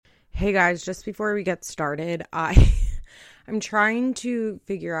Hey guys, just before we get started, I'm trying to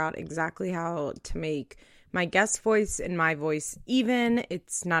figure out exactly how to make my guest voice and my voice even.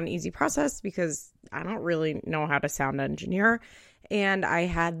 It's not an easy process because I don't really know how to sound engineer. And I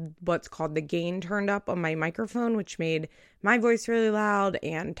had what's called the gain turned up on my microphone, which made my voice really loud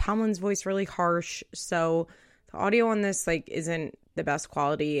and Tomlin's voice really harsh. So the audio on this isn't the best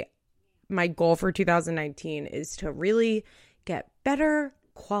quality. My goal for 2019 is to really get better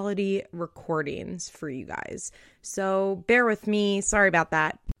quality recordings for you guys. So bear with me. Sorry about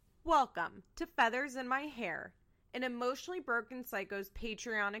that. Welcome to Feathers in My Hair, an Emotionally Broken Psycho's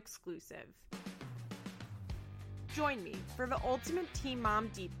Patreon exclusive. Join me for the ultimate teen mom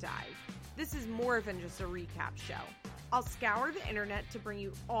deep dive. This is more than just a recap show. I'll scour the internet to bring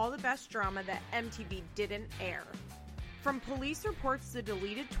you all the best drama that MTV didn't air. From police reports to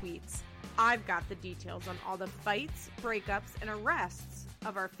deleted tweets, I've got the details on all the fights, breakups, and arrests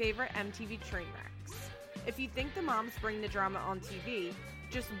of our favorite MTV train wrecks. If you think the moms bring the drama on TV,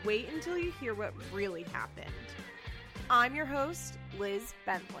 just wait until you hear what really happened. I'm your host, Liz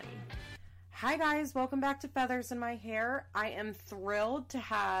Bentley. Hi guys, welcome back to Feathers in My Hair. I am thrilled to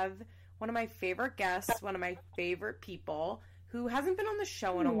have one of my favorite guests, one of my favorite people, who hasn't been on the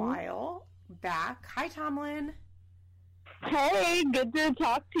show in a while, back. Hi Tomlin. Hey, good to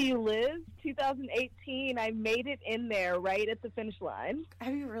talk to you, Liz. 2018, I made it in there right at the finish line.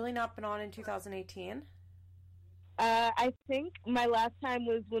 Have you really not been on in 2018? I think my last time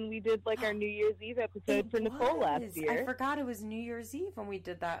was when we did our New Year's Eve episode for Nicole last year. I forgot it was New Year's Eve when we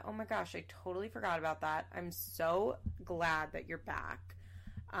did that. Oh my gosh, I totally forgot about that. I'm so glad that you're back.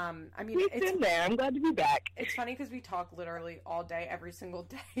 It's in there. I'm glad to be back. It's funny because we talk literally all day, every single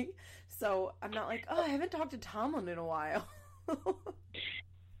day. So I'm not I haven't talked to Tomlin in a while.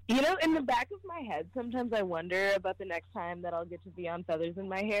 In the back of my head, sometimes I wonder about the next time that I'll get to be on Feathers in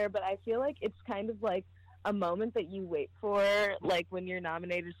My Hair, but I feel like it's kind of like a moment that you wait for, like when you're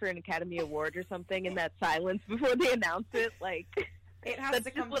nominated for an Academy Award or something, and that silence before they announce it, it has that's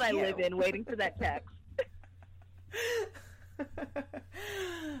to come just what to I you. live in, waiting for that text.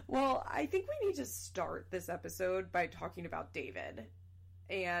 Well, I think we need to start this episode by talking about David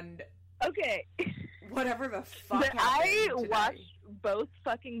and okay, whatever the fuck happened I today. watched both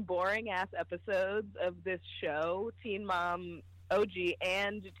fucking boring ass episodes of this show, Teen Mom OG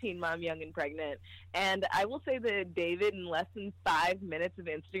and Teen Mom Young and Pregnant, and I will say that David, in less than 5 minutes of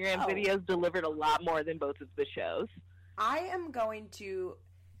Instagram videos, delivered a lot more than both of the shows. I am going to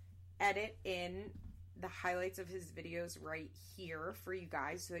edit in the highlights of his videos right here for you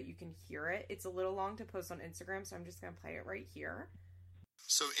guys so that you can hear it. It's a little long to post on Instagram, so I'm just going to play it right here.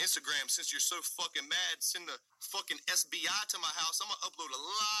 So Instagram, since you're so fucking mad, send the fucking SBI to my house. I'm going to upload a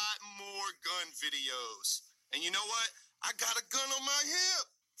lot more gun videos. And you know what? I got a gun on my hip.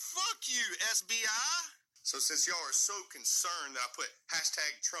 Fuck you, SBI. So since y'all are so concerned that I put hashtag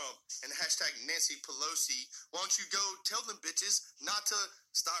Trump and hashtag Nancy Pelosi, why don't you go tell them bitches not to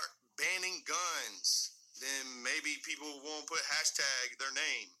start banning guns? Then maybe people won't put hashtag their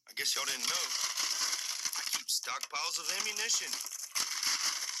name. I guess y'all didn't know. I keep stockpiles of ammunition.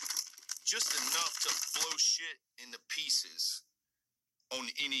 Just enough to blow shit into pieces on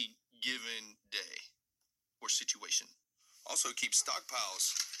any given day or situation. Also keep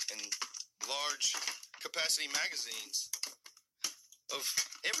stockpiles and large capacity magazines of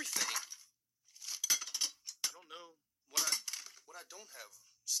everything. I don't know what I don't have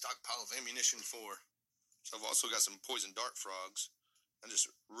stockpile of ammunition for. So I've also got some poison dart frogs. I just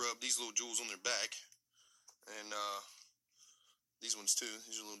rub these little jewels on their back. And these ones too.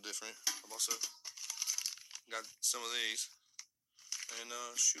 These are a little different. I've also got some of these. And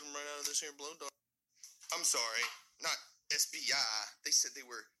shoot them right out of this here blow dart. I'm sorry, not SBI. They said they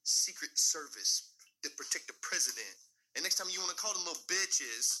were Secret Service that protect the president. And next time you want to call them little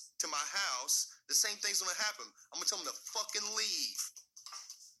bitches to my house, the same thing's going to happen. I'm going to tell them to fucking leave.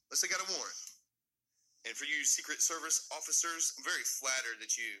 Unless they got a warrant. And for you Secret Service officers, I'm very flattered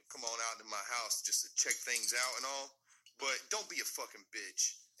that you come on out to my house just to check things out and all. But don't be a fucking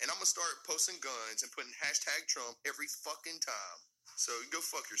bitch. And I'm going to start posting guns and putting hashtag Trump every fucking time. So go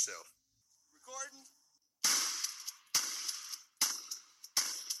fuck yourself. Recording?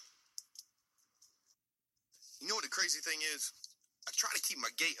 You know what the crazy thing is? I try to keep my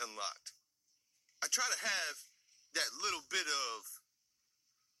gate unlocked. I try to have that little bit of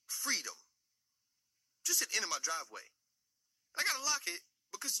freedom just at the end of my driveway. And I gotta lock it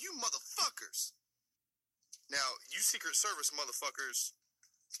because you motherfuckers. Now, you Secret Service motherfuckers,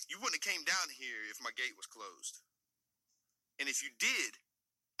 you wouldn't have came down here if my gate was closed. And if you did,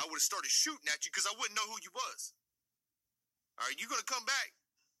 I would have started shooting at you because I wouldn't know who you was. All right, you gonna come back?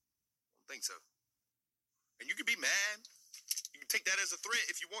 think so. And you can be mad. You can take that as a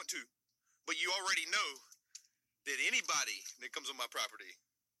threat if you want to. But you already know that anybody that comes on my property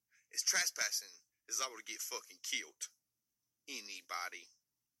is trespassing is liable to get fucking killed. Anybody.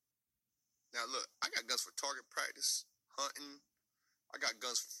 Now look, I got guns for target practice, hunting. I got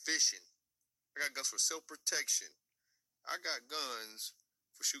guns for fishing. I got guns for self-protection. I got guns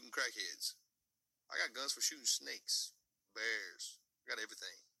for shooting crackheads. I got guns for shooting snakes, bears. I got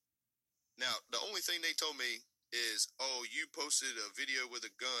everything. Now, the only thing they told me is, oh, you posted a video with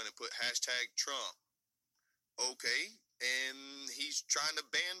a gun and put hashtag Trump. Okay, and he's trying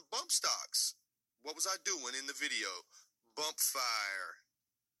to ban bump stocks. What was I doing in the video? Bump fire.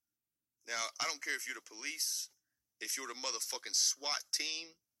 Now, I don't care if you're the police, if you're the motherfucking SWAT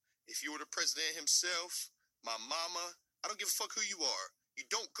team, if you're the president himself, my mama, I don't give a fuck who you are. You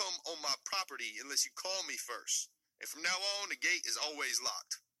don't come on my property unless you call me first. And from now on, the gate is always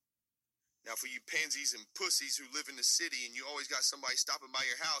locked. Now, for you pansies and pussies who live in the city and you always got somebody stopping by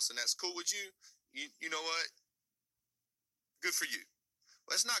your house and that's cool with you, you know what? Good for you.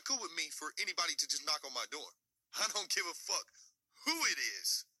 Well, that's not cool with me for anybody to just knock on my door. I don't give a fuck who it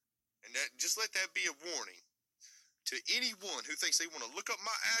is. And that, just let that be a warning to anyone who thinks they want to look up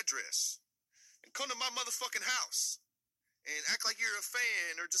my address and come to my motherfucking house and act like you're a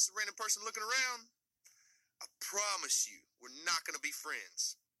fan or just a random person looking around. I promise you, we're not going to be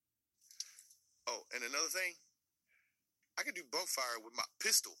friends. Oh, and another thing, I can do bump fire with my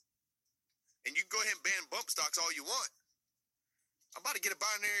pistol. And you can go ahead and ban bump stocks all you want. I'm about to get a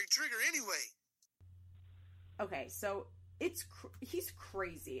binary trigger anyway. Okay, so he's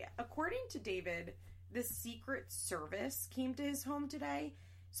crazy. According to David, the Secret Service came to his home today.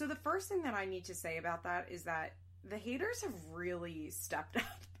 So the first thing that I need to say about that is that the haters have really stepped up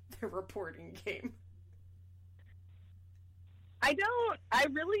their reporting game. I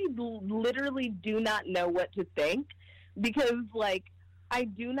really literally do not know what to think because, like, I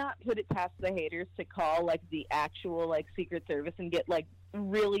do not put it past the haters to call, like, the actual, like, Secret Service and get, like,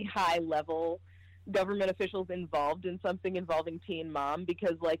 really high-level government officials involved in something involving Teen Mom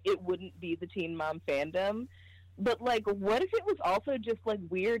because, like, it wouldn't be the Teen Mom fandom. But, like, what if it was also just, like,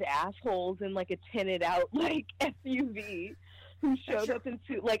 weird assholes in, like, a tinted-out, like, SUV who showed up in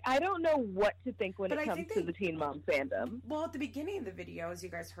suit? Like, I don't know what to think when it comes to the Teen Mom fandom. Well, at the beginning of the video, as you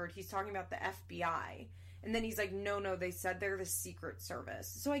guys heard, he's talking about the FBI. And then he's like, no, they said they're the Secret Service.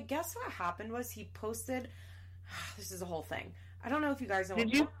 So I guess what happened was he posted... This is a whole thing. I don't know if you guys know...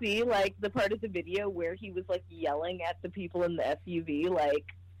 Did you see, like, the part of the video where he was, like, yelling at the people in the SUV? Like...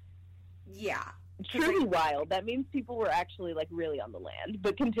 Yeah. Truly wild. That means people were actually, like, really on the land.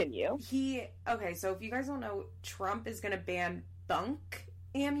 But continue. Okay, so if you guys don't know, Trump is going to ban bunk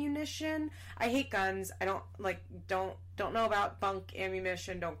ammunition. I hate guns. I don't know about bunk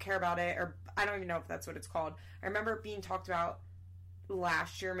ammunition, don't care about it, or I don't even know if that's what it's called. I remember it being talked about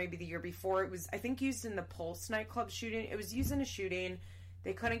last year, maybe the year before. It was, I think, used in the Pulse nightclub shooting. It was used in a shooting.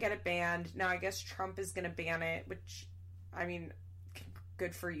 They couldn't get it banned. Now I guess Trump is going to ban it, which, I mean,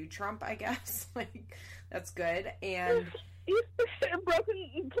 good for you, Trump, I guess. Like, that's good. And a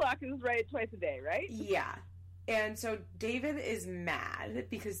broken clock is right twice a day, right? Yeah. And so David is mad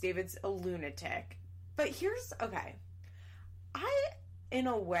because David's a lunatic. But okay. I, in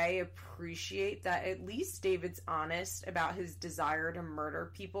a way, appreciate that at least David's honest about his desire to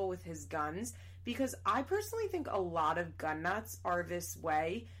murder people with his guns, because I personally think a lot of gun nuts are this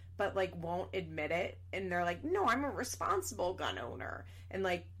way, but, like, won't admit it, and they're like, no, I'm a responsible gun owner, and,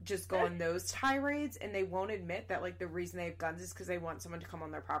 like, just go on those tirades, and they won't admit that, like, the reason they have guns is because they want someone to come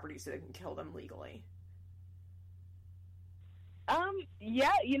on their property so they can kill them legally.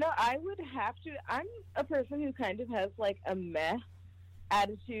 Yeah, you know, I would have to... I'm a person who kind of has, like, a meh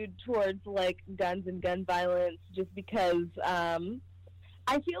attitude towards, like, guns and gun violence, just because,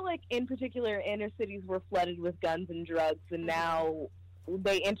 I feel like, in particular, inner cities were flooded with guns and drugs, and now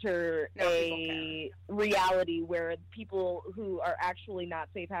they enter a reality where people who are actually not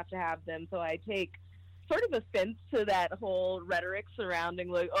safe have to have them, so I take sort of offense to that whole rhetoric surrounding,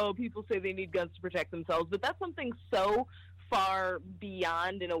 like, oh, people say they need guns to protect themselves, but that's something so far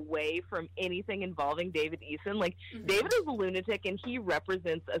beyond and away from anything involving David Eason. Like, David is a lunatic, and he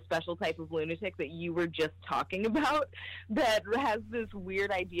represents a special type of lunatic that you were just talking about, that has this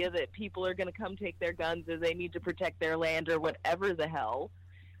weird idea that people are going to come take their guns or they need to protect their land or whatever the hell.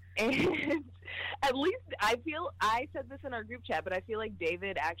 And at least I said this in our group chat, but I feel like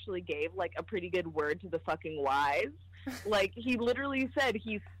David actually gave, like, a pretty good word to the fucking wise. Like, he literally said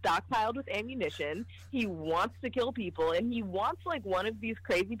he's stockpiled with ammunition, he wants to kill people, and he wants, like, one of these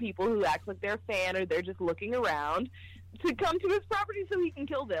crazy people who acts like they're a fan or they're just looking around to come to his property so he can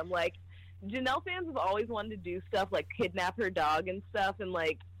kill them. Like, Janelle fans have always wanted to do stuff like kidnap her dog and stuff, and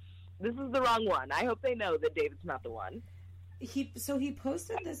like, this is the wrong one. I hope they know that David's not the one. He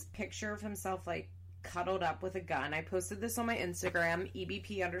posted this picture of himself like cuddled up with a gun. I posted this on my Instagram,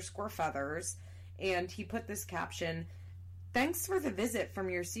 EBP_feathers, and he put this caption: "Thanks for the visit from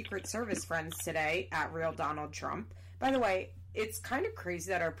your Secret Service friends today at Real Donald Trump." By the way, it's kind of crazy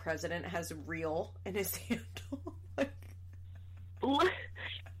that our president has real in his handle.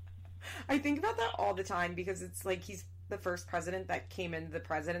 I think about that all the time because it's like he's the first president that came into the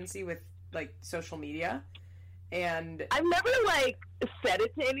presidency with like social media. And I've never like said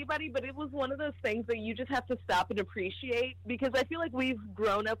it to anybody, but it was one of those things that you just have to stop and appreciate, because I feel like we've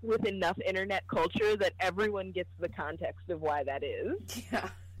grown up with enough internet culture that everyone gets the context of why that is. Yeah,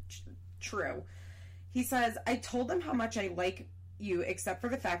 true. He says, "I told them how much I like you, except for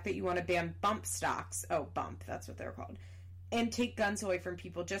the fact that you want to ban bump stocks." Oh, bump, that's what they're called. "And take guns away from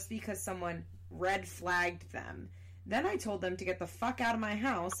people just because someone red flagged them. Then I told them to get the fuck out of my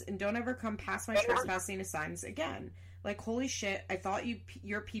house and don't ever come past my trespassing signs again. Like, holy shit, I thought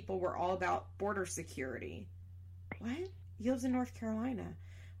your people were all about border security." What? He lives in North Carolina.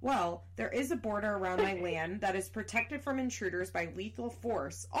 "Well, there is a border around my land that is protected from intruders by lethal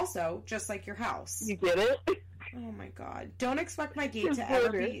force. Also, just like your house." You get it? Oh my god. "Don't expect my gate to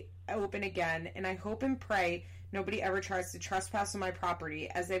ever be open again, and I hope and pray nobody ever tries to trespass on my property,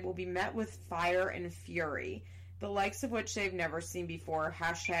 as they will be met with fire and fury, the likes of which they've never seen before.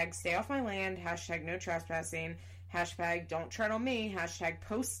 Hashtag stay off my land. Hashtag no trespassing. Hashtag don't tread on me. Hashtag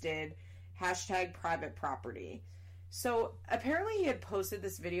posted. Hashtag private property." So apparently he had posted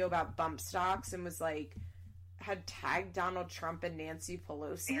this video about bump stocks and was like, had tagged Donald Trump and Nancy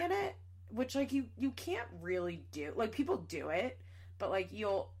Pelosi in it, which like you can't really do. Like, people do it, but like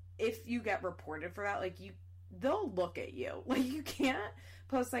if you get reported for that, like they'll look at you. Like, you can't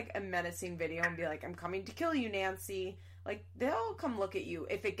post like a menacing video and be like, "I'm coming to kill you, Nancy." Like, they'll come look at you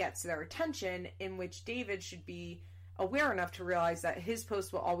if it gets their attention, in which David should be aware enough to realize that his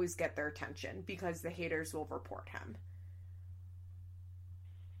post will always get their attention because the haters will report him.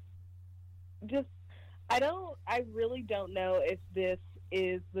 I really don't know if this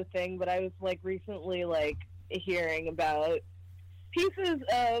is the thing, but I was like recently like hearing about pieces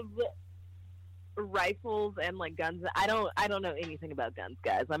of rifles and like guns. I don't know anything about guns,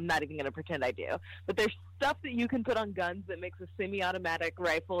 guys. I'm not even gonna pretend I do. But there's stuff that you can put on guns that makes a semi-automatic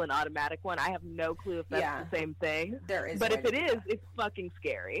rifle an automatic one. I have no clue if that's the same thing. There is, but if it is, it's fucking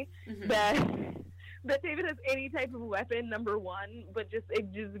scary. Mm-hmm. That David has any type of weapon, number one, but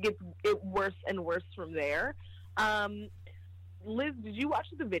it just gets worse and worse from there. Liz, did you watch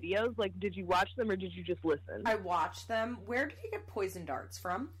the videos? Like, did you watch them or did you just listen? I watched them. Where did he get poison darts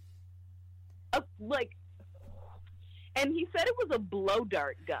from? And he said it was a blow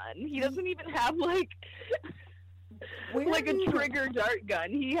dart gun. He doesn't even have like a trigger dart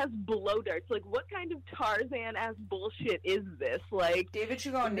gun. He has blow darts. Like, what kind of Tarzan ass bullshit is this? Like, David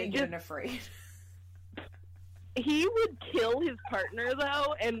should go on Naked and Afraid. He would kill his partner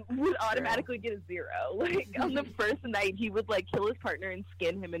though, and would automatically get a 0. Like, on the first night, he would like kill his partner and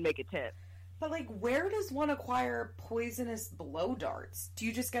skin him and make a tent. But like, where does one acquire poisonous blow darts? Do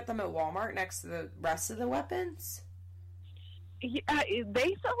you just get them at Walmart next to the rest of the weapons? Yeah,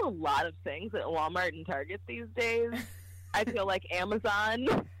 they sell a lot of things at Walmart and Target these days. I feel like Amazon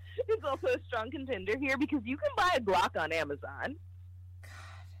is also a strong contender here, because you can buy a Glock on Amazon.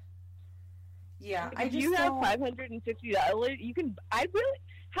 Yeah, if you have $550, you can. How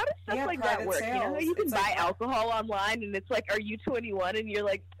does stuff like that work? Sales. You know how you can buy alcohol online, and it's like, "Are you 21?" And you're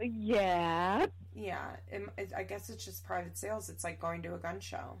like, "Yeah." Yeah, I guess it's just private sales. It's like going to a gun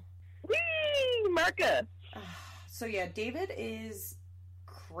show. Whee! Marca. So yeah, David is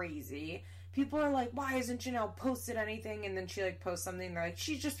crazy. People are like, "Why hasn't Janelle posted anything?" And then she like posts something. They're like,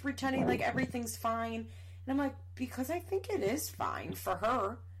 "She's just pretending like everything's fine." And I'm like, because I think it is fine for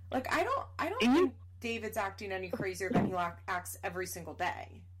her. Like, I don't think David's acting any crazier than he acts every single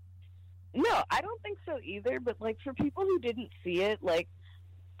day. No, I don't think so either. But like, for people who didn't see it, like,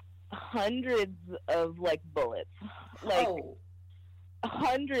 hundreds of like bullets, like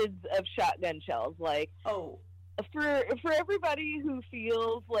hundreds of shotgun shells, like for everybody who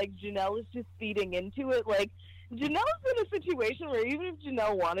feels like Janelle is just feeding into it, like, Janelle's in a situation where even if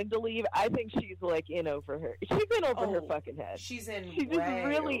Janelle wanted to leave, I think she's like in over her. She's in over her fucking head. She just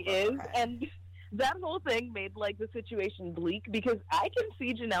really is. And that whole thing made like the situation bleak, because I can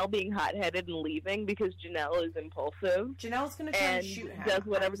see Janelle being hot-headed and leaving because Janelle is impulsive. Janelle's going to try and shoot him. Does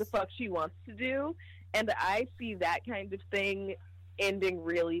whatever the fuck she wants to do. And I see that kind of thing ending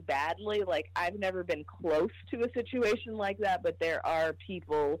really badly. Like, I've never been close to a situation like that, but there are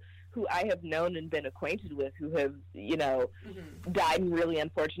people who I have known and been acquainted with who have, you know, died in really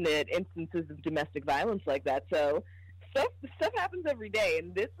unfortunate instances of domestic violence like that. So stuff happens every day,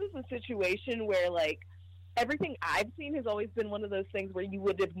 and this is a situation where, like, everything I've seen has always been one of those things where you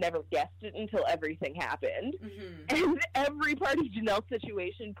would have never guessed it until everything happened. And every part of Janelle's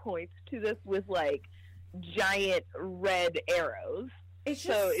situation points to this with, like, giant red arrows. It's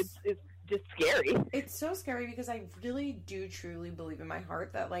just scary. It's so scary because I really do truly believe in my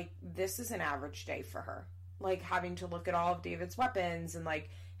heart that, like, this is an average day for her. Like, having to look at all of David's weapons and, like,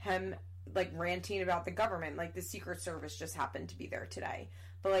 him, like, ranting about the government. Like, the Secret Service just happened to be there today.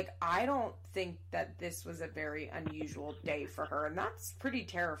 But, like, I don't think that this was a very unusual day for her, and that's pretty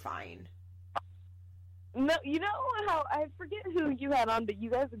terrifying. No, you know how, I forget who you had on, but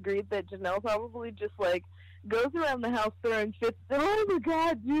you guys agreed that Janelle probably just, like, goes around the house throwing fits. Oh my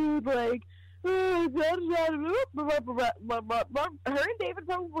god, dude, like, her and David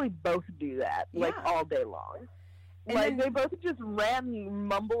probably both do that, like, all day long. And like, they both just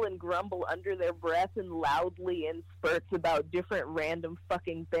mumble and grumble under their breath and loudly in spurts about different random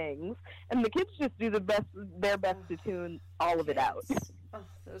fucking things. And the kids just do their best to tune all of it out. Oh,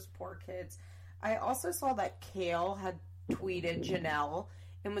 those poor kids. I also saw that Kale had tweeted Janelle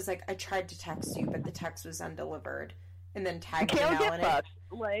and was like, I tried to text you, but the text was undelivered. And then tagged Janelle in it.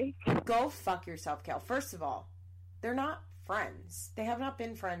 Like, go fuck yourself, Kale. First of all, they're not friends. They have not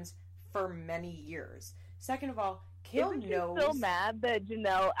been friends for many years. Second of all, Kale knows. Isn't she so mad that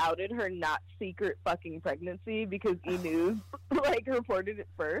Janelle outed her not secret fucking pregnancy because E! News, like, reported it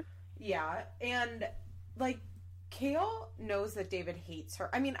first? Yeah, and, like, Kale knows that David hates her.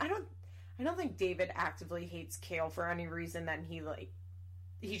 I mean, I don't think David actively hates Kale for any reason than he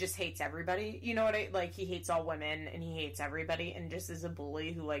just hates everybody. You know what he hates all women and he hates everybody and just is a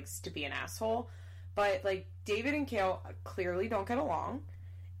bully who likes to be an asshole. But, like, David and Kale clearly don't get along.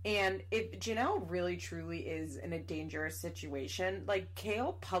 And if Janelle really truly is in a dangerous situation, like,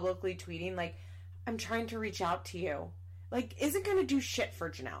 Kale publicly tweeting, like, I'm trying to reach out to you, like, isn't going to do shit for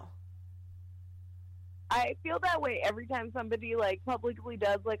Janelle. I feel that way every time somebody, like, publicly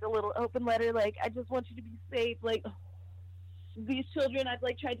does, like, a little open letter, like, I just want you to be safe, like, these children, I've,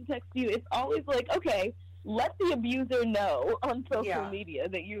 like, tried to text you. It's always like, okay, let the abuser know on social media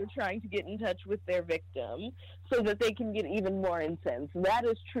that you're trying to get in touch with their victim so that they can get even more incensed. That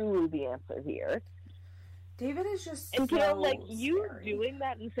is truly the answer here. David is just and so like, you scary. doing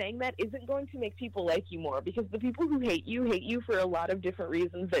that and saying that isn't going to make people like you more, because the people who hate you for a lot of different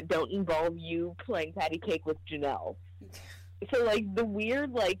reasons that don't involve you playing patty cake with Janelle. So, like, the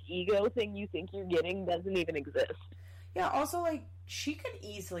weird, like, ego thing you think you're getting doesn't even exist. Yeah, also, like, she could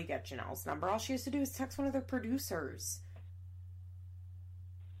easily get Janelle's number. All she has to do is text one of their producers.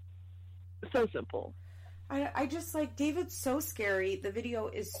 So simple. I just, like, David's so scary. The video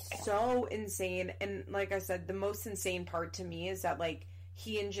is so insane. And, like I said, the most insane part to me is that, like,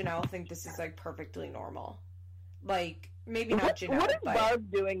 he and Janelle think this is, like, perfectly normal. Like, maybe not Janelle, What is but... Barb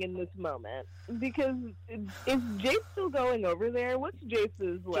doing in this moment? Because is Jace still going over there? What's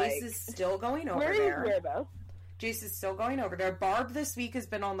Jace's, like... Jace is still going over there. there. Where is whereabouts? Jace is still going over there. Barb this week has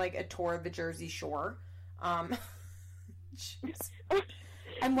been on, like, a tour of the Jersey Shore.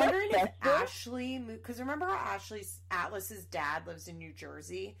 I'm wondering if Ashley, because remember how Atlas's dad lives in New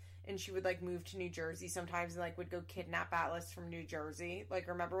Jersey, and she would, like, move to New Jersey sometimes and, like, would go kidnap Atlas from New Jersey. Like,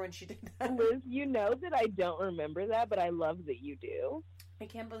 remember when she did that? Liz, you know that I don't remember that, but I love that you do. I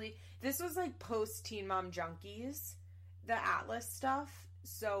can't believe this was, like, post Teen Mom Junkies, the Atlas stuff.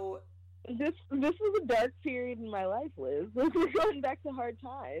 So this was a dark period in my life, Liz. We're going back to hard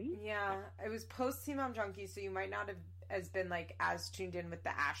times. Yeah, it was post Teen Mom Junkies, so you might not have been, like, as tuned in with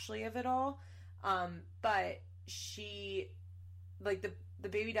the Ashley of it all. But she, like, the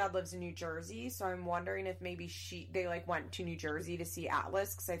baby dad lives in New Jersey, so I'm wondering if maybe they, like, went to New Jersey to see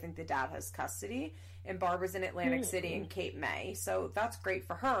Atlas, because I think the dad has custody, and Barbara's in Atlantic City and Cape May, so that's great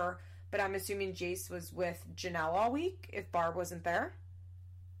for her, but I'm assuming Jace was with Janelle all week, if Barb wasn't there?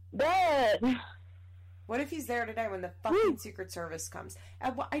 But what if he's there today when the fucking Secret Service comes?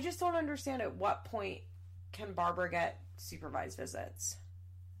 I just don't understand at what point can Barbara get supervised visits?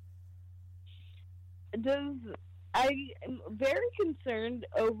 I am very concerned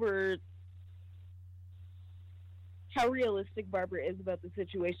over how realistic Barbara is about the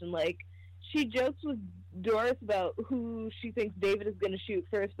situation. Like, she jokes with Doris about who she thinks David is going to shoot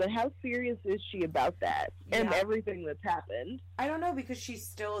first, but how serious is she about that and everything that's happened? I don't know, because she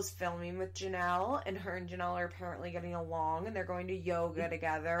still is filming with Janelle, and her and Janelle are apparently getting along, and they're going to yoga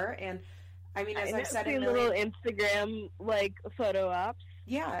together, and I mean, as I've said a little Instagram like photo ops.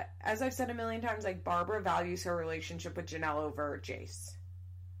 Yeah, as I've said a million times, like Barbara values her relationship with Janelle over Jace.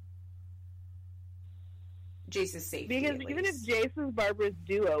 Jace's safety. Because even if Jace is Barbara's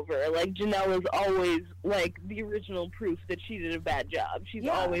do-over, like Janelle is always like the original proof that she did a bad job. She's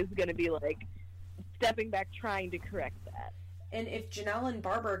always going to be like stepping back, trying to correct that. And if Janelle and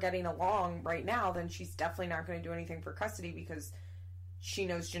Barbara are getting along right now, then she's definitely not going to do anything for custody because she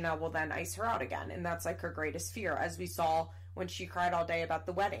knows Janelle will then ice her out again. And that's like her greatest fear, as we saw when she cried all day about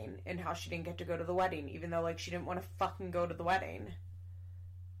the wedding and how she didn't get to go to the wedding, even though like she didn't want to fucking go to the wedding.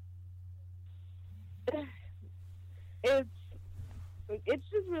 It's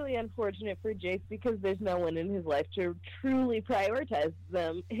just really unfortunate for Jace because there's no one in his life to truly prioritize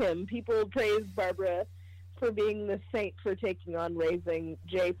him. People praise Barbara for being the saint for taking on raising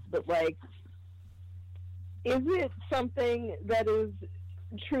Jace, but like, is it something that is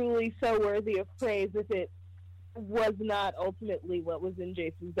truly so worthy of praise if it was not ultimately what was in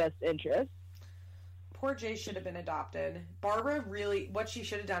Jace's best interest? Poor Jace should have been adopted. Barbara really, what she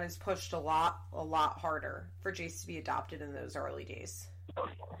should have done is pushed a lot harder for Jace to be adopted in those early days.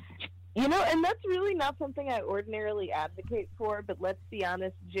 You know, and that's really not something I ordinarily advocate for, but let's be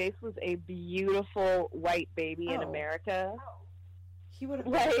honest, Jace was a beautiful white baby in America. He would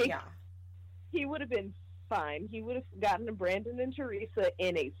have been, he would have been fine. He would have gotten a Brandon and Teresa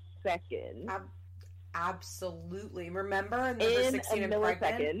in a second. Absolutely. Remember in her 16 and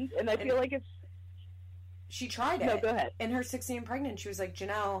pregnant? And I feel like it's... She tried it. No, go ahead. In her 16 and pregnant, she was like,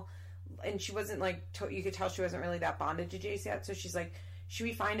 Janelle, and she wasn't like, you could tell she wasn't really that bonded to Jace yet, so she's like, should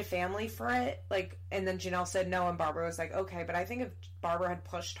we find a family for it? Like, and then Janelle said no, and Barbara was like, okay, but I think if Barbara had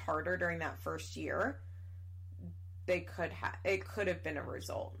pushed harder during that first year, it could have been a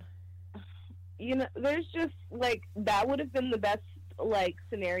result. You know, there's just, like, that would have been the best, like,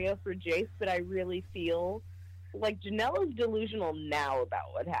 scenario for Jace, but I really feel like Janelle is delusional now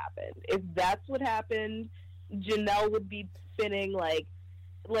about what happened. If that's what happened, Janelle would be spinning, like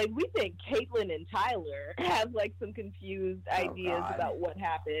we think Caitlyn and Tyler have, like, some confused ideas about what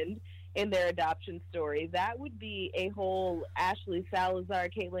happened in their adoption story. That would be a whole Ashley Salazar,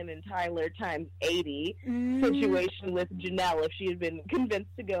 Caitlyn and Tyler times 80 situation with Janelle if she had been convinced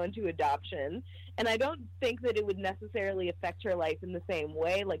to go into adoption. And I don't think that it would necessarily affect her life in the same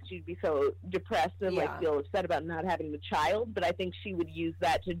way. Like, she'd be so depressed and, like, feel upset about not having the child. But I think she would use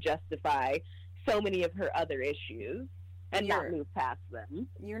that to justify so many of her other issues and not move past them.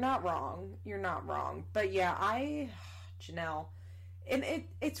 You're not wrong. But, yeah, Janelle... And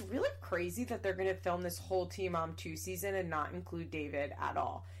it's really crazy that they're going to film this whole Teen Mom 2 season and not include David at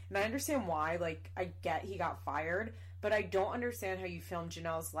all. And I understand why. Like, I get he got fired, but I don't understand how you film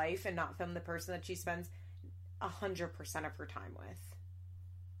Janelle's life and not film the person that she spends 100% of her time with.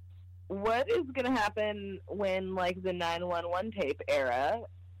 What is going to happen when, like, the 911 tape era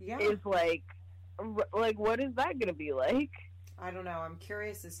is, like, what is that going to be like? I don't know. I'm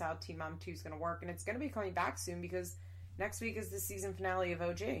curious as to how Teen Mom 2 is going to work. And it's going to be coming back soon because... next week is the season finale of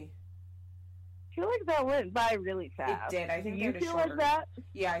OG. I feel like that went by really fast. It did. I think they had a shorter. Like that?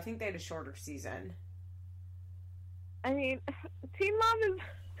 Yeah, I think they had a shorter season. I mean, Teen Mom is...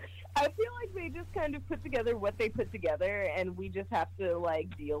 I feel like they just kind of put together what they put together, and we just have to,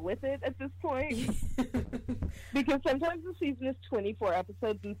 like, deal with it at this point. Because sometimes the season is 24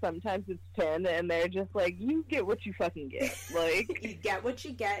 episodes, and sometimes it's 10, and they're just like, you get what you fucking get. Like, you get what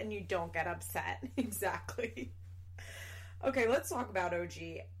you get, and you don't get upset. Exactly. Okay, let's talk about OG.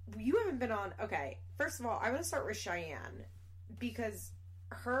 You haven't been on... Okay, first of all, I want to start with Cheyenne. Because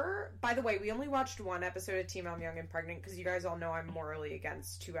her... By the way, we only watched one episode of Teen Mom Young and Pregnant, because you guys all know I'm morally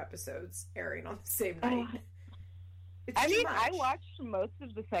against 2 episodes airing on the same night. I watched most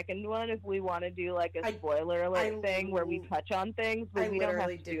of the second one if we want to do, like, a spoiler alert thing where we touch on things, but we don't have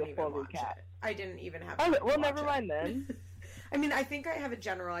to do a full recap. I didn't even have to well, never mind then. I mean, I think I have a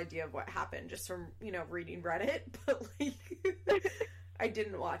general idea of what happened just from, reading Reddit, but, like, I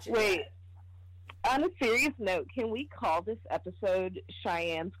didn't watch it. Wait, on a serious note, can we call this episode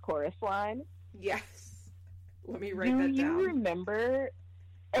Cheyenne's Chorus Line? Yes. Let me write that down. Do you remember,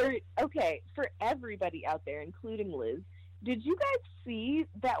 okay, for everybody out there, including Liz, did you guys see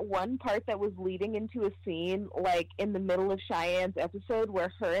that one part that was leading into a scene, like, in the middle of Cheyenne's episode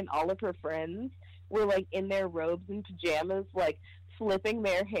where her and all of her friends were, like, in their robes and pajamas, like, flipping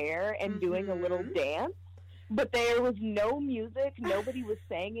their hair and doing a little dance? But there was no music. Nobody was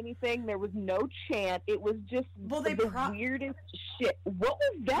saying anything. There was no chant. It was just the weirdest shit. What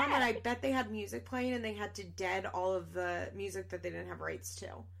was that? And I bet they had music playing and they had to dead all of the music that they didn't have rights to.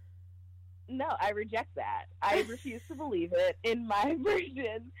 no, I reject that. I refuse to believe it. In my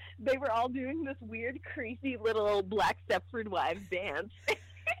version, they were all doing this weird, creepy little Black Stepford Wives dance.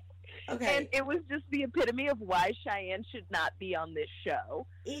 Okay. And it was just the epitome of why Cheyenne should not be on this show.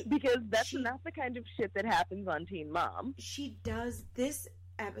 Because that's not the kind of shit that happens on Teen Mom. She does this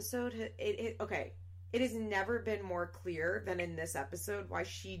episode. Okay. It has never been more clear than in this episode why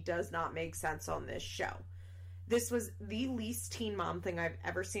she does not make sense on this show. This was the least Teen Mom thing I've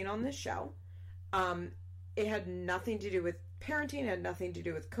ever seen on this show. It had nothing to do with parenting. It had nothing to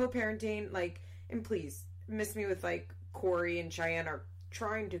do with co-parenting. Like, and please, miss me with, like, Corey and Cheyenne are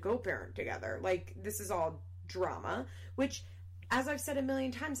trying to co-parent together. Like, this is all drama, which, as I've said a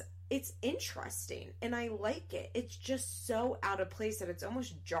million times, it's interesting, and I like it. It's just so out of place that it's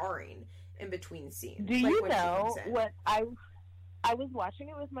almost jarring in between scenes. Do you know what I was watching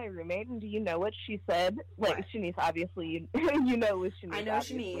it with my roommate, and do you know what she said? Like, what? Shanice, obviously, you know who Shanice I know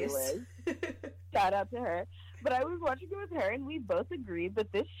Shanice. Shout out to her. But I was watching it with her, and we both agreed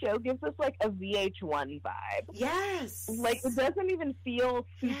that this show gives us, like, a VH1 vibe. Yes! Like, it doesn't even feel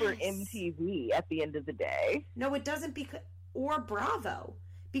super MTV at the end of the day. No, it doesn't, or Bravo.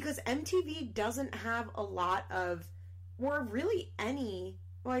 Because MTV doesn't have a lot of, or really any,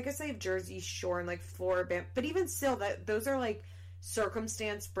 well, I guess they have Jersey Shore and, like, Florida, but even still, those are, like,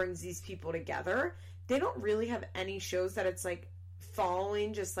 circumstance brings these people together. They don't really have any shows that it's, like,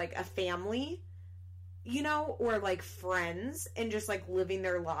 following just, like, a family, you know, or, like, friends, and just, like, living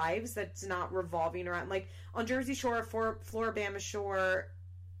their lives that's not revolving around, like, on Jersey Shore, Floribama Shore,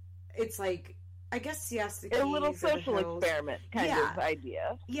 it's, like, I guess Siesta Keys, a little social experiment kind of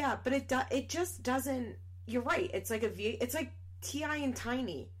idea. Yeah, but it just doesn't, you're right, it's like it's like T.I. and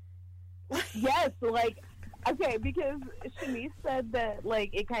Tiny. Yes, like, okay, because Shanice said that,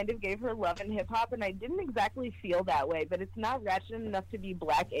 like, it kind of gave her love and hip-hop, and I didn't exactly feel that way, but it's not ratchet enough to be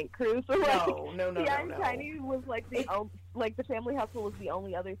Black Ink Crew, so, like, no. T.I. and Tiny was, like, the Family Hustle was the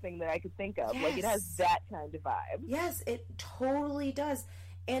only other thing that I could think of. Yes. Like, it has that kind of vibe. Yes, it totally does.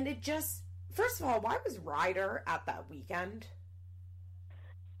 And it just, first of all, why was Ryder at that weekend?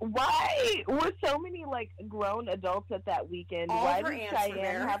 Why were so many, like, grown adults at that weekend? Why did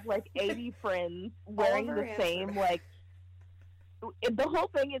Cheyenne have, like, 80 friends wearing the same, like, the whole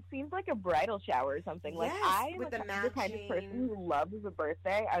thing, it seems like a bridal shower or something. Like, yes, I am the kind of person who loves a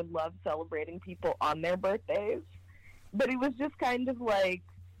birthday. I love celebrating people on their birthdays. But it was just kind of like,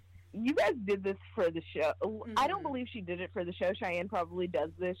 you guys did this for the show. Mm-hmm. I don't believe she did it for the show. Cheyenne probably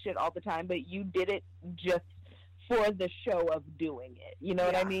does this shit all the time, but you did it just for the show of doing it. You know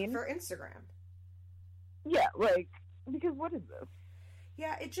what I mean? For Instagram. Yeah, like, because what is this?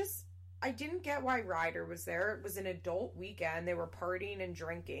 Yeah, I didn't get why Ryder was there. It was an adult weekend. They were partying and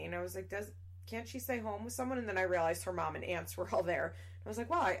drinking. I was like, can't she stay home with someone? And then I realized her mom and aunts were all there. I was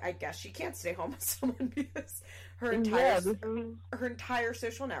like, well, I guess she can't stay home with someone because her entire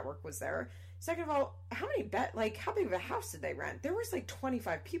social network was there. Second of all, how big of a house did they rent? There was like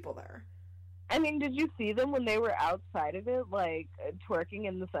 25 people there. I mean, did you see them when they were outside of it, like, twerking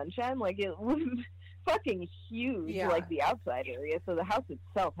in the sunshine? Like, it was fucking huge, like, the outside area, so the house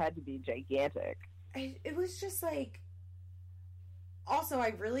itself had to be gigantic. It was just, like... Also,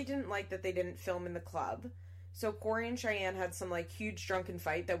 I really didn't like that they didn't film in the club. So Corey and Cheyenne had some, like, huge drunken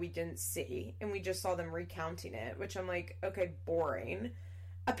fight that we didn't see, and we just saw them recounting it, which I'm like, okay, boring.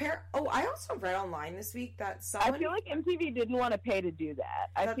 I also read online this week that someone... I feel like MTV didn't want to pay to do that.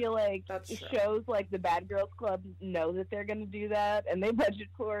 I feel like shows like the Bad Girls Club know that they're going to do that, and they budget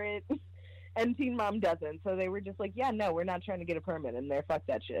for it, and Teen Mom doesn't. So they were just like, yeah, no, we're not trying to get a permit in there. Fuck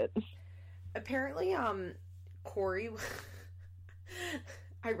that shit. Apparently, Corey...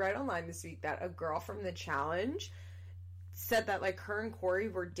 I read online this week that a girl from The Challenge said that, like, her and Corey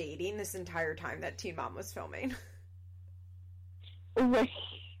were dating this entire time that Teen Mom was filming.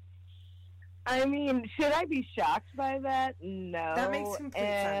 I mean, should I be shocked by that? No. That makes complete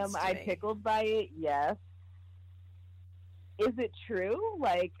sense to me. Am I tickled by it? Yes. Is it true?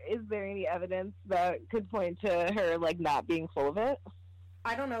 Like, is there any evidence that could point to her, like, not being full of it?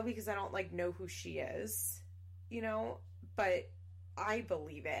 I don't know, because I don't, like, know who she is, you know? But I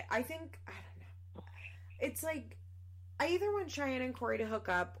believe it. I don't know. It's like, I either want Cheyenne and Corey to hook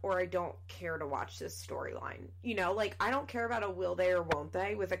up, or I don't care to watch this storyline. You know, like, I don't care about a will they or won't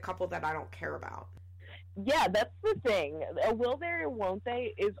they with a couple that I don't care about. Yeah, that's the thing. A will they or won't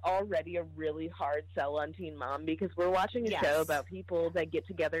they is already a really hard sell on Teen Mom, because we're watching a show about people that get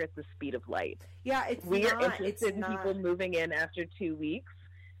together at the speed of light. Yeah, we're interested in people moving in after 2 weeks.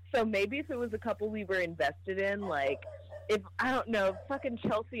 So maybe if it was a couple we were invested in, like, if, I don't know, fucking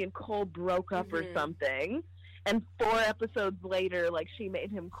Chelsea and Cole broke up or something, and 4 episodes later, like, she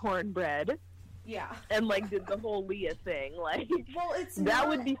made him cornbread. Yeah. And, like, did the whole Leah thing. Like, well, it's that not,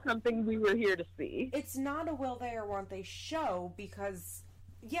 would be something we were here to see. It's not a will they or won't they show because,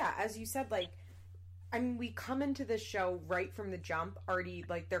 yeah, as you said, like, I mean, we come into this show right from the jump already,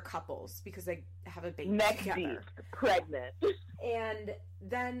 like, they're couples because they have a baby together. Deep, pregnant. And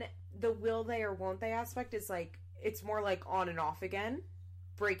then the will they or won't they aspect is, like, it's more like on and off again.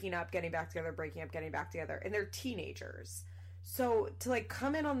 Breaking up, getting back together, breaking up, getting back together. And they're teenagers. So to, like,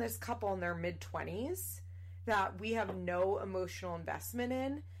 come in on this couple in their mid-20s that we have no emotional investment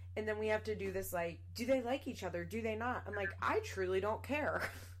in, and then we have to do this, like, do they like each other? Do they not? I'm like, I truly don't care.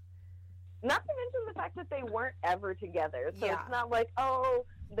 Not to mention the fact that they weren't ever together. So Yeah. It's not like, oh,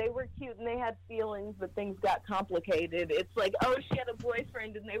 they were cute and they had feelings, but things got complicated. It's like, oh, she had a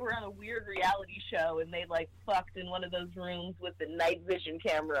boyfriend and they were on a weird reality show and they, like, fucked in one of those rooms with the night vision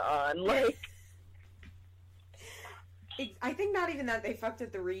camera on. Like, I think not even that. They fucked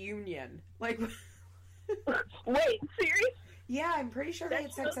at the reunion. Like, wait, serious? yeah, I'm pretty sure they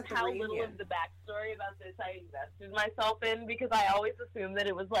had sex at the how reunion. little of the backstory about this I invested myself in, because I always assumed that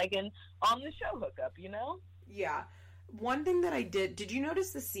it was like an on-the-show hookup, you know? Yeah. One thing that I did you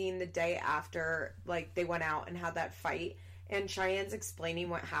notice the scene the day after, like, they went out and had that fight, and Cheyenne's explaining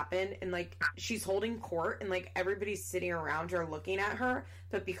what happened, and, like, she's holding court, and, like, everybody's sitting around her looking at her,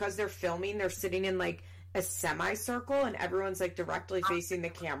 but because they're filming, they're sitting in, like, a semicircle, and everyone's, like, directly facing the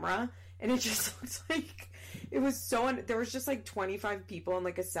camera, and it just looks like it was so there was just, like, 25 people in,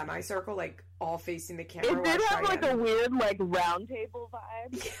 like, a semicircle, like, all facing the camera. It did have, like, a weird, like, round table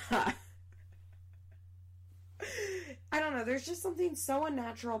vibe. Yeah. I don't know. There's just something so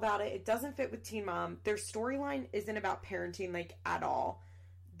unnatural about it. It doesn't fit with Teen Mom. Their storyline isn't about parenting, like, at all.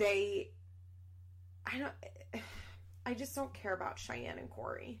 I just don't care about Cheyenne and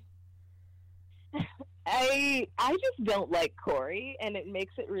Corey. I just don't like Corey, and it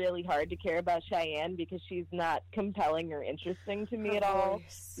makes it really hard to care about Cheyenne because she's not compelling or interesting to me at all.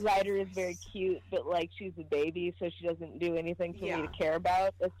 Ryder is very cute, but, like, she's a baby, so she doesn't do anything for me to care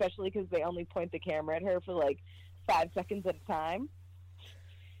about, especially because they only point the camera at her for, like, 5 seconds at a time.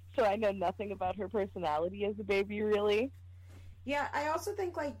 So I know nothing about her personality as a baby, really. Yeah, I also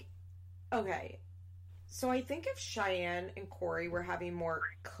think, like, okay, so I think if Cheyenne and Corey were having more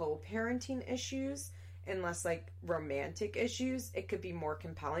co-parenting issues and less, like, romantic issues, it could be more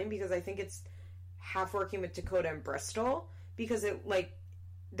compelling, because I think it's half working with Dakota and Bristol, because it, like,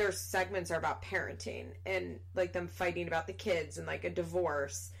 their segments are about parenting and, like, them fighting about the kids and, like, a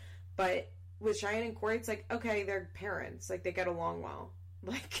divorce. But with Cheyenne and Corey, it's like, okay, they're parents, like, they get along well.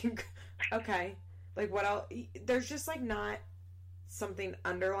 Like, okay. Like, what else? There's just, like, not something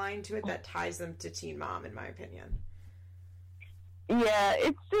underlying to it that ties them to Teen Mom, in my opinion. Yeah,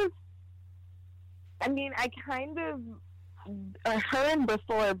 it's just, I mean, I kind of, her and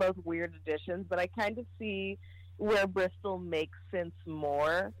Bristol are both weird additions, but I kind of see where Bristol makes sense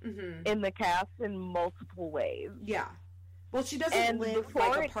more in the cast in multiple ways. Yeah. Well, she doesn't live,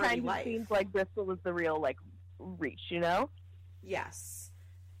 like, a party kind life. It seems like Bristol is the real, like, reach, you know? Yes.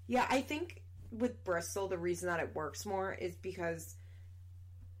 Yeah, I think with Bristol, the reason that it works more is because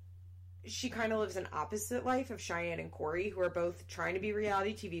she kind of lives an opposite life of Cheyenne and Corey, who are both trying to be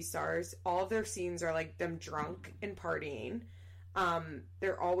reality TV stars. All of their scenes are, like, them drunk and partying.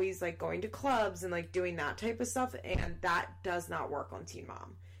 They're always, like, going to clubs and, like, doing that type of stuff, and that does not work on Teen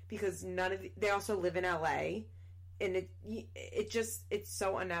Mom, because they also live in LA, and it's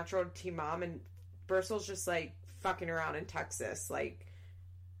so unnatural to Teen Mom, and Bristol's just, like, fucking around in Texas, like,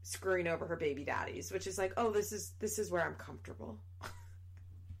 screwing over her baby daddies, which is like, oh, this is where I'm comfortable.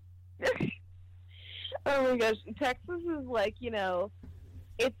 Oh my gosh, Texas is, like, you know,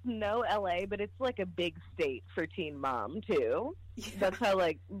 it's no LA, but it's like a big state for Teen Mom too. Yeah. That's how,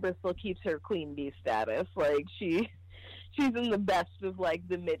 like, Bristol keeps her queen bee status. Like, she's in the best of, like,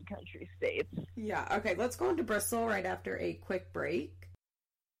 the mid-country states. Yeah, okay, let's go into Bristol right after a quick break.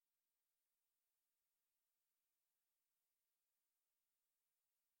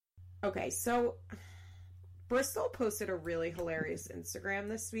 Okay, so Bristol posted a really hilarious Instagram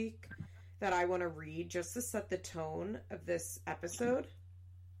this week that I want to read just to set the tone of this episode.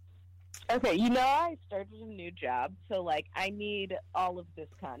 Okay, you know, I started a new job, so, like, I need all of this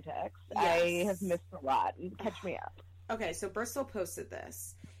context. Yes. I have missed a lot. Catch me up. Okay, so Bristol posted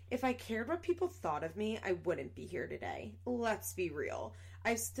this. If I cared what people thought of me, I wouldn't be here today. Let's be real.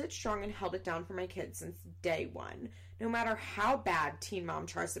 I've stood strong and held it down for my kids since day one. No matter how bad Teen Mom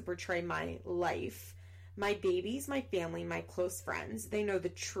tries to portray my life, my babies, my family, my close friends, they know the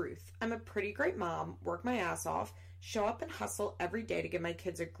truth. I'm a pretty great mom, work my ass off, show up and hustle every day to give my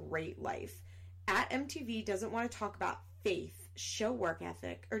kids a great life. At MTV doesn't want to talk about faith, show work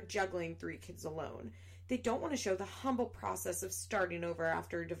ethic, or juggling 3 kids alone. They don't want to show the humble process of starting over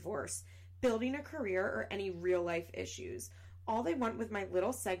after a divorce, building a career, or any real-life issues. All they want with my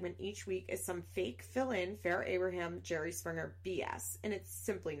little segment each week is some fake fill-in Farrah Abraham, Jerry Springer BS, and it's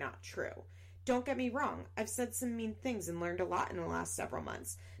simply not true. Don't get me wrong, I've said some mean things and learned a lot in the last several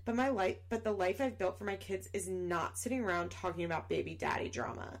months, but the life I've built for my kids is not sitting around talking about baby daddy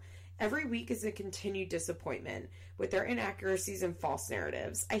drama. Every week is a continued disappointment with their inaccuracies and false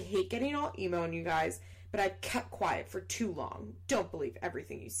narratives. I hate getting all emo on you guys, but I've kept quiet for too long. Don't believe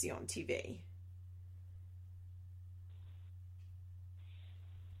everything you see on TV.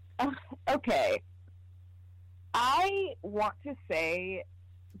 Okay. I want to say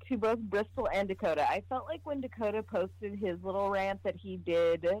to both Bristol and Dakota, I felt like when Dakota posted his little rant that he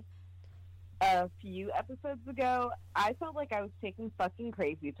did a few episodes ago, I felt like I was taking fucking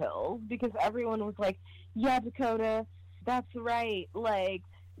crazy pills because everyone was like, yeah, Dakota, that's right. Like,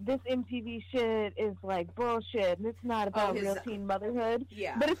 this MTV shit is like bullshit and it's not about real teen motherhood.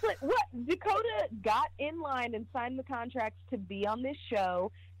 Yeah. But it's like, what? Dakota got in line and signed the contracts to be on this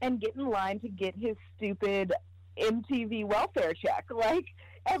show and get in line to get his stupid MTV welfare check. Like,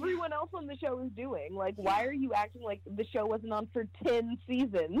 everyone else on the show is doing. Like, why are you acting like the show wasn't on for 10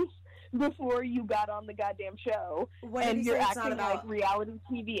 seasons before you got on the goddamn show? And you're acting like reality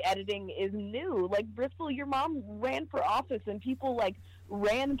TV editing is new. Like, Bristol, your mom ran for office and people, like,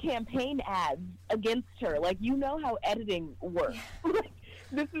 ran campaign ads against her. Like, you know how editing works. Like,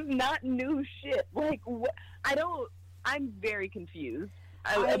 this is not new shit. Like, I'm very confused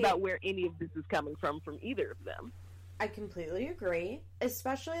about where any of this is coming from either of them. I completely agree.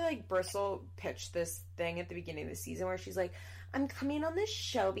 Especially, like, Bristol pitched this thing at the beginning of the season where she's like, I'm coming on this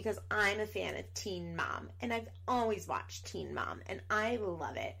show because I'm a fan of Teen Mom, and I've always watched Teen Mom, and I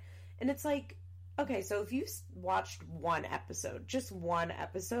love it. And it's like, okay, so if you watched one episode, just one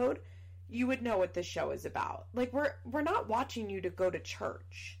episode, you would know what this show is about. Like, we're not watching you to go to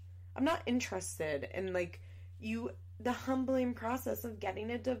church. I'm not interested in, like, the humbling process of getting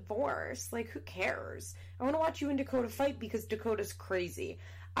a divorce. Like, who cares? I want to watch you and Dakota fight because Dakota's crazy.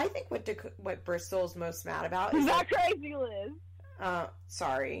 I think what Bristol's most mad about is not crazy, Liz.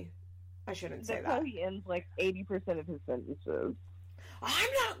 Sorry. I shouldn't say That's that. how he ends, like, 80% of his sentences.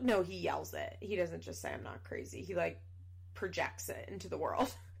 No, he yells it. He doesn't just say I'm not crazy. He, like, projects it into the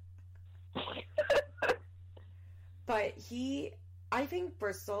world. But I think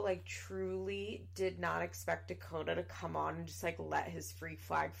Bristol, like, truly did not expect Dakota to come on and just, like, let his freak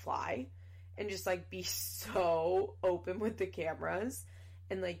flag fly and just, like, be so open with the cameras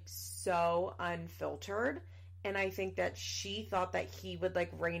and, like, so unfiltered. And I think that she thought that he would,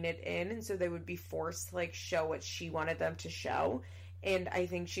 like, rein it in, and so they would be forced to, like, show what she wanted them to show. And I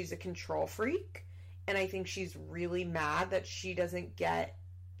think she's a control freak, and I think she's really mad that she doesn't get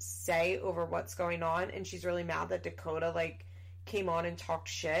say over what's going on, and she's really mad that Dakota, like, came on and talked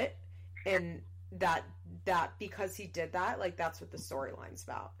shit, and that because he did that, like, that's what the storyline's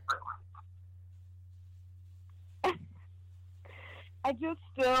about. I just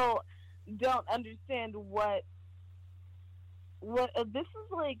still don't understand what this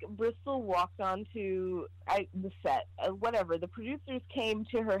is like. Bristol walked onto the set, whatever. The producers came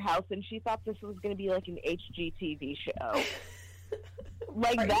to her house and she thought this was going to be like an HGTV show.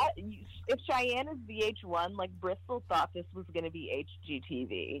 Like that. If Cheyenne is VH1, like, Bristol thought this was going to be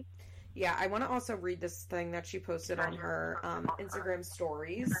HGTV. Yeah, I want to also read this thing that she posted on her Instagram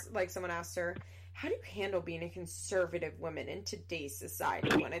stories. Like, someone asked her, how do you handle being a conservative woman in today's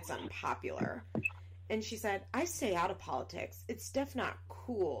society when it's unpopular? And she said, I stay out of politics. It's definitely not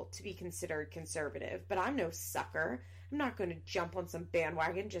cool to be considered conservative, but I'm no sucker. I'm not going to jump on some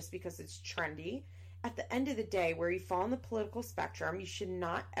bandwagon just because it's trendy. At the end of the day, where you fall on the political spectrum, you should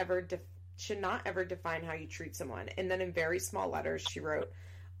not ever define how you treat someone. And then in very small letters, she wrote,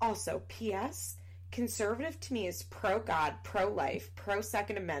 also, P.S., conservative to me is pro-God, pro-life,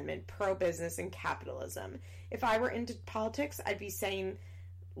 pro-Second Amendment, pro-business, and capitalism. If I were into politics, I'd be saying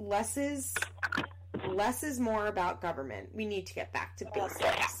less is more about government. We need to get back to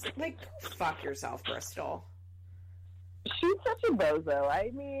basics. Like, go fuck yourself, Bristol. She's such a bozo. I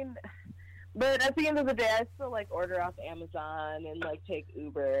mean, but at the end of the day, I still, like, order off Amazon and, like, take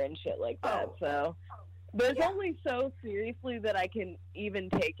Uber and shit like that. Oh. So there's only so seriously that I can even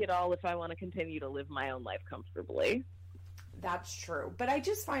take it all if I want to continue to live my own life comfortably. That's true. But I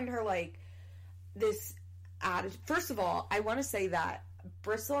just find her, like, this attitude. First of all, I want to say that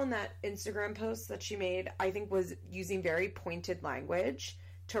Bristol in that Instagram post that she made, I think, was using very pointed language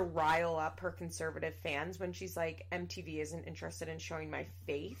to rile up her conservative fans when she's like, MTV isn't interested in showing my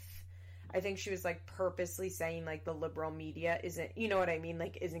faith. I think she was, like, purposely saying, like, the liberal media isn't, you know what I mean?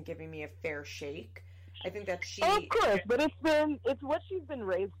 Like, isn't giving me a fair shake. I think that she... Oh, of course, but it's what she's been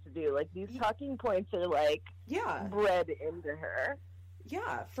raised to do. Like, these talking points are, like, bred into her.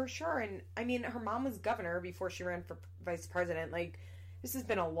 Yeah, for sure. And, I mean, her mom was governor before she ran for vice president. Like, this has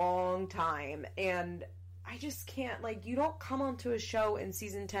been a long time. And I just can't, like, you don't come onto a show in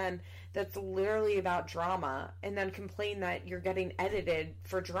season 10 that's literally about drama and then complain that you're getting edited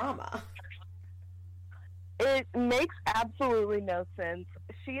for drama. It makes absolutely no sense.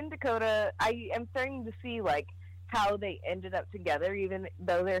 She and Dakota, I am starting to see, like, how they ended up together, even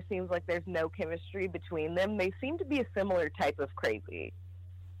though there seems like there's no chemistry between them. They seem to be a similar type of crazy.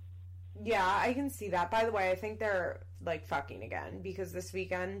 Yeah, I can see that. By the way, I think they're, like, fucking again, because this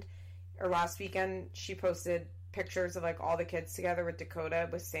weekend, or last weekend, she posted pictures of, like, all the kids together with Dakota,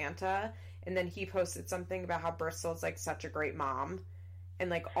 with Santa, and then he posted something about how Bristol's, like, such a great mom. And,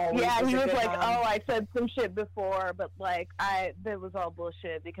 like, always yeah, he was like, mom. oh, I said some shit before, but, like, that was all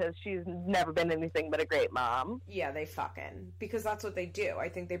bullshit because she's never been anything but a great mom. Yeah, they fucking. Because that's what they do. I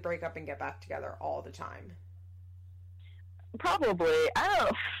think they break up and get back together all the time. Probably. I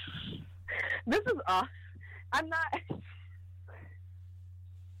don't... This is off. I'm not...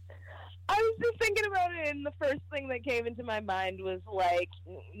 I was just thinking about it, and the first thing that came into my mind was, like,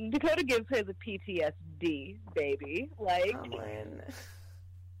 Dakota gives her the PTSD, baby. Like... Come on.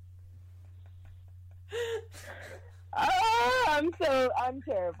 I'm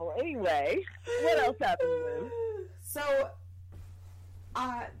terrible. Anyway, what else happened, Liz? So,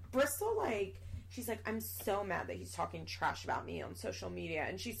 Bristol, like, she's like, I'm so mad that he's talking trash about me on social media,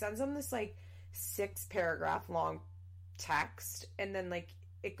 and she sends him this, like, 6-paragraph long text, and then, like,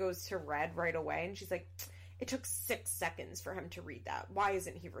 it goes to read right away, and she's like, it took 6 seconds for him to read that. Why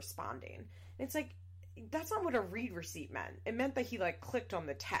isn't he responding? And it's like, that's not what a read receipt meant. It meant that he, like, clicked on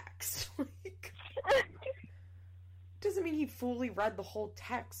the text. Like, doesn't mean he fully read the whole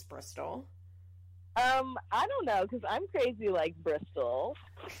text, Bristol. I don't know, because I'm crazy like Bristol.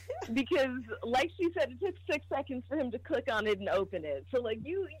 Because, like she said, it took 6 seconds for him to click on it and open it. So, like,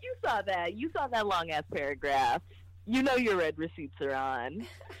 you saw that. You saw that long-ass paragraph. You know your read receipts are on.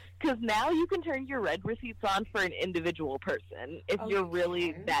 Because now you can turn your read receipts on for an individual person if you're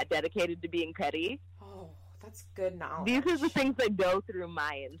really that dedicated to being petty. Oh, that's good knowledge. These are the things that go through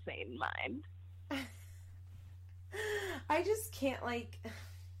my insane mind. I just can't, like...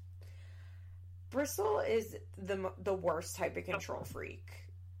 Bristol is the worst type of control freak.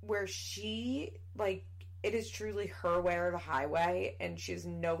 Where she, like, it is truly her way or the highway, and she has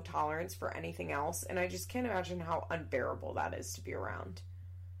no tolerance for anything else, and I just can't imagine how unbearable that is to be around.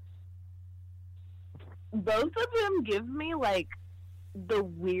 Both of them give me, like, the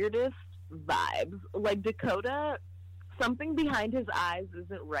weirdest vibes. Like, Dakota, something behind his eyes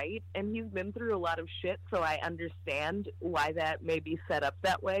isn't right, and he's been through a lot of shit, so I understand why that may be set up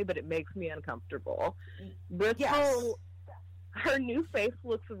that way, but it makes me uncomfortable. Bristol, yes. Her new face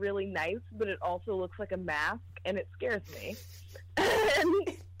looks really nice, but it also looks like a mask, and it scares me.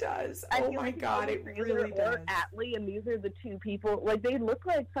 It does. Oh my god, it really does. Or Atlee, and these are the two people, like, they look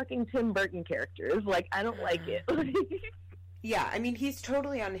like fucking Tim Burton characters. Like, I don't like it. Yeah, I mean, he's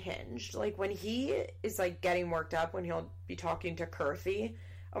totally unhinged. Like, when he is, like, getting worked up when he'll be talking to Kurthy.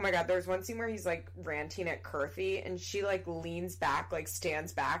 Oh my god, there's one scene where he's, like, ranting at Kurthy, and she, like, leans back, like,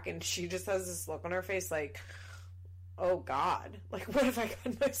 stands back, and she just has this look on her face, like, oh god, like, what have I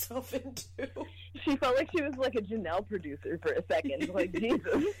gotten myself into? She felt like she was, like, a Janelle producer for a second. Like,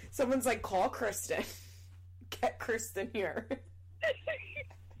 Jesus. Someone's like, call Kristen. Get Kristen here.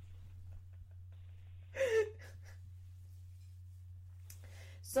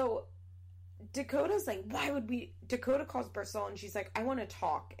 So, Dakota's like, Dakota calls Bristol, and she's like, I want to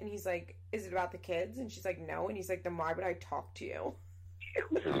talk. And he's like, is it about the kids? And she's like, no. And he's like, then why would I talk to you?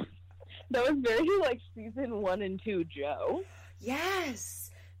 That was very, like, season 1 and 2 Joe.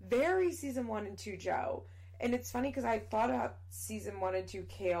 Yes! Very season 1 and 2 Joe. And it's funny because I thought about season 1 and 2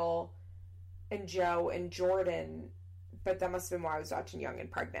 Kale and Joe and Jordan, but that must have been why I was watching Young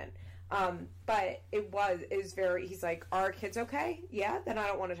and Pregnant. But it was very, he's like, are our kids okay? Yeah? Then I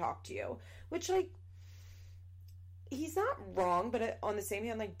don't want to talk to you. Which, like, he's not wrong, but on the same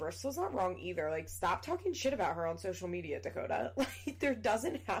hand, like, Bristol's not wrong either. Like, stop talking shit about her on social media, Dakota. Like, there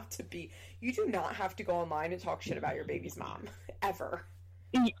doesn't have to be, you do not have to go online and talk shit about your baby's mom. Ever.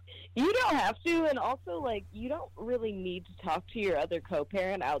 You don't have to, and also, like, you don't really need to talk to your other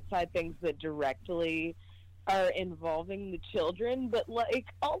co-parent outside things that directly are involving the children, but like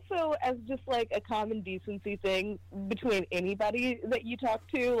also as just like a common decency thing between anybody that you talk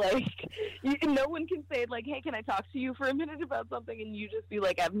to. Like, no one can say like, "Hey, can I talk to you for a minute about something?" and you just be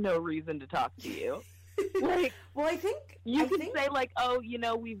like, "I have no reason to talk to you." Like, well, I think say like, "Oh,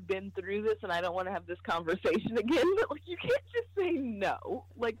 we've been through this, and I don't want to have this conversation again." But like, you can't just say no.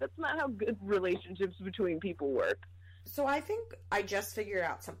 Like, that's not how good relationships between people work. So I think I just figured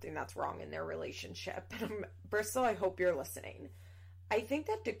out something that's wrong in their relationship. Bristol, I hope you're listening. I think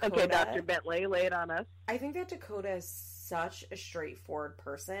that Dakota... Okay, Dr. Bentley, lay it on us. I think that Dakota is such a straightforward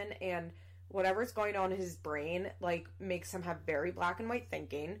person, and whatever's going on in his brain, like, makes him have very black and white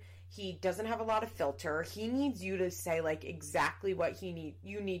thinking. He doesn't have a lot of filter. He needs you to say, like, exactly what you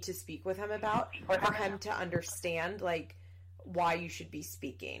need to speak with him about for him to understand, like, why you should be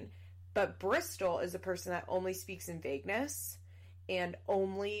speaking. But Bristol is a person that only speaks in vagueness and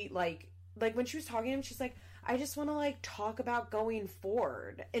only, like when she was talking to him, she's like, I just want to, like, talk about going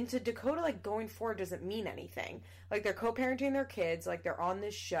forward. And to Dakota, like, going forward doesn't mean anything. Like, they're co-parenting their kids, like, they're on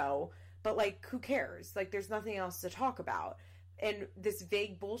this show, but, like, who cares? Like, there's nothing else to talk about. And this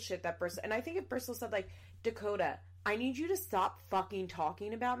vague bullshit that Bristol... And I think if Bristol said, like, Dakota, I need you to stop fucking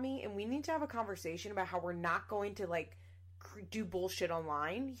talking about me, and we need to have a conversation about how we're not going to, like, do bullshit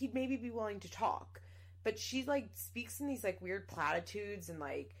online, he'd maybe be willing to talk. But she, like, speaks in these, like, weird platitudes and,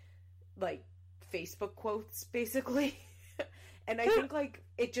 like Facebook quotes, basically. And I think, like,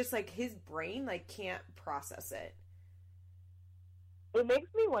 it just, like, his brain, like, can't process it. It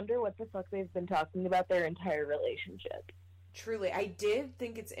makes me wonder what the fuck they've been talking about their entire relationship. Truly. I did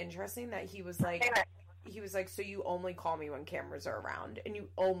think it's interesting that he was like, so you only call me when cameras are around, and you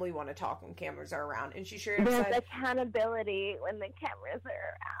only want to talk when cameras are around. And she sure There's said, accountability when the cameras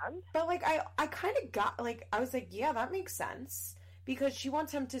are around. But, like, I kind of got, like, I was like, yeah, that makes sense. Because she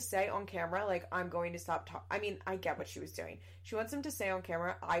wants him to say on camera, like, I'm going to stop talking. I mean, I get what she was doing. She wants him to say on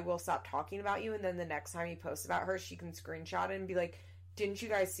camera, I will stop talking about you. And then the next time he posts about her, she can screenshot it and be like, didn't you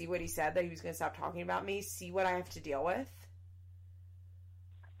guys see what he said, that he was going to stop talking about me? See what I have to deal with?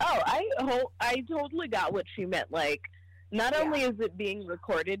 Oh, I totally got what she meant. Like, not only is it being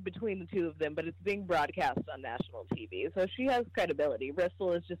recorded between the two of them, but it's being broadcast on national TV. So she has credibility.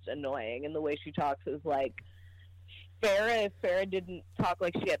 Bristol is just annoying, and the way she talks is like Farrah if Farrah didn't talk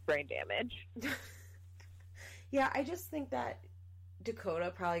like she had brain damage. Yeah, I just think that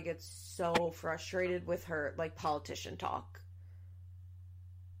Dakota probably gets so frustrated with her, like, politician talk.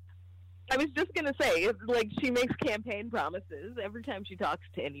 I was just going to say, like, she makes campaign promises every time she talks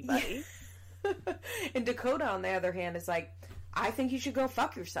to anybody. And Dakota, on the other hand, is like, I think you should go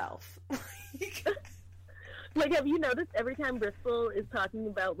fuck yourself. Like, have you noticed every time Bristol is talking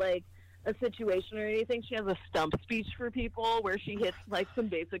about, like, a situation or anything, she has a stump speech for people where she hits, like, some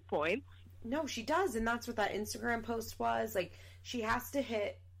basic points? No, she does, and that's what that Instagram post was. Like, she has to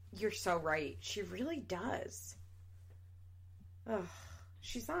hit, you're so right. She really does. Ugh,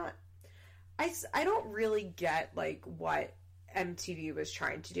 she's not... I don't really get, like, what MTV was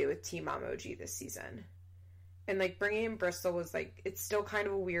trying to do with Teen Mom OG this season. And, like, bringing in Bristol was, like, it's still kind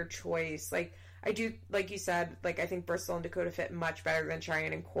of a weird choice. Like, I do, like you said, like, I think Bristol and Dakota fit much better than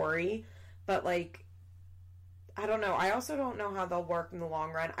Cheyenne and Corey. But, like, I don't know. I also don't know how they'll work in the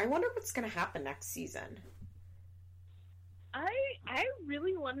long run. I wonder what's going to happen next season. I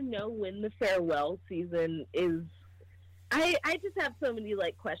really want to know when the farewell season is. I just have so many,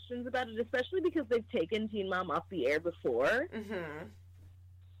 like, questions about it, especially because they've taken Teen Mom off the air before. Mm-hmm.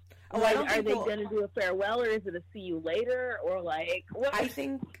 Like, are they going to do a farewell, or is it a see you later, or, like, what? I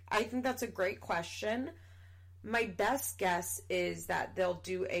think that's a great question. My best guess is that they'll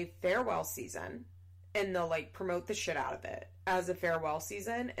do a farewell season, and they'll, like, promote the shit out of it as a farewell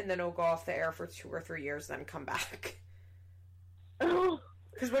season, and then it'll go off the air for 2 or 3 years, then come back. Oh.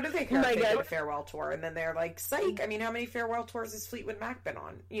 Because what do they care if they did a farewell tour, and then they're like, psych, I mean, how many farewell tours has Fleetwood Mac been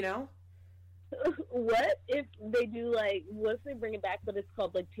on, you know? What if they do, like, what if they bring it back, but it's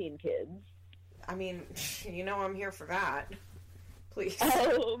called, like, Teen Kids? I mean, you know I'm here for that. Please.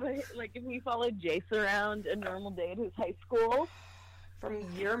 Oh, like, if we followed Jace around a normal day at his high school? From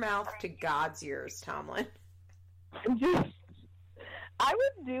your mouth to God's ears, Tomlin. I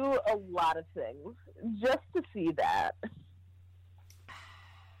would do a lot of things just to see that.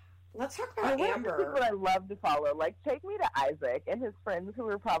 Let's talk about Amber. What I love to follow. Like, take me to Isaac and his friends who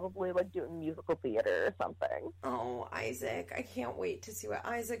are probably, like, doing musical theater or something. Oh, Isaac. I can't wait to see what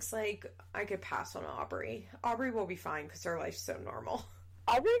Isaac's like. I could pass on Aubrey. Aubrey will be fine because her life's so normal.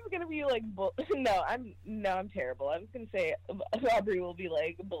 Aubrey's gonna be, like, No, I'm terrible. I was gonna say Aubrey will be,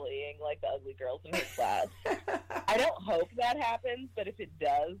 like, bullying, like, the ugly girls in her class. I don't hope that happens, but if it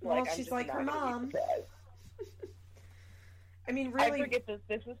does, well, like, she's like her mom. I mean, I really. forget this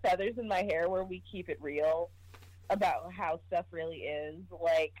is Feathers in My Hair, where we keep it real about how stuff really is.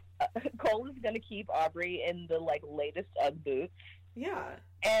 Like, Cole is going to keep Aubrey in the, like, latest Ugg boots. Yeah.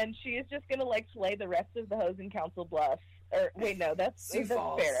 And she is just going to, like, slay the rest of the hoes in Council Bluffs. Or, wait, no, that's Sioux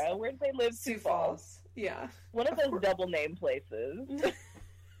Falls. Farrah. Where do they live? Sioux Falls. Yeah. One of those double name places.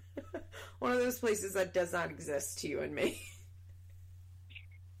 One of those places that does not exist to you and me.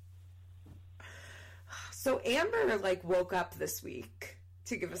 So Amber, like, woke up this week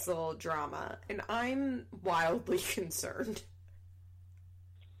to give us a little drama, and I'm wildly concerned.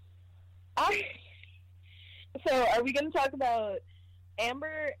 So, are we going to talk about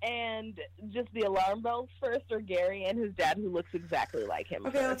Amber and just the alarm bells first, or Gary and his dad, who looks exactly like him?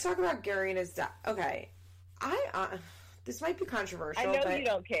 Okay, let's talk about Gary and his dad. Okay, this might be controversial. I know but you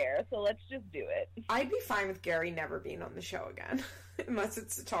don't care, so let's just do it. I'd be fine with Gary never being on the show again, unless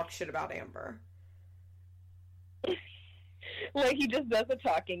it's to talk shit about Amber. Like, he just does a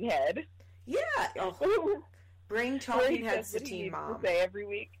talking head. Yeah. Oh, bring talking heads to Teen Teen Mom. To say every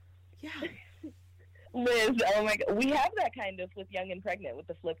week. Yeah. Liz, oh my god, we have that kind of with Young and Pregnant with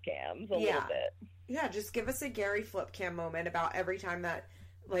the flip cams a little bit. Yeah, just give us a Gary flip cam moment about every time that,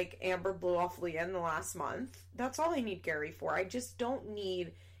 like, Amber blew off Leah in the last month. That's all I need Gary for. I just don't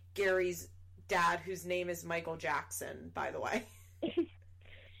need Gary's dad, whose name is Michael Jackson, by the way.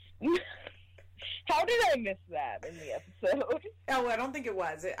 How did I miss that in the episode? Oh, I don't think it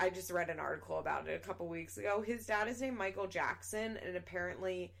was. I just read an article about it a couple weeks ago. His dad is named Michael Jackson, and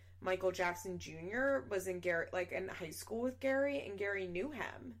apparently Michael Jackson Jr. was in high school with Gary, and Gary knew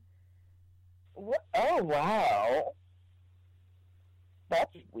him. What? Oh, wow.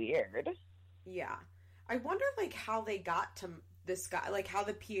 That's weird. Yeah. I wonder, like, how they got to this guy, like, how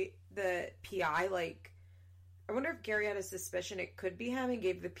the PI, like, I wonder if Gary had a suspicion it could be him and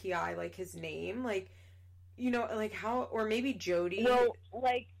gave the PI, like, his name, like, you know, like, how, or maybe Jody. Well,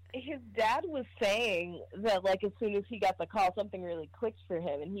 like, his dad was saying that, like, as soon as he got the call, something really clicked for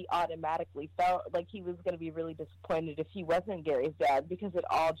him, and he automatically felt like he was going to be really disappointed if he wasn't Gary's dad, because it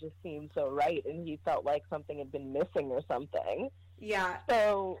all just seemed so right, and he felt like something had been missing or something. Yeah.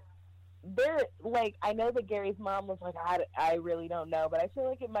 So, like, I know that Gary's mom was like, I really don't know, but I feel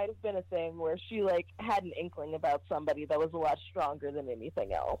like it might have been a thing where she, like, had an inkling about somebody that was a lot stronger than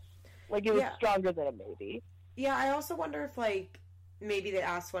anything else. Like, it was stronger than a maybe. Yeah, I also wonder if, like, maybe they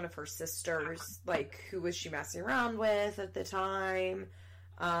asked one of her sisters, like, who was she messing around with at the time,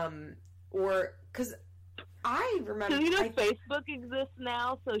 or, because I remember... So, you know, Facebook exists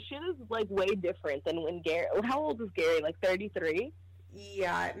now, so shit is, like, way different than when Gary... How old is Gary? Like, 33?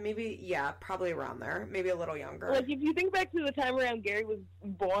 Yeah, maybe, probably around there. Maybe a little younger. Like, if you think back to the time around Gary was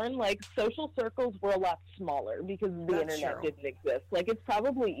born, like, social circles were a lot smaller because the internet didn't exist. Like, it's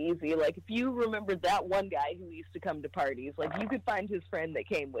probably easy. Like, if you remember that one guy who used to come to parties, like, you could find his friend that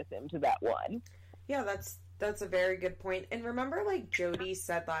came with him to that one. Yeah, that's a very good point. And remember, like, Jody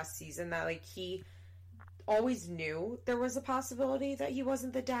said last season that, like, he always knew there was a possibility that he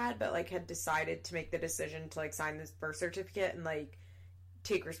wasn't the dad, but, like, had decided to make the decision to, like, sign this birth certificate and, like,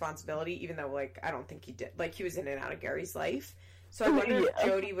 take responsibility, even though, like, I don't think he did. Like, he was in and out of Gary's life. So I wonder if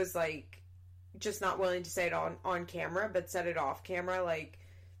Jody was, like, just not willing to say it on camera, but said it off camera, like,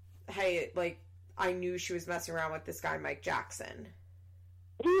 hey, like, I knew she was messing around with this guy, Mike Jackson.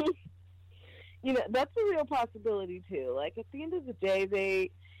 You know, that's a real possibility, too. Like, at the end of the day,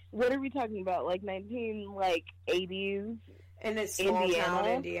 what are we talking about? Like, 80s? In a small town,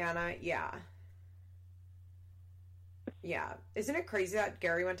 Indiana, yeah. Yeah. Isn't it crazy that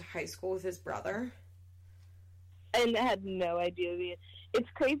Gary went to high school with his brother? And had no idea. It's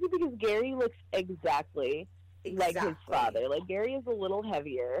crazy because Gary looks exactly like his father. Like, Gary is a little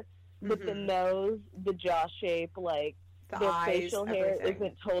heavier, but the nose, the jaw shape, like, their eyes, facial hair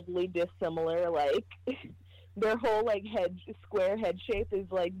isn't totally dissimilar. Like, their whole, like, square head shape is,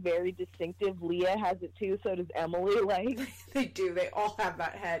 like, very distinctive. Leah has it, too. So does Emily. Like, they do. They all have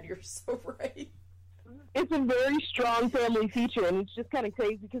that head. You're so right. It's a very strong family feature, and it's just kind of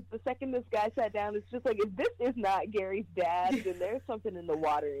crazy because the second this guy sat down, it's just like, if this is not Gary's dad, then there's something in the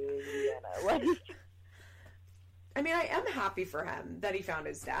water in Indiana. Like, I mean, I am happy for him that he found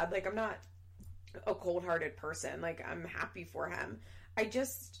his dad. Like, I'm not a cold-hearted person. Like, I'm happy for him. It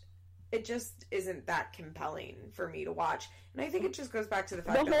just isn't that compelling for me to watch. And I think it just goes back to the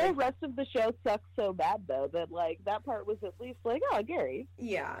fact that the whole rest of the show sucks so bad, though, that, like, that part was at least like, oh, Gary.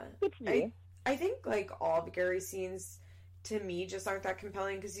 Yeah. Good for you. I think, like, all the Gary scenes, to me, just aren't that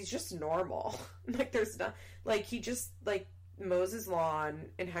compelling because he's just normal. Like, there's not... Like, he just, like, mows his lawn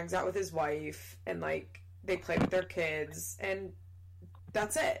and hangs out with his wife and, like, they play with their kids and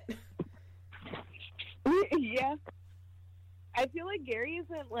that's it. Yeah. I feel like Gary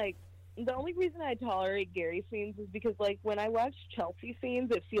isn't, like, the only reason I tolerate Gary scenes is because, like, when I watch Chelsea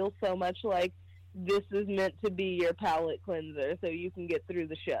scenes, it feels so much like this is meant to be your palate cleanser so you can get through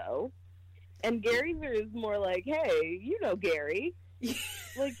the show. And Gary's is more like, hey, you know Gary.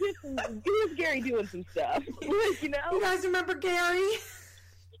 Like, here's Gary doing some stuff. Like, you know? You guys remember Gary?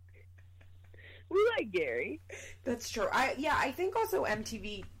 We like Gary. That's true. I think also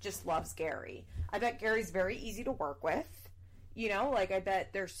MTV just loves Gary. I bet Gary's very easy to work with. You know, like, I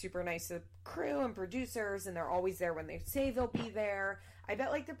bet they're super nice to crew and producers, and they're always there when they say they'll be there. I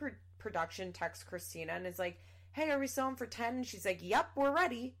bet, like, the production texts Christina and is like, hey, are we still on for 10? And she's like, yep, we're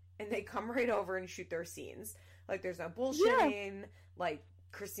ready. And they come right over and shoot their scenes. Like, there's no bullshitting. Yeah. Like,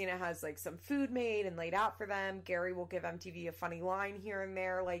 Christina has, like, some food made and laid out for them. Gary will give MTV a funny line here and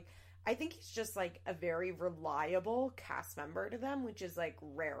there. Like, I think he's just, like, a very reliable cast member to them, which is, like,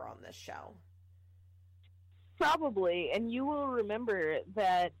 rare on this show. Probably. And you will remember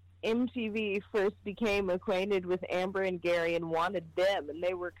that MTV first became acquainted with Amber and Gary and wanted them, and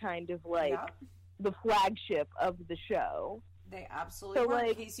they were kind of, like, the flagship of the show. They absolutely were. Like,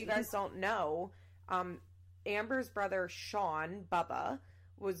 in case you guys don't know, Amber's brother, Sean, Bubba,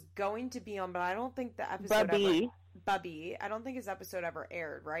 was going to be on, but I don't think the episode Bubby, I don't think his episode ever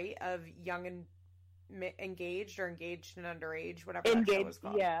aired, right? Of Young and Engaged or Engaged and Underage, whatever that show was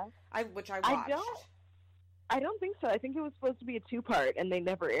called. Yeah. Which I watched. I don't think so. I think it was supposed to be a 2-part, and they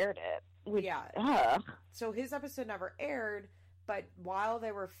never aired it. Which, So his episode never aired, but while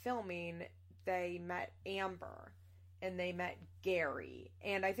they were filming, they met Amber, and they met Gary.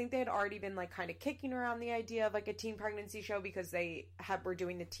 And I think they had already been, like, kind of kicking around the idea of, like, a teen pregnancy show because they were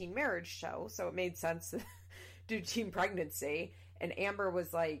doing the teen marriage show, so it made sense to do teen pregnancy. And Amber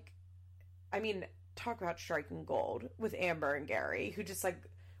was, like, I mean, talk about striking gold with Amber and Gary, who just, like,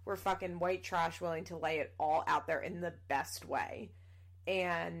 were fucking white trash willing to lay it all out there in the best way.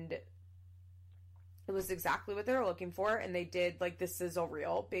 And it was exactly what they were looking for, and they did, like, the sizzle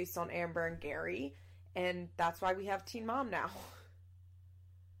reel based on Amber and Gary, and that's why we have Teen Mom now.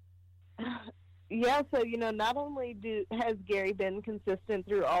 Yeah, so, you know, not only has Gary been consistent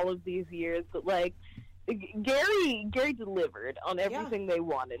through all of these years, but, like, Gary delivered on everything they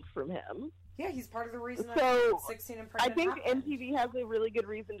wanted from him. Yeah, he's part of the reason that 16 and Pregnant I think happened. MTV has a really good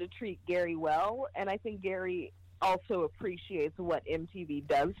reason to treat Gary well, and I think Gary also appreciates what MTV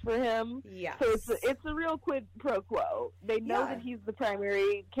does for him. Yes. So it's a real quid pro quo. They know that he's the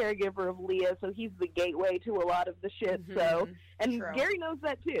primary caregiver of Leah, so he's the gateway to a lot of the shit. Mm-hmm. So, and True. Gary knows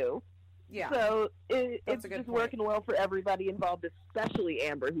that too. Yeah. So it's just working well for everybody involved, especially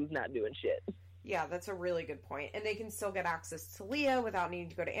Amber, who's not doing shit. Yeah, that's a really good point. And they can still get access to Leah without needing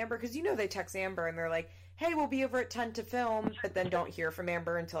to go to Amber, because, you know, they text Amber and they're like, hey, we'll be over at 10 to film, but then don't hear from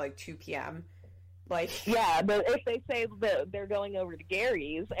Amber until, like, 2 p.m. Like, yeah, but if they say that they're going over to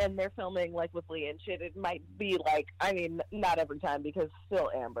Gary's and they're filming, like, with Leah and shit, it might be, like, I mean, not every time because still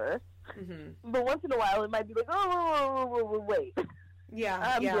Amber. Mm-hmm. But once in a while it might be like, oh, wait. Yeah,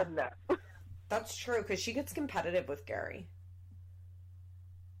 I'm getting that. That's true, because she gets competitive with Gary.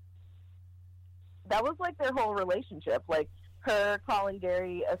 That was, like, their whole relationship. Like, her calling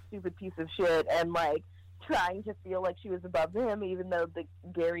Gary a stupid piece of shit and, like, trying to feel like she was above him, even though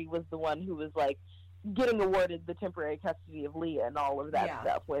Gary was the one who was, like, getting awarded the temporary custody of Leah and all of that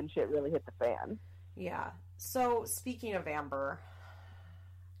stuff when shit really hit the fan. Yeah. So, speaking of Amber,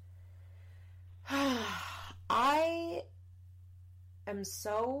 I am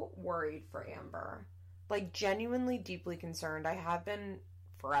so worried for Amber. Like, genuinely deeply concerned. I have been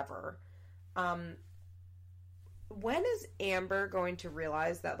forever. When is Amber going to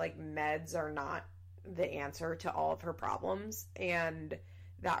realize that, like, meds are not the answer to all of her problems, and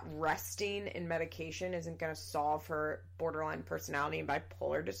that resting in medication isn't going to solve her borderline personality and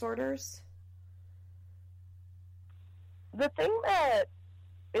bipolar disorders? The thing that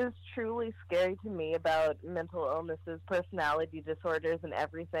is truly scary to me about mental illnesses, personality disorders, and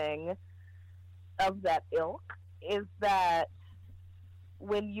everything of that ilk is that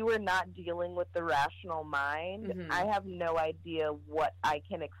when you are not dealing with the rational mind, mm-hmm. I have no idea what I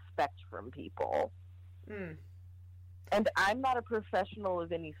can expect from people. Mm. And I'm not a professional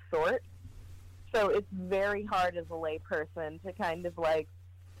of any sort, so it's very hard as a layperson to kind of, like,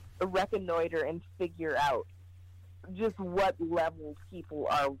 reconnoiter and figure out just what levels people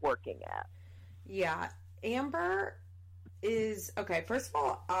are working at. Yeah. Amber is, okay, first of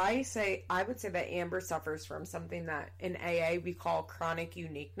all, I would say that Amber suffers from something that in AA we call chronic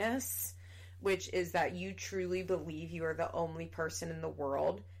uniqueness, which is that you truly believe you are the only person in the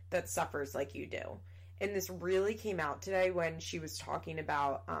world that suffers like you do. And this really came out today when she was talking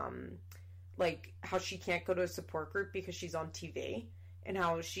about, like, how she can't go to a support group because she's on TV, and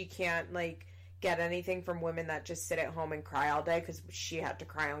how she can't, like, get anything from women that just sit at home and cry all day because she had to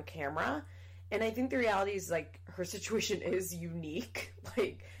cry on camera. And I think the reality is, like, her situation is unique,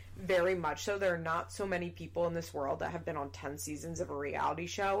 like, very much so. There are not so many people in this world that have been on 10 seasons of a reality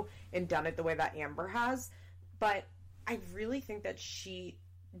show and done it the way that Amber has. But I really think that she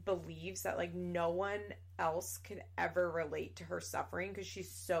believes that, like, no one else could ever relate to her suffering because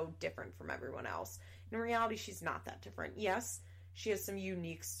she's so different from everyone else. In reality, she's not that different. Yes, she has some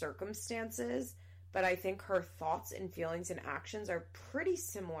unique circumstances, but I think her thoughts and feelings and actions are pretty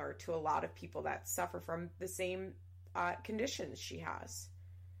similar to a lot of people that suffer from the same conditions she has.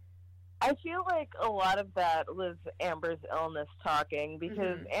 I feel like a lot of that was Amber's illness talking,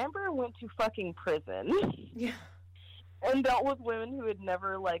 because Amber went to fucking prison. Yeah. And dealt with women who had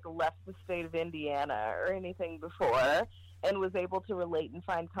never, like, left the state of Indiana or anything before, and was able to relate and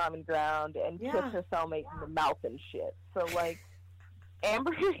find common ground and kiss her cellmate in the mouth and shit. So, like,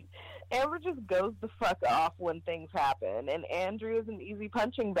 Amber just goes the fuck off when things happen, and Andrew is an easy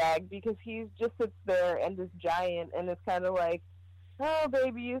punching bag because he just sits there and is giant, and it's kind of like, oh,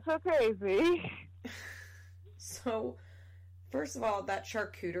 baby, you're so crazy. So, first of all, that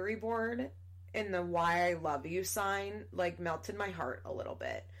charcuterie board and the why I love you sign, like, melted my heart a little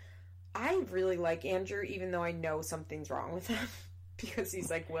bit. I really like Andrew, even though I know something's wrong with him, because he's,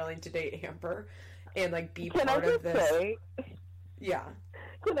 like, willing to date Amber and, like, be part of this. Yeah.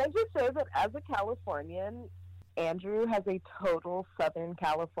 Can I just say that as a Californian, Andrew has a total Southern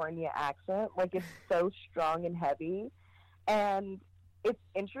California accent. Like, it's so strong and heavy. And it's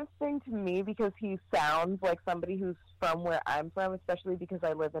interesting to me because he sounds like somebody who's from where I'm from, especially because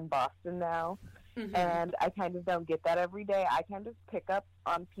I live in Boston now. And I kind of don't get that every day. I kind of pick up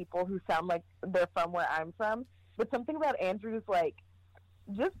on people who sound like they're from where I'm from. But something about Andrew's, like,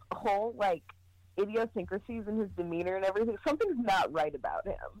 just whole, like, idiosyncrasies in his demeanor and everything, something's not right about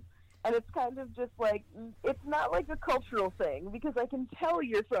him. And it's kind of just like, it's not like a cultural thing, because I can tell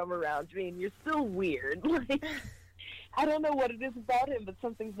you're from around me and you're still weird. Like, I don't know what it is about him, but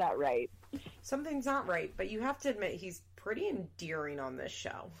something's not right. Something's not right, but you have to admit he's pretty endearing on this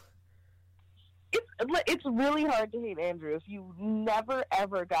show. It's really hard to hate Andrew if you never,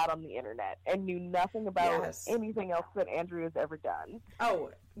 ever got on the internet and knew nothing about anything else that Andrew has ever done. Oh,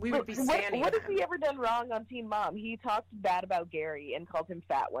 we would be standing. What has he ever done wrong on Teen Mom? He talked bad about Gary and called him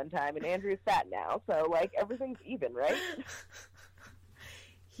fat one time, and Andrew's fat now, so, like, everything's even, right?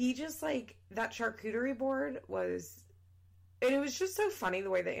 He just, like, that charcuterie board was, and it was just so funny the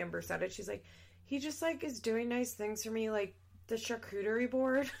way that Amber said it. She's like, he just, like, is doing nice things for me, like, the charcuterie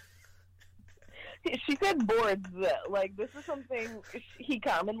board. She said boards, like, this is something he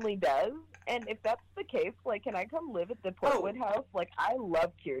commonly does, and if that's the case, like, can I come live at the Portwood house? Like, I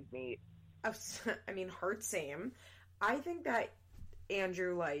love cured meat. I mean, heart same. I think that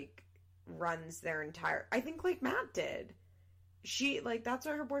Andrew, like, runs their entire, I think, like Matt did. She, like, that's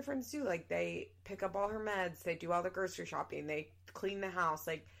what her boyfriends do. Like, they pick up all her meds, they do all the grocery shopping, they clean the house.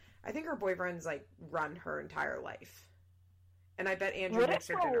 Like, I think her boyfriends, like, run her entire life. And I bet Andrew makes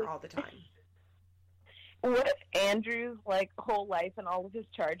her dinner all the time. What if Andrew's, like, whole life and all of his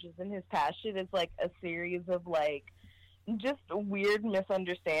charges and his passion is, like, a series of, like, just weird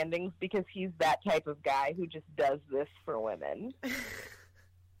misunderstandings because he's that type of guy who just does this for women?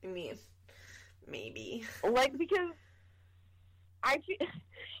 I mean, maybe. Like, because I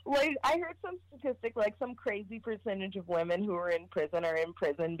heard some statistic, like, some crazy percentage of women who are in prison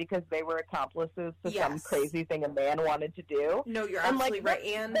because they were accomplices to some crazy thing a man wanted to do. No, you're absolutely right.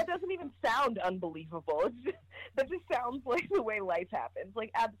 And that doesn't even sound unbelievable. That just sounds like the way life happens.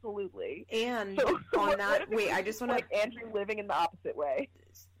 Like, absolutely. And so, on that, wait, I just want to... Like, Andrew living in the opposite way.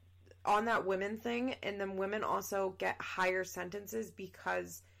 On that women thing, and then women also get higher sentences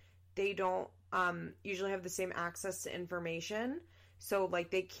because they don't usually have the same access to information. So, like,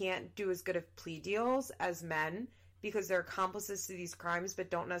 they can't do as good of plea deals as men because they're accomplices to these crimes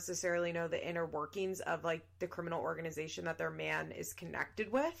but don't necessarily know the inner workings of, like, the criminal organization that their man is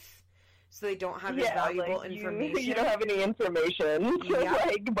connected with. So they don't have as valuable information. You don't have any information to,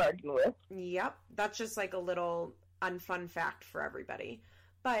 like, bargain with. Yep. That's just, like, a little unfun fact for everybody.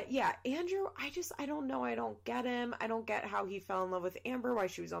 But, yeah, Andrew, I don't know. I don't get him. I don't get how he fell in love with Amber, why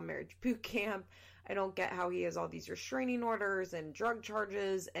she was on marriage boot camp. I don't get how he has all these restraining orders and drug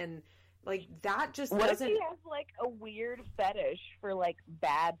charges and, like, that just doesn't... What if he has, like, a weird fetish for, like,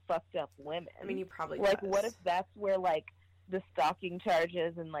 bad, fucked up women? I mean, he probably like, does. What if that's where, like, the stalking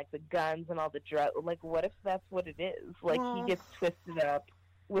charges and, like, the guns and all the drugs... Like, what if that's what it is? Like, he gets twisted up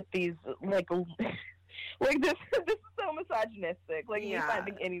with these, like... Like, this is so misogynistic. Like, me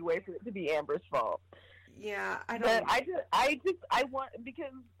finding any way for it to be Amber's fault. Yeah, I don't. But I want,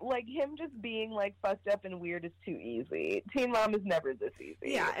 because, like, him just being, like, fucked up and weird is too easy. Teen Mom is never this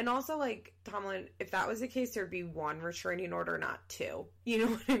easy. Yeah, and also, like, Tomlin, if that was the case, there'd be one restraining order, not two. You know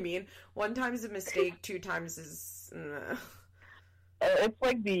what I mean? One time is a mistake, two times is... It's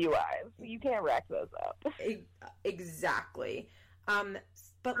like DUIs. You can't rack those up. Exactly.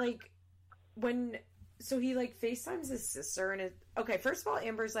 But, like, so he, like, FaceTimes his sister, and okay, first of all,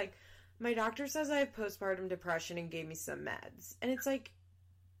 Amber's like, my doctor says I have postpartum depression and gave me some meds. And it's like,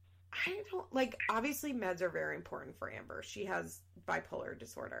 I don't, like, obviously meds are very important for Amber. She has bipolar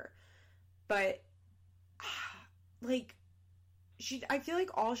disorder. But, like, I feel like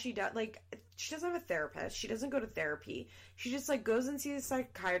all she does, like, she doesn't have a therapist. She doesn't go to therapy. She just, like, goes and sees a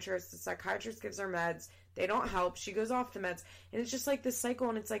psychiatrist. The psychiatrist gives her meds. They don't help. She goes off the meds. And it's just, like, this cycle.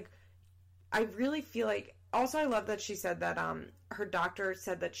 And it's, like, I really feel like, also I love that she said that, her doctor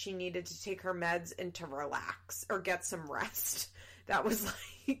said that she needed to take her meds and to relax or get some rest. That was,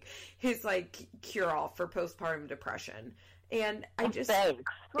 like, his, like, cure-all for postpartum depression. And I just,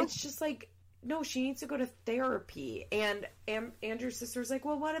 it's just, like, no, she needs to go to therapy. And Andrew's sister's like,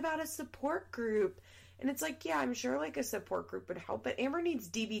 well, what about a support group? And it's like, yeah, I'm sure, like, a support group would help, but Amber needs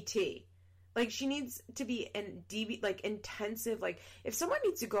DBT. Like, she needs to be in intensive, like, if someone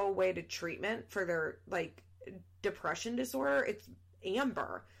needs to go away to treatment for their, like, depression disorder, it's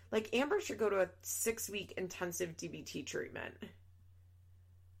Amber. Like, Amber should go to a 6-week intensive DBT treatment.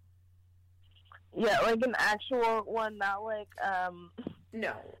 Yeah, like an actual one, not like,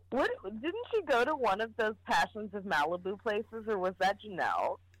 No. Didn't she go to one of those Passions of Malibu places, or was that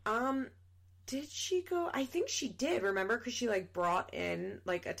Janelle? Did she go? I think she did, remember? Because she, like, brought in,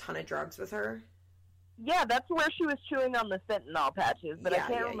 like, a ton of drugs with her. Yeah, that's where she was chewing on the fentanyl patches, but I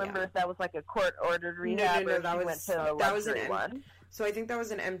can't remember if that was, like, a court-ordered rehab or that was a luxury one. So I think that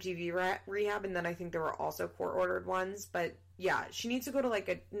was an MTV rehab, and then I think there were also court-ordered ones. But, yeah, she needs to go to, like,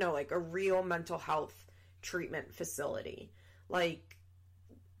 a real mental health treatment facility. Like,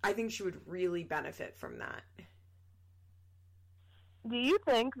 I think she would really benefit from that. Do you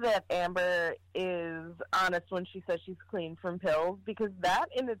think that Amber is honest when she says she's clean from pills? Because that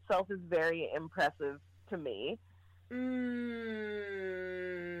in itself is very impressive to me.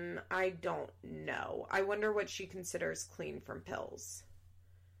 I don't know. I wonder what she considers clean from pills.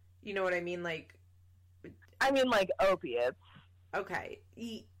 You know what I mean? Like... I mean, like, opiates. Okay.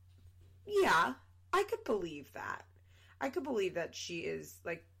 Yeah, I could believe that. I could believe that she is,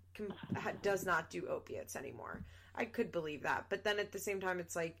 like, does not do opiates anymore. I could believe that. But then at the same time,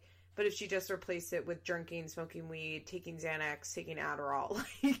 it's like, but if she just replaced it with drinking, smoking weed, taking Xanax, taking Adderall,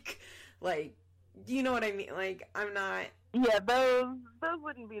 like, you know what I mean? Like, I'm not... Yeah, those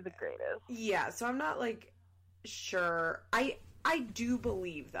wouldn't be the greatest. Yeah, so I'm not, like, sure. I do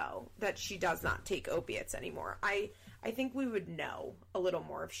believe, though, that she does not take opiates anymore. I think we would know a little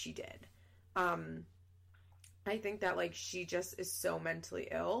more if she did. I think that, like, she just is so mentally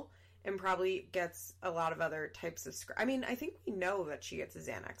ill and probably gets a lot of other types of... I mean, I think we know that she gets a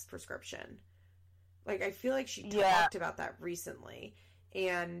Xanax prescription. Like, I feel like she talked about that recently.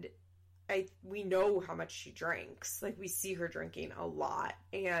 And we know how much she drinks. Like, we see her drinking a lot.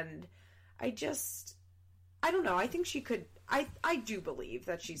 And I don't know. I think she could... I do believe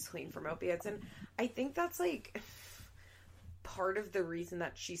that she's clean from opiates. And I think that's, like, part of the reason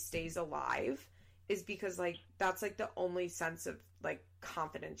that she stays alive is because, like, that's, like, the only sense of, like,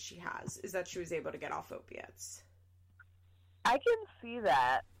 confidence she has is that she was able to get off opiates. I can see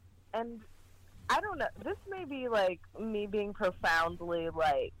that. And I don't know. This may be, like, me being profoundly,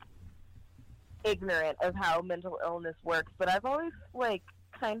 like, ignorant of how mental illness works, but I've always, like,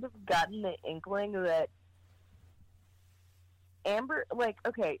 kind of gotten the inkling that Amber, like,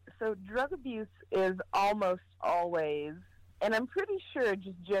 okay, so drug abuse is almost always, and I'm pretty sure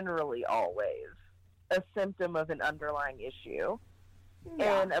just generally always, a symptom of an underlying issue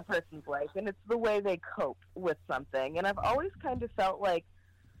in a person's life, and it's the way they cope with something. And I've always kind of felt like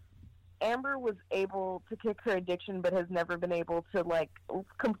Amber was able to kick her addiction but has never been able to, like,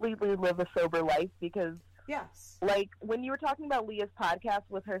 completely live a sober life because, like, when you were talking about Leah's podcast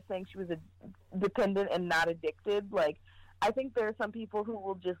with her saying she was a dependent and not addicted, like, I think there are some people who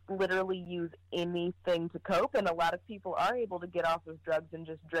will just literally use anything to cope, and a lot of people are able to get off of drugs and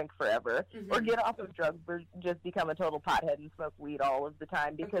just drink forever, or get off of drugs or just become a total pothead and smoke weed all of the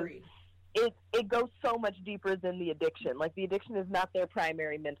time, because it goes so much deeper than the addiction. Like, the addiction is not their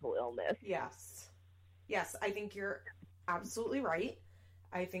primary mental illness. Yes, I think you're absolutely right.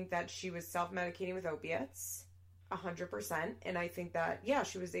 I think that she was self-medicating with opiates, 100%, and I think that,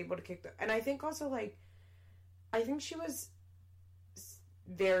 she was able to kick and I think also, like, I think she was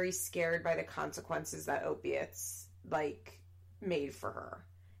very scared by the consequences that opiates, like, made for her.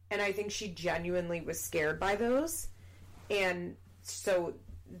 And I think she genuinely was scared by those. And so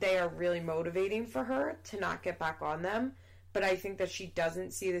they are really motivating for her to not get back on them. But I think that she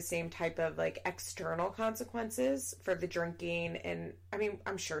doesn't see the same type of, like, external consequences for the drinking. And, I mean,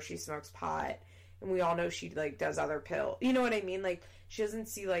 I'm sure she smokes pot. And we all know she, like, does other pills. You know what I mean? Like, she doesn't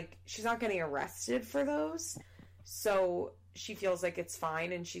see, like, she's not getting arrested for those. So she feels like it's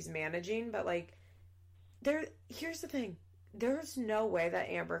fine and she's managing. But, like, here's the thing. There's no way that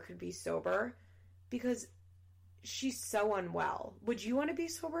Amber could be sober because she's so unwell. Would you want to be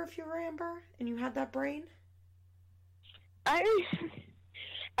sober if you were Amber and you had that brain? I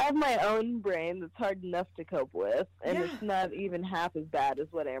have my own brain that's hard enough to cope with, and it's not even half as bad as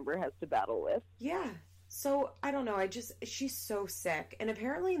what Amber has to battle with. Yeah. So, I don't know. She's so sick. And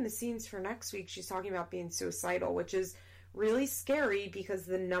apparently in the scenes for next week, she's talking about being suicidal, which is really scary because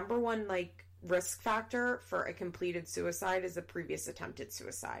the number one, like, risk factor for a completed suicide is a previous attempted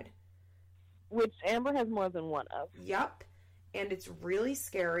suicide. Which Amber has more than one of. Yep. And it's really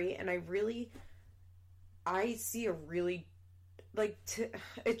scary, and I see a really, like,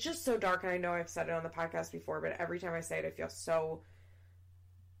 it's just so dark, and I know I've said it on the podcast before, but every time I say it, I feel so,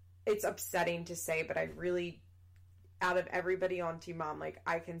 it's upsetting to say, but I really, out of everybody on Team Mom, like,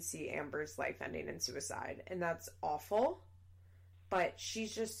 I can see Amber's life ending in suicide, and that's awful, but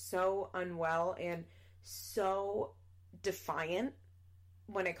she's just so unwell and so defiant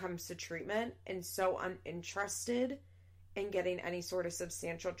when it comes to treatment, and so uninterested in getting any sort of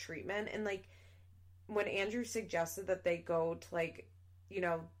substantial treatment, and, like, when Andrew suggested that they go to, like, you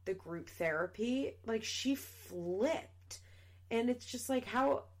know, the group therapy, like, she flipped. And it's just like,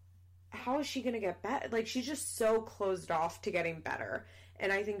 how is she going to get better? Like, she's just so closed off to getting better.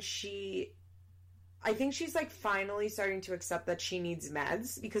 And I think she's, like, finally starting to accept that she needs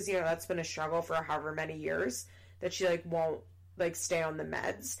meds because, you know, that's been a struggle for however many years that she, like, won't, like, stay on the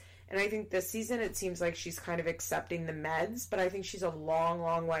meds. And I think this season it seems like she's kind of accepting the meds, but I think she's a long,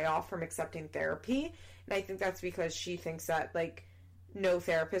 long way off from accepting therapy. And I think that's because she thinks that, like, no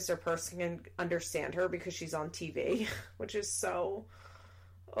therapist or person can understand her because she's on TV, which is so,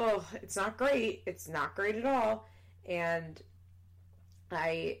 it's not great. It's not great at all. And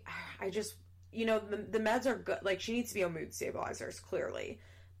I just, you know, the meds are good. Like, she needs to be on mood stabilizers, clearly.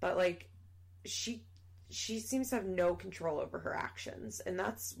 But, like, she seems to have no control over her actions, and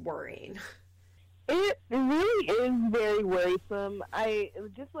that's worrying. It really is very worrisome.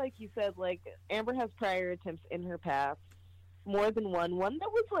 Just like you said, like, Amber has prior attempts in her past, more than one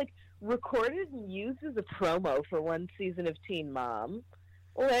that was, like, recorded and used as a promo for one season of Teen Mom.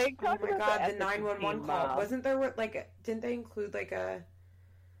 Like, oh my god, the 911 call. Wasn't there, like, didn't they include, like, a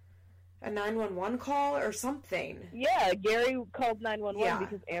 911 call or something? Yeah, Gary called 911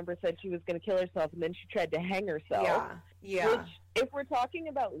 because Amber said she was going to kill herself, and then she tried to hang herself. Yeah. Which, if we're talking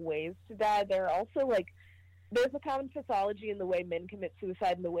about ways to die, there are also, like, there's a common pathology in the way men commit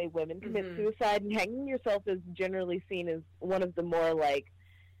suicide and the way women commit suicide, and hanging yourself is generally seen as one of the more, like,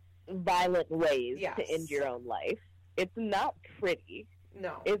 violent ways to end your own life. It's not pretty.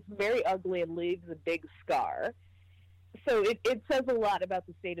 No. It's very ugly and leaves a big scar. So it says a lot about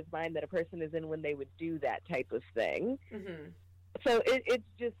the state of mind that a person is in when they would do that type of thing. Mm-hmm. So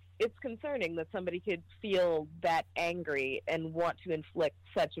it's concerning that somebody could feel that angry and want to inflict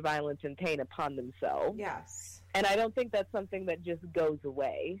such violence and pain upon themselves. Yes. And I don't think that's something that just goes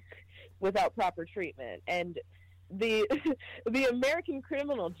away without proper treatment. And the American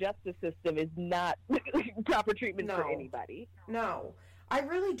criminal justice system is not proper treatment for anybody. No. I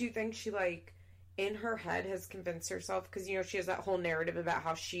really do think she, like, in her head has convinced herself, because, you know, she has that whole narrative about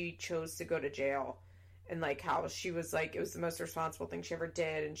how she chose to go to jail and, like, how she was, like, it was the most responsible thing she ever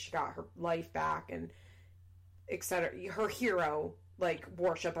did and she got her life back and etc. Her hero, like,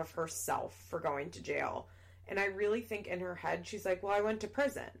 worship of herself for going to jail. And I really think in her head she's like, well, I went to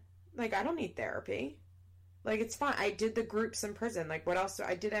prison. Like, I don't need therapy. Like, it's fine. I did the groups in prison. Like, what else?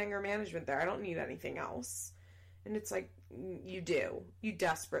 I did anger management there. I don't need anything else. And it's like, you do. You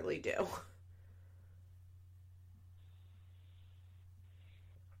desperately do.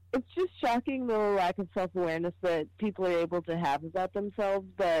 It's just shocking the lack of self-awareness that people are able to have about themselves,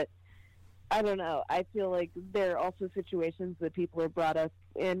 but I don't know. I feel like there are also situations that people are brought up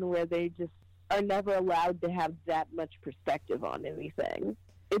in where they just are never allowed to have that much perspective on anything.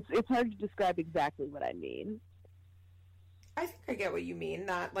 It's hard to describe exactly what I mean. I think I get what you mean,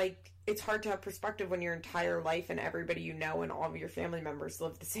 that, like, it's hard to have perspective when your entire life and everybody you know and all of your family members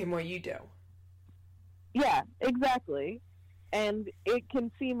live the same way you do. Yeah, exactly. And it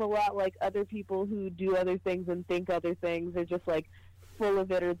can seem a lot like other people who do other things and think other things are just, like, full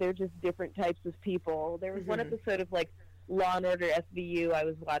of it, or they're just different types of people. There was one episode of, like, Law and Order SVU I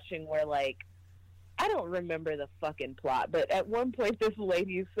was watching where, like, I don't remember the fucking plot, but at one point this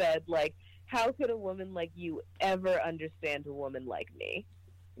lady said, like, how could a woman like you ever understand a woman like me?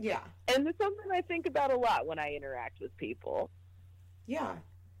 Yeah. And it's something I think about a lot when I interact with people. Yeah.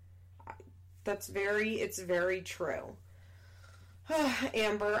 It's very true.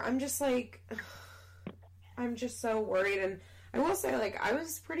 Amber, I'm just so worried. And I will say, like, I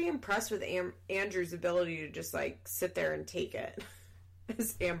was pretty impressed with Andrew's ability to just, like, sit there and take it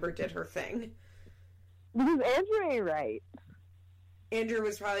as Amber did her thing. Because Andrew ain't right. Andrew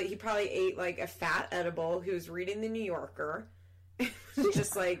he probably ate, like, a fat edible. He was reading the New Yorker.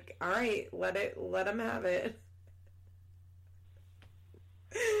 Just like, all right, let him have it.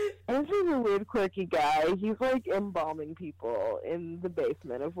 Andrew's a weird, quirky guy. He's, like, embalming people in the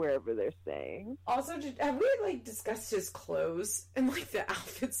basement of wherever they're staying. Also, have we, like, discussed his clothes and, like, the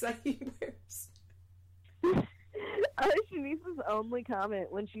outfits that he wears? Shanice's only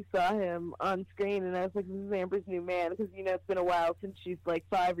comment when she saw him on screen, and I was like, this is Amber's new man, because, you know, it's been a while since she's, like,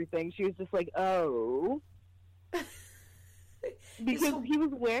 saw everything. She was just like, oh. Because he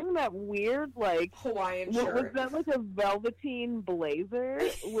was wearing that weird, like, Hawaiian shirt. Was that, like, a velveteen blazer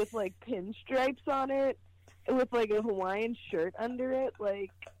with, like, pinstripes on it, with, like, a Hawaiian shirt under it?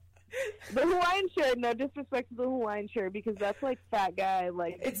 Like, the Hawaiian shirt, no disrespect to the Hawaiian shirt, because that's, like, fat guy,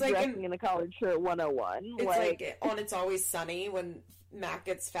 like, it's dressing in a collared shirt 101. It's like on It's Always Sunny when Mac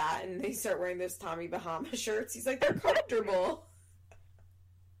gets fat and they start wearing those Tommy Bahama shirts. He's like, they're comfortable.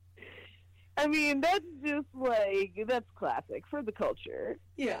 I mean, that's just, like, that's classic for the culture.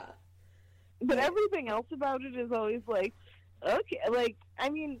 Yeah. But everything else about it is always, like, okay, like, I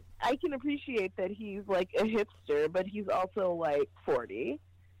mean, I can appreciate that he's, like, a hipster, but he's also, like, 40.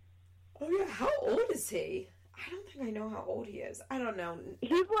 Oh, yeah, how old is he? I don't think I know how old he is. I don't know.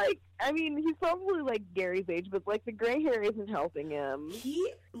 He's, like, I mean, he's probably, like, Gary's age, but, like, the gray hair isn't helping him.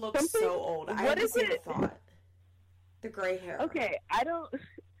 He looks so old. I had the same thought. The gray hair. Okay, I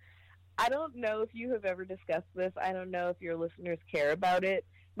don't know if you have ever discussed this. I don't know if your listeners care about it.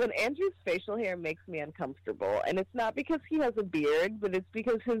 But Andrew's facial hair makes me uncomfortable. And it's not because he has a beard, but it's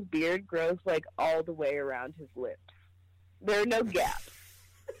because his beard grows, like, all the way around his lips. There are no gaps.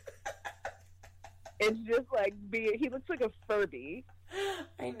 It's just, like, he looks like a Furby.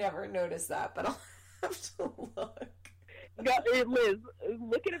 I never noticed that, but I'll have to look. Liz,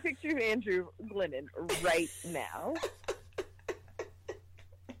 look at a picture of Andrew Glennon right now.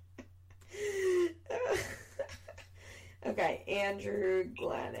 Okay, Andrew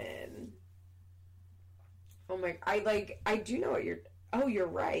Glennon. Oh my, I do know what you're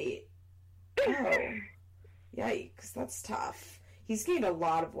right. Oh, yikes, that's tough. He's gained a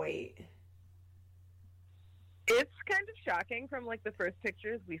lot of weight. It's kind of shocking from, like, the first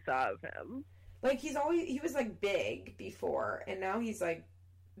pictures we saw of him. Like, he was, like, big before, and now he's, like,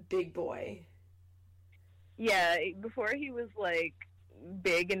 big boy. Yeah, before he was, like,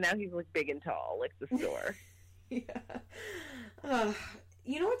 big, and now he's, like, big and tall, like the store. Yeah.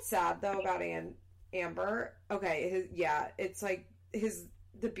 You know what's sad, though, about Amber? Okay, it's, like,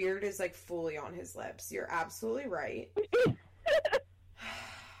 the beard is, like, fully on his lips. You're absolutely right.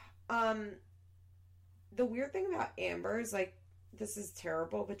 The weird thing about Amber is, like, this is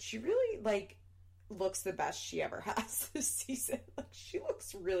terrible, but she really, like, looks the best she ever has this season. Like, she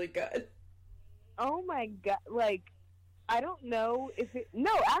looks really good. Oh my god, like, I don't know if it...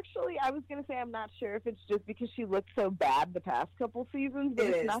 No, actually, I was going to say I'm not sure if it's just because she looked so bad the past couple seasons, but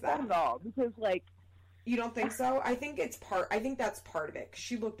it's not that at all, because, like... You don't think so? I think that's part of it, because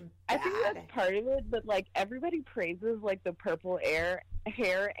she looked bad. I think that's part of it, but, like, everybody praises, like, the purple hair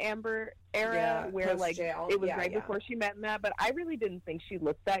Amber era, where, like, it was before she met Matt, but I really didn't think she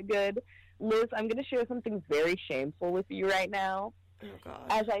looked that good. Liz, I'm going to share something very shameful with you right now. Oh, God.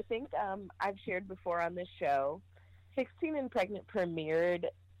 As I think I've shared before on this show, 16 and Pregnant premiered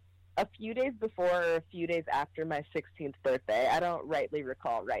a few days before or a few days after my 16th birthday. I don't rightly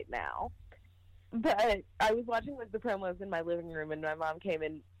recall right now. But I was watching, like, the promos in my living room, and my mom came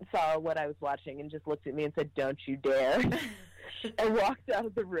and saw what I was watching and just looked at me and said, "Don't you dare," and walked out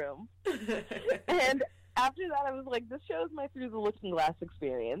of the room. And after that, I was like, this show is my Through the Looking Glass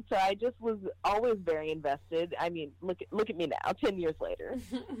experience. So I just was always very invested. I mean, look at me now, 10 years later.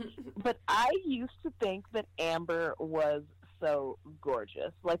 But I used to think that Amber was so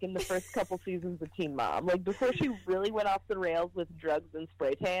gorgeous, like in the first couple seasons of Teen Mom, like before she really went off the rails with drugs and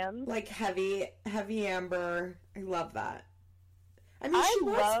spray tans. Like heavy Amber. I love that. I mean, she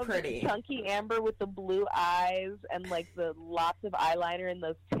was love pretty. Chunky Amber with the blue eyes and like the lots of eyeliner and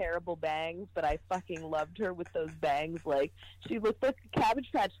those terrible bangs, but I fucking loved her with those bangs. Like, she looked like a Cabbage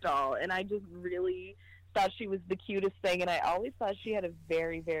Patch doll, and I just really thought she was the cutest thing, and I always thought she had a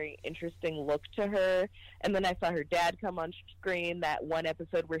very, very interesting look to her. And then I saw her dad come on screen, that one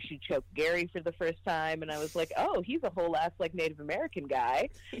episode where she choked Gary for the first time, and I was like, oh, he's a whole ass like Native American guy.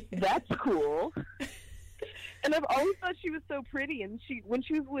 That's cool. And I've always thought she was so pretty, and when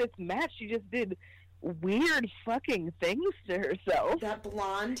she was with Matt, she just did weird fucking things to herself. That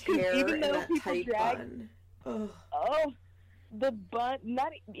blonde hair and that tight bun. Oh, the bun.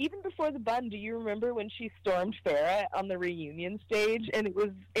 Not even before the bun. Do you remember when she stormed Farrah on the reunion stage, and it was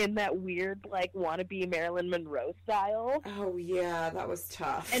in that weird, like, wannabe Marilyn Monroe style? Oh yeah, that was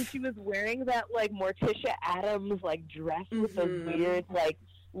tough. And she was wearing that like Morticia Addams like dress with those weird like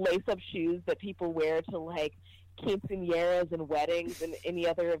lace-up shoes that people wear to like quinceañeras and weddings and any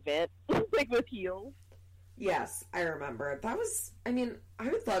other event, like with heels. Yes, I remember. That was, I mean, I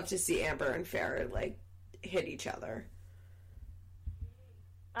would love to see Amber and Farrah like hit each other.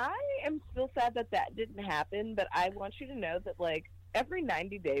 I am still sad that didn't happen, but I want you to know that like every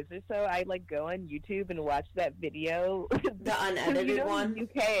 90 days or so I like go on YouTube and watch that video. The unedited one? In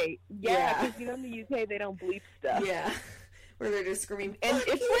the UK. Yeah, because you know in the UK they don't bleep stuff. Yeah. Where they're just screaming, and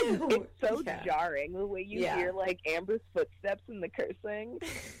it's like, it's so jarring the way you hear like Amber's footsteps and the cursing.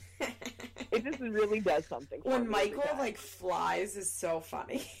 It just really does something. When Michael like flies is so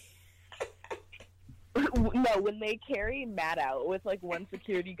funny. No, when they carry Matt out with like one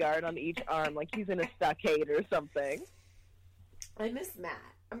security guard on each arm, like he's in a stockade or something. I miss Matt.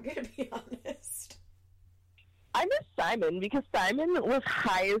 I'm gonna be honest. I miss Simon because Simon was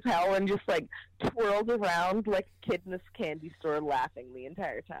high as hell and just like twirled around like a kid in this candy store laughing the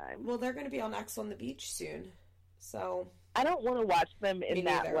entire time. Well, they're going to be on X on the Beach soon, so I don't want to watch them in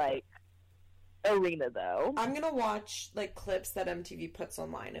that like arena though. I'm going to watch like clips that MTV puts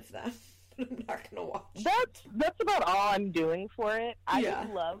online of them. I'm not going to watch. That's about all I'm doing for it. I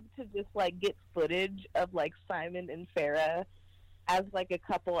would love to just like get footage of like Simon and Farrah as like a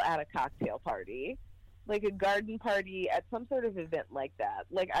couple at a cocktail party. Like a garden party at some sort of event like that.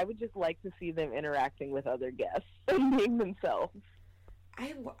 Like, I would just like to see them interacting with other guests and being themselves.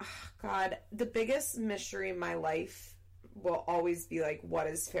 God, the biggest mystery in my life will always be, like, what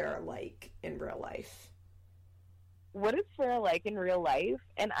is Farrah like in real life? What is Farrah like in real life?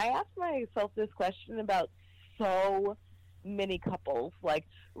 And I ask myself this question about so many couples. Like,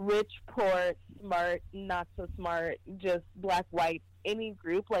 rich, poor, smart, not so smart, just black, white, any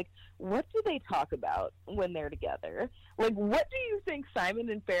group. Like, what do they talk about when they're together? Like, what do you think Simon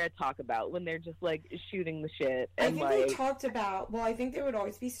and Farrah talk about when they're just like shooting the shit? And I think they talked about, well, I think they would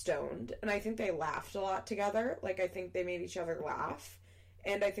always be stoned, and I think they laughed a lot together. Like, I think they made each other laugh,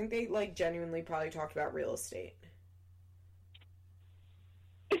 and I think they like genuinely probably talked about real estate.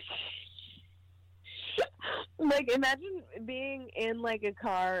 Like, imagine being in like a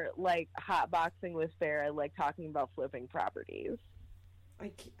car like hotboxing with Farrah, like talking about flipping properties. I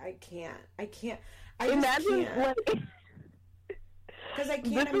can't. Imagine what. Because I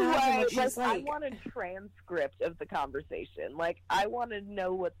can't imagine what she's like. I want a transcript of the conversation. Like, I want to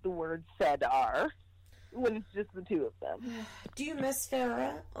know what the words said are when it's just the two of them. Do you miss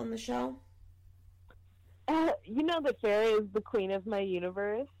Farrah on the show? You know that Farrah is the queen of my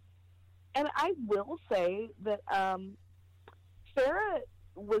universe. And I will say that Farrah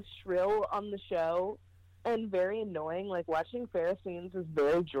was shrill on the show and very annoying. Like, watching Farrah scenes is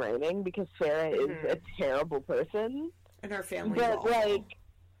very draining because Farrah is a terrible person. And her family. But, like,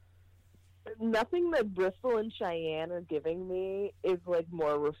 nothing that Bristol and Cheyenne are giving me is, like,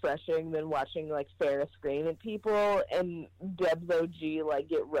 more refreshing than watching, like, Farrah scream at people and Deb's OG, like,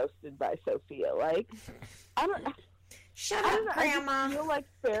 get roasted by Sophia. Like, I don't... Shut up, Grandma! I feel like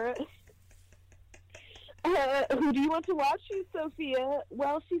Farrah... who do you want to watch? She's Sophia.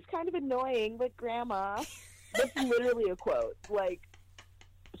 Well, she's kind of annoying, but Grandma. That's literally a quote. Like,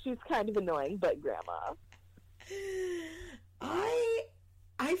 she's kind of annoying, but Grandma.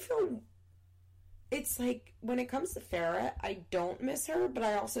 I feel... It's like, when it comes to Farrah, I don't miss her, but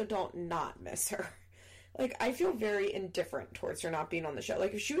I also don't not miss her. Like, I feel very indifferent towards her not being on the show.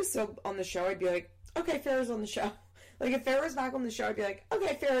 Like, if she was still on the show, I'd be like, okay, Farrah's on the show. Like, if Farrah's back on the show, I'd be like,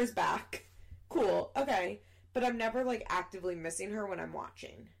 okay, Farrah's back. Cool, okay. But I'm never, like, actively missing her when I'm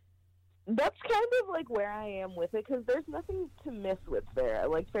watching. That's kind of, like, where I am with it, because there's nothing to miss with Farrah.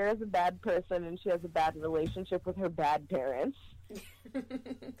 Like, Farrah's a bad person, and she has a bad relationship with her bad parents.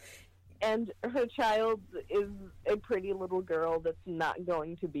 And her child is a pretty little girl that's not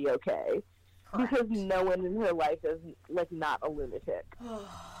going to be okay. because no one in her life is, like, not a lunatic. Oh,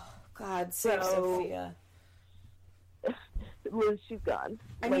 God, save Sophia. Liz, she's gone.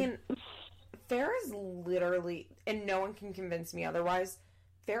 I mean, Farrah's literally, and no one can convince me otherwise,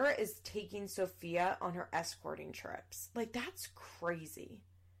 Farrah is taking Sophia on her escorting trips. Like, that's crazy.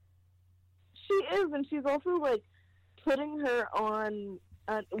 She is, and she's also, like, putting her on...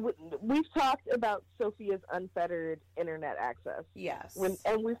 we've talked about Sophia's unfettered internet access. Yes.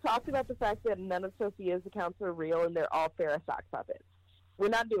 And we've talked about the fact that none of Sophia's accounts are real and they're all Farrah sock puppets. We're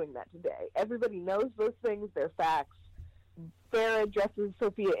not doing that today. Everybody knows those things. They're facts. Farrah dresses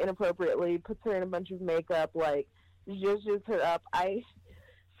Sophia inappropriately, puts her in a bunch of makeup, like, zhuzhes her up.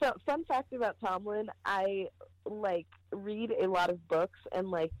 Fun fact about Tomlin, I, like, read a lot of books, and,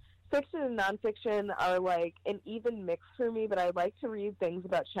 like, fiction and nonfiction are, like, an even mix for me, but I like to read things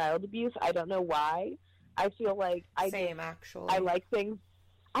about child abuse. I don't know why. I feel like actually. I like things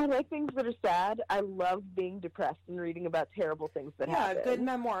that are sad. I love being depressed and reading about terrible things that happen. Yeah, a good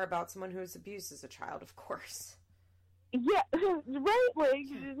memoir about someone who was abused as a child, of course. Yeah, right, like,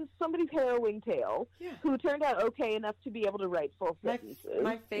 somebody's harrowing tale, who turned out okay enough to be able to write full sentences.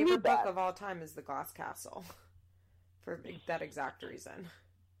 My favorite book of all time is The Glass Castle, for that exact reason.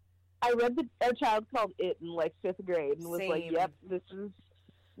 I read A Child Called It in, like, 5th grade, and was like, yep, this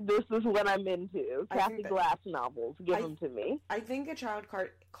is what I'm into. Kathy Glass novels, give them to me. I think A Child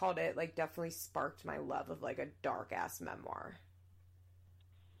Called It, like, definitely sparked my love of, like, a dark-ass memoir.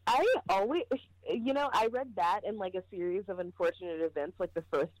 I always, I read that in, like, a series of unfortunate events, like the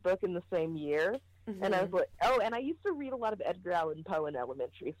first book in the same year. Mm-hmm. And I was like, and I used to read a lot of Edgar Allan Poe in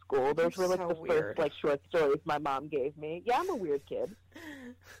elementary school. Those were, like, the first, like, short stories my mom gave me. Yeah, I'm a weird kid.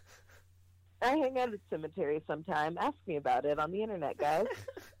 I hang out at cemeteries sometime. Ask me about it on the internet, guys.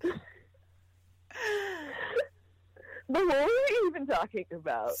 But what were we even talking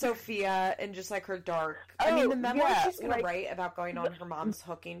about? Sophia and just, like, her dark... I mean, the memoir she's going to write about going on her mom's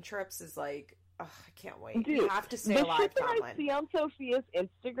hooking trips is, like... I can't wait. Dude, you have to stay alive, Tomlin. The shit that I see on Sophia's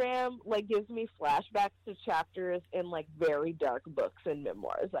Instagram, like, gives me flashbacks to chapters in, like, very dark books and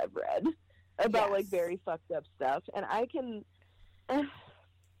memoirs I've read. About, like, very fucked up stuff. And I can...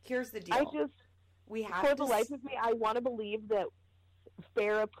 Here's the deal. For the life of me, I want to believe that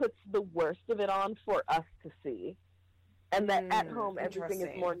Farrah puts the worst of it on for us to see. And that at home everything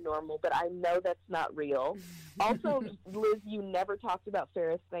is more normal, but I know that's not real. Also, Liz, you never talked about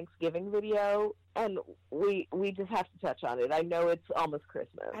Farrah's Thanksgiving video, and we just have to touch on it. I know it's almost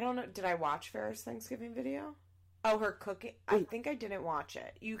Christmas. I don't know. Did I watch Farrah's Thanksgiving video? Oh, her cooking? I think I didn't watch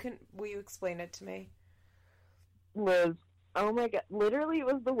it. Will you explain it to me? Liz, oh my God. Literally, it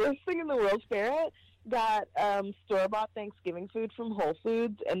was the worst thing in the world. Farrah got store-bought Thanksgiving food from Whole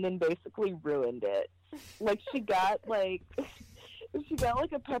Foods and then basically ruined it. Like, she got a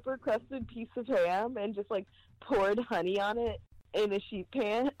pepper-crusted piece of ham and just, like, poured honey on it in a sheet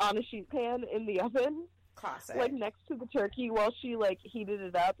pan in the oven. Classic. Like, next to the turkey while she, like, heated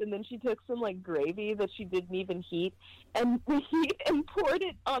it up, and then she took some, like, gravy that she didn't even heat and poured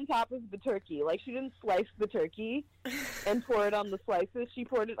it on top of the turkey. Like, she didn't slice the turkey and pour it on the slices. She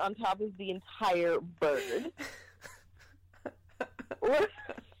poured it on top of the entire bird.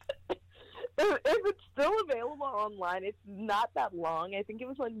 If it's still available online, it's not that long. I think it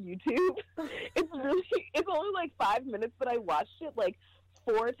was on YouTube. It's only like 5 minutes, but I watched it like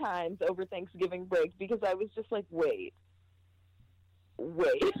 4 times over Thanksgiving break because I was just like, wait. Oh,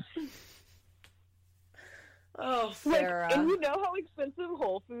 Farrah. Like, and you know how expensive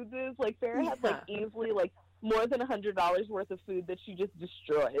Whole Foods is? Like, Farrah had like easily like more than $100 worth of food that she just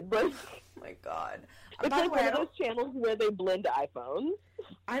destroyed. Like, oh my God. It's like one of those channels where they blend iPhones.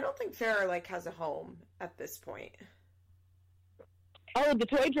 I don't think Farrah, like, has a home at this point. Oh, the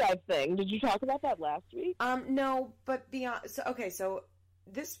toy drive thing. Did you talk about that last week? No, but beyond... So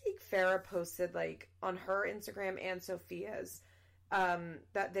this week Farrah posted, like, on her Instagram and Sophia's,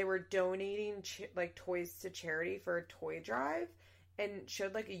 that they were donating, toys to charity for a toy drive, and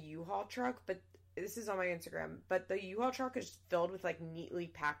showed, like, a U-Haul truck, but this is on my Instagram, but the U-Haul truck is filled with, like, neatly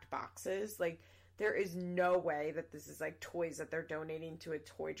packed boxes. Like, there is no way that this is, like, toys that they're donating to a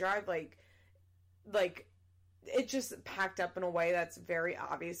toy drive. Like, it just packed up in a way that's very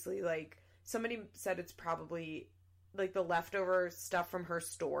obviously, like, somebody said it's probably, like, the leftover stuff from her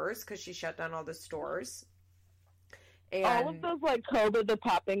stores, because she shut down all the stores. And all of those, like, Koba the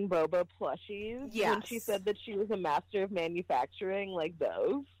Popping Boba plushies. Yes. When she said that she was a master of manufacturing, like,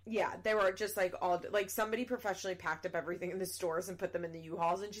 those. Yeah, they were just, like, all... Like, somebody professionally packed up everything in the stores and put them in the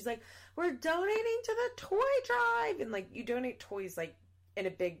U-Hauls, and she's like, we're donating to the toy drive! And, like, you donate toys, like, in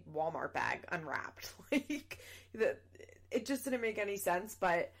a big Walmart bag, unwrapped. Like, it just didn't make any sense,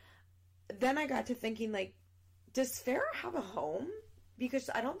 but... then I got to thinking, like, does Farrah have a home? Because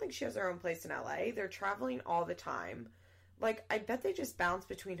I don't think she has her own place in LA. They're traveling all the time. Like, I bet they just bounce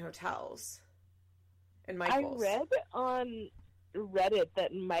between hotels and Michael's. I read on Reddit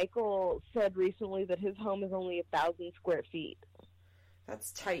that Michael said recently that his home is only 1,000 square feet.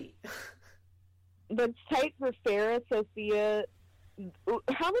 That's tight. That's tight for Farrah, Sophia.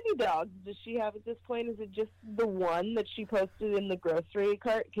 How many dogs does she have at this point? Is it just the one that she posted in the grocery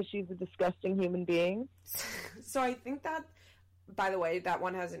cart because she's a disgusting human being? So I think that, by the way, that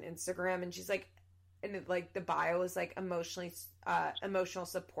one has an Instagram, and she's like, and it, like, the bio is like emotional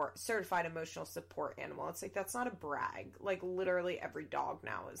support, certified emotional support animal. It's like, that's not a brag. Like, literally every dog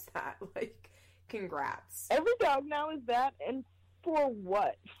now is that. Like, congrats. Every dog now is that, and for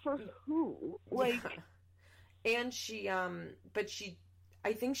what? For who? Like, yeah. And she,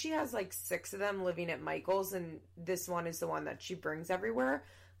 I think she has like 6 of them living at Michael's, and this one is the one that she brings everywhere.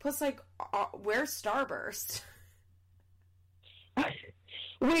 Plus, like, where's Starburst?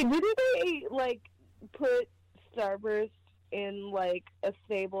 Wait, didn't they, like, put Starburst in, like, a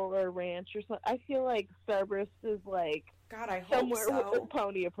stable or a ranch or something? I feel like Starburst is, like, God, I hope somewhere so.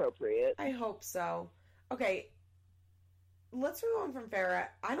 pony appropriate. I hope so. Okay, let's move on from Farrah.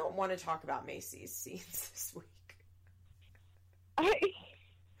 I don't want to talk about Macy's scenes this week.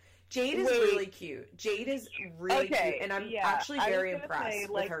 Jade is really cute. Jade is really cute, and I'm actually very impressed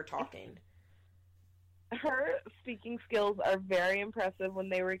with her talking. Her speaking skills are very impressive. When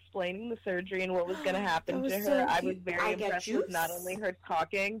they were explaining the surgery and what was going to happen to her, so I was very impressed with not only her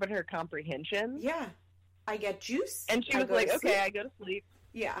talking, but her comprehension. Yeah. I get juice. And she was like, okay, I go to sleep.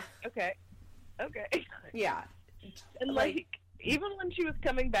 Yeah. Okay. Yeah. And, like, even when she was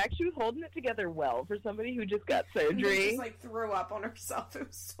coming back, she was holding it together well for somebody who just got surgery. She just, like, threw up on herself. It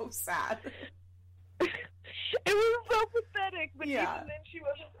was so sad. It was so pathetic, but even then she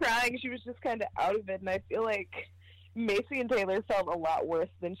wasn't crying. She was just kind of out of it, and I feel like Macy and Taylor felt a lot worse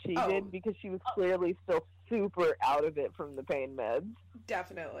than she did because she was clearly still super out of it from the pain meds.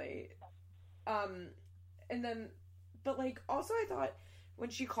 Definitely. And then, but, like, also I thought when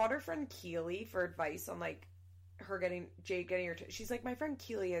she called her friend Keely for advice on, like, Jade getting her, she's like, my friend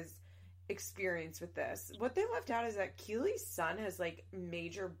Keely has experience with this. What they left out is that Keely's son has, like,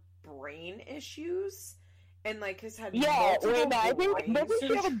 major brain issues. And, like, has had multiple I think, doesn't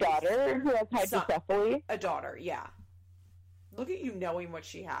she have a daughter who has hydrocephaly? A daughter, yeah. Look at you knowing what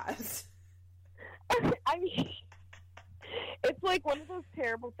she has. I mean, it's, like, one of those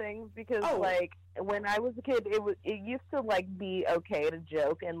terrible things because, like, when I was a kid, it used to, like, be okay to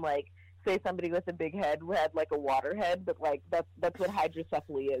joke and, like, say somebody with a big head who had, like, a water head, but, like, that's what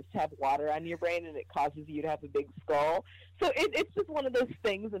hydrocephaly is, to have water on your brain, and it causes you to have a big skull. So it's just one of those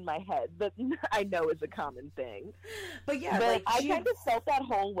things in my head that I know is a common thing. But, yeah, but like, I kind of felt that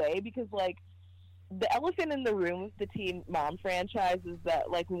whole way because, like, the elephant in the room with the Teen Mom franchise is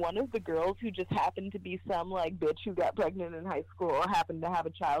that, like, one of the girls who just happened to be some, like, bitch who got pregnant in high school happened to have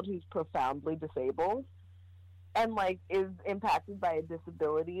a child who's profoundly disabled and, like, is impacted by a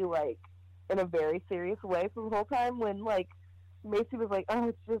disability, like, in a very serious way for the whole time. When, like, Macy was like, oh,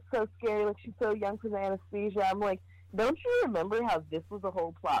 it's just so scary, like, she's so young for the anesthesia. I'm like, don't you remember how this was a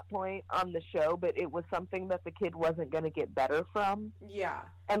whole plot point on the show, but it was something that the kid wasn't going to get better from? Yeah.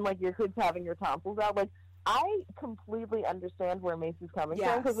 And, like, your kid's having your tonsils out. Like, I completely understand where Macy's coming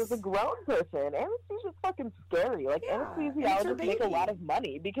from, because as a grown person, anesthesia's fucking scary. Like, anesthesiologists make a lot of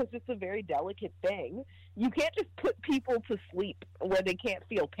money because it's a very delicate thing. You can't just put people to sleep where they can't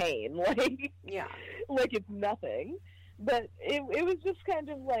feel pain. Like, like it's nothing. But it was just kind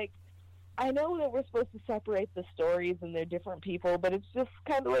of like, I know that we're supposed to separate the stories and they're different people, but it's just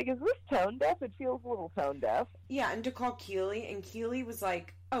kind of like, is this tone deaf? It feels a little tone deaf. Yeah, and to call Keely, and Keely was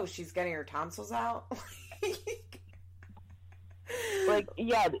like, oh, she's getting her tonsils out? Like,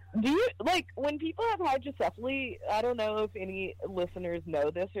 yeah, do you, like, when people have hydrocephaly, I don't know if any listeners know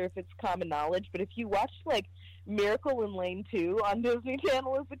this or if it's common knowledge, but if you watched, like, Miracle in Lane 2 on Disney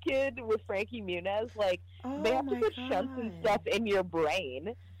Channel as a kid with Frankie Muniz, like, they have to put shunts and stuff in your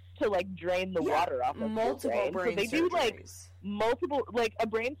brain to, like, drain the water off of multiple your brain. So they do, like, multiple, like, a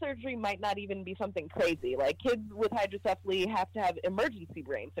brain surgery might not even be something crazy. Like, kids with hydrocephaly have to have emergency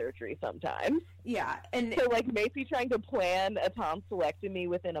brain surgery sometimes. Yeah, and so, like, Macy trying to plan a tonsillectomy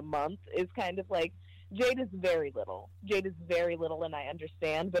within a month is kind of like, Jade is very little. And I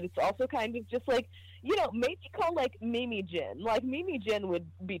understand, but it's also kind of just like, you know, maybe call, like, Mimi Jin. Like, Mimi Jin would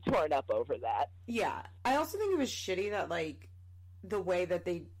be torn up over that. Yeah. I also think it was shitty that, like, the way that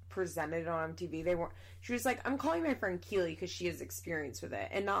they presented it on MTV, she was like, I'm calling my friend Keely because she has experience with it,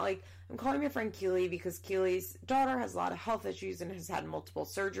 and not like, I'm calling my friend Keely because Keely's daughter has a lot of health issues and has had multiple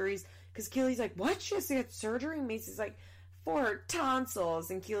surgeries. because Keely's like, what? She has to get surgery? And Macy's like, for tonsils.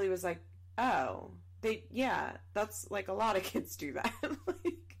 And Keely was like, oh, that's like a lot of kids do that.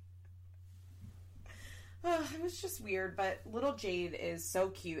 Like, it was just weird. But little Jade is so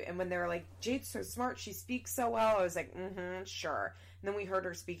cute. And when they were like, Jade's so smart, she speaks so well, I was like, sure. And then we heard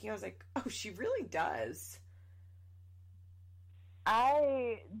her speaking, I was like, oh, she really does.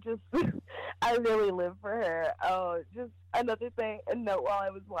 I really live for her. Oh, just another thing, a note while I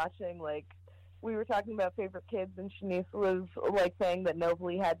was watching, like, we were talking about favorite kids, and Shanice was, like, saying that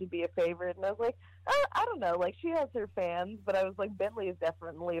Novalee had to be a favorite, and I was like, I don't know, like, she has her fans, but I was like, Bentley is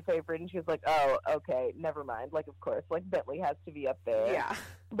definitely a favorite, and she was like, oh, okay, never mind, like, of course, like, Bentley has to be up there. Yeah.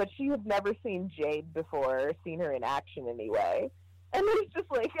 But she had never seen Jade before, or seen her in action anyway. And then it's just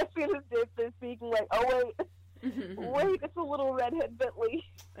like, as soon as they're speaking, like, oh, wait, wait, it's a little redhead Bentley.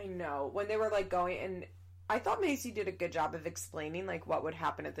 I know. When they were, like, going, and I thought Macy did a good job of explaining, like, what would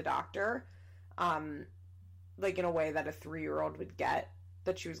happen at the doctor, like, in a way that a 3-year-old would get,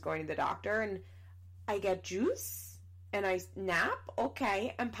 that she was going to the doctor, and I get juice, and I nap,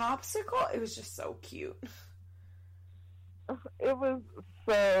 okay, and popsicle. It was just so cute. It was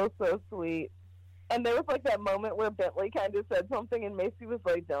so, so sweet. And there was, like, that moment where Bentley kind of said something, and Macy was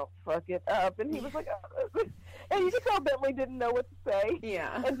like, don't fuck it up. And he was like, oh. And you could tell Bentley didn't know what to say.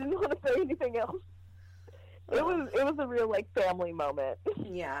 Yeah. And didn't want to say anything else. It was a real, like, family moment.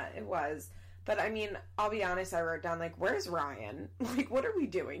 Yeah, it was. But, I mean, I'll be honest, I wrote down, like, where's Ryan? Like, what are we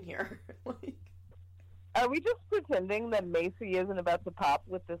doing here? Like, are we just pretending that Macy isn't about to pop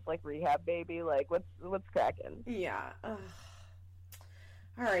with this, like, rehab baby? Like, what's cracking? Yeah. Ugh.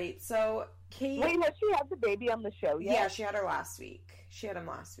 All right, so Kate... Wait, has she had the baby on the show yet? Yeah, she had her last week. She had him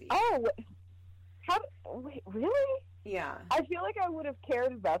last week. Oh, wait, really? Yeah. I feel like I would have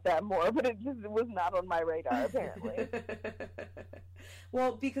cared about that more, but it just was not on my radar, apparently.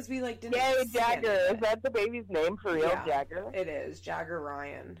 Well, because we, like, didn't... Yay, Jagger. Is that the baby's name for real, yeah, Jagger? It is. Jagger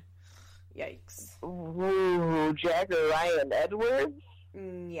Ryan. Yikes. Ooh, Jagger Ryan Edwards?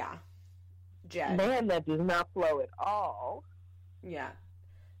 Yeah. Jed. Man, that does not flow at all. Yeah.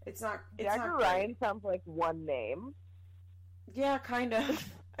 It's not... Jagger Ryan sounds like one name. Yeah, kind of.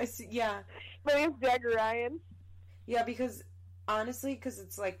 I see, yeah. My name's Jagger Ryan. Yeah, because, honestly, because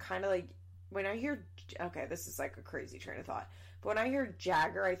it's, like, kind of like, when I hear... Okay, this is, like, a crazy train of thought. But when I hear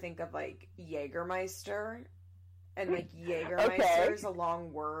Jagger, I think of, like, Jägermeister. And, like, Jägermeister is a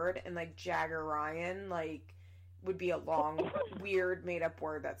long word. And, like, Jagger Ryan, like, would be a long, weird, made-up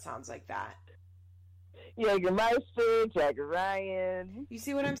word that sounds like that. Jägermeister, Jagger Ryan. You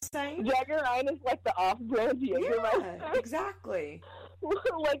see what I'm saying? Jagger Ryan is like the off-brand Jägermeister. Yeah, exactly.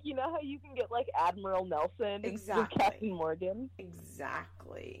 Like, you know how you can get, like, Admiral Nelson instead of Captain Morgan?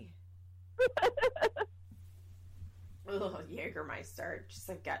 Exactly. Ugh, Jägermeister. Just,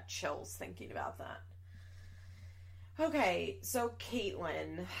 like, got chills thinking about that. Okay, so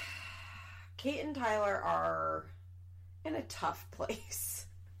Caitlin. Kate and Tyler are in a tough place.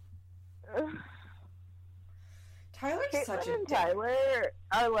 Tyler's Caitlin such a and dick. Tyler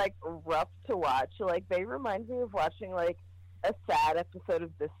are, like, rough to watch. Like, they remind me of watching, like, a sad episode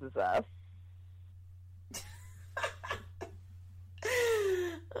of This Is Us.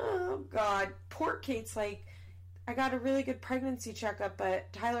 Oh, God. Poor Kate's like, I got a really good pregnancy checkup,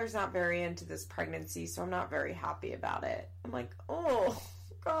 but Tyler's not very into this pregnancy, so I'm not very happy about it. I'm like, oh,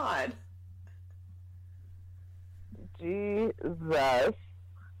 God. Jesus.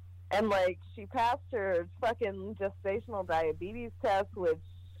 And, like, she passed her fucking gestational diabetes test, which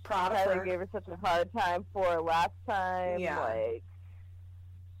Tyler gave her such a hard time for last time. Yeah. Like,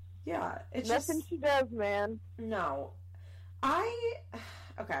 yeah. It's nothing just, she does, man. No.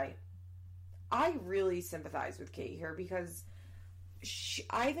 Okay. I really sympathize with Kate here because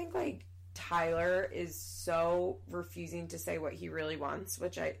I think, like, Tyler is so refusing to say what he really wants,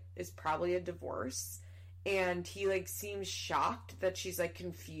 which is probably a divorce. And he, like, seems shocked that she's, like,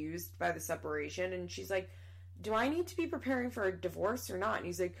 confused by the separation. And she's like, do I need to be preparing for a divorce or not? And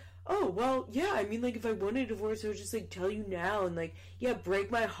he's like, oh, well, yeah, I mean, like, if I wanted a divorce, I would just, like, tell you now and, like, yeah,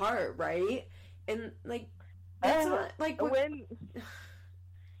 break my heart, right? And, like, that's not, like...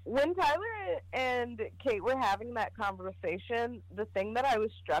 When Tyler and Kate were having that conversation, the thing that I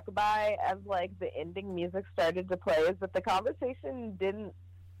was struck by as, like, the ending music started to play is that the conversation didn't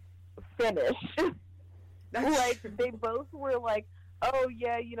finish. Like, they both were like, oh,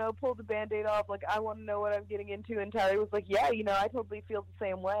 yeah, you know, pull the Band-Aid off, like, I want to know what I'm getting into, and Tyler was like, yeah, you know, I totally feel the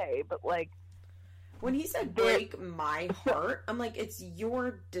same way, but, like... When he said, break my heart, I'm like, it's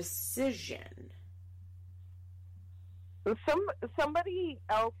your decision. Somebody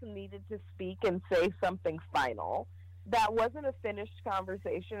else needed to speak and say something final, that wasn't a finished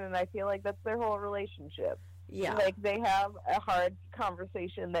conversation, and I feel like that's their whole relationship. Yeah. Like, they have a hard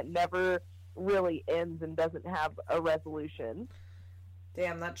conversation that never really ends and doesn't have a resolution.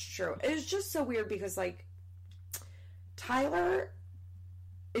 Damn, that's true. It's just so weird because, like, Tyler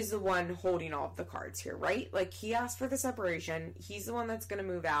is the one holding all of the cards here, right? Like, he asked for the separation. He's the one that's going to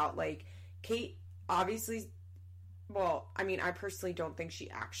move out. Like, Kate obviously, well, I mean, I personally don't think she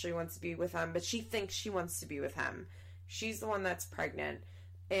actually wants to be with him, but she thinks she wants to be with him. She's the one that's pregnant.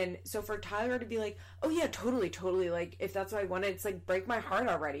 And so for Tyler to be like, oh yeah, totally, like, if that's what I wanted, it's like, break my heart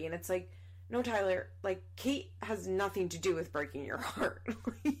already. And it's like, no, Tyler, like, Kate has nothing to do with breaking your heart.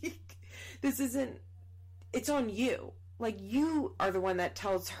 Like, this isn't, it's on you. Like, you are the one that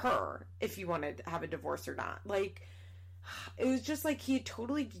tells her if you want to have a divorce or not. Like, it was just like he had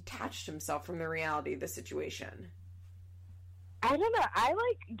totally detached himself from the reality of the situation. I don't know. I,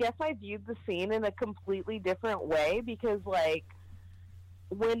 like, guess I viewed the scene in a completely different way because, like,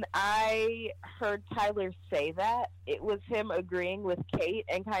 when I heard Tyler say that, it was him agreeing with Kate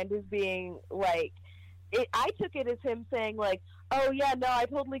and kind of being like, I took it as him saying like, oh yeah, no, I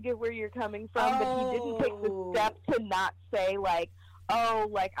totally get where you're coming from, but he didn't take the step to not say like, oh,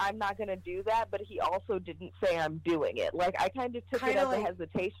 like, I'm not going to do that, but he also didn't say I'm doing it. Like, I kind of took it as a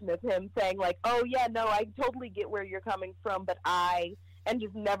hesitation of him saying like, oh yeah, no, I totally get where you're coming from, but and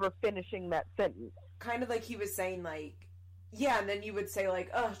just never finishing that sentence. Kind of like he was saying like, yeah, and then you would say,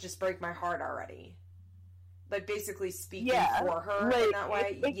 like, oh, just break my heart already. Like, basically speaking for her like, in that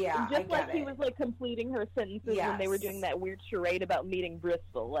way. Yeah, just like he was, like, completing her sentences when they were doing that weird charade about meeting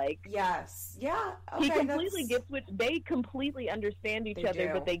Bristol. Like, yes. Yeah. Okay, he completely gets what they completely understand each other,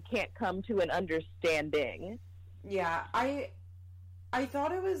 but they can't come to an understanding. Yeah, I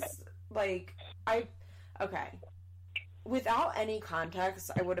thought it was, like, okay. Without any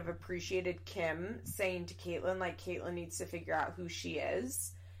context, I would have appreciated Kim saying to Caitlyn, like, Caitlyn needs to figure out who she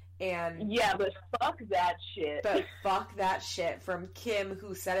is. And yeah, but fuck that shit. But fuck that shit from Kim,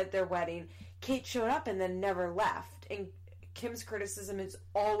 who said at their wedding, Kate showed up and then never left. And Kim's criticism has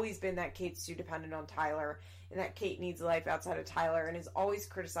always been that Kate's too dependent on Tyler and that Kate needs a life outside of Tyler and is always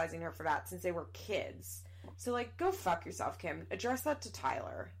criticizing her for that since they were kids. So, like, go fuck yourself, Kim. Address that to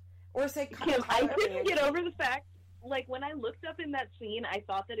Tyler. Or say, Kim, I couldn't get over the fact, like, when I looked up in that scene, I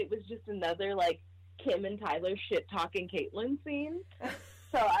thought that it was just another, like, Kim and Tyler shit-talking Caitlyn scene.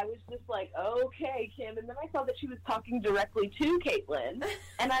 So I was just like, okay, Kim. And then I saw that she was talking directly to Caitlyn.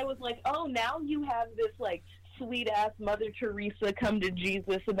 And I was like, oh, now you have this, like, sweet-ass Mother Teresa come to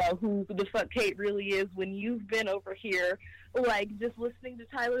Jesus about who the fuck Kate really is when you've been over here, like, just listening to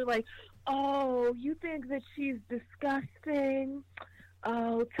Tyler, like, oh, you think that she's disgusting?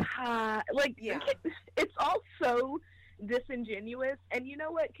 Oh, Ty. Like, yeah. It's all so disingenuous. And you know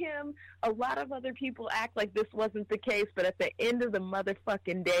what, Kim? A lot of other people act like this wasn't the case, but at the end of the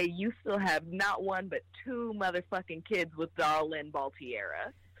motherfucking day, you still have not one but two motherfucking kids with Darlene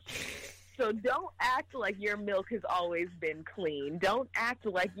Baltiera. So don't act like your milk has always been clean. Don't act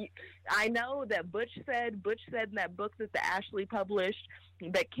like you... I know that Butch said in that book that the Ashley published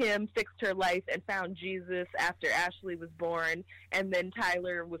that Kim fixed her life and found Jesus after Ashley was born, and then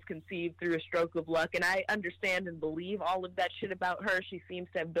Tyler was conceived through a stroke of luck. And I understand and believe all of that shit about her. She seems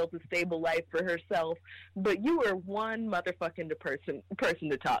to have built a stable life for herself. But you are one motherfucking person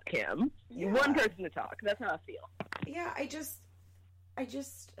to talk, Kim. Yeah. One person to talk. That's how I feel. Yeah, I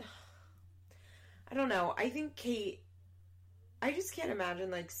don't know. I think Kate, I just can't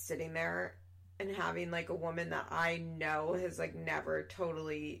imagine, like, sitting there and having, like, a woman that I know has, like, never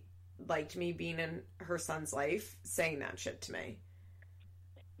totally liked me being in her son's life saying that shit to me.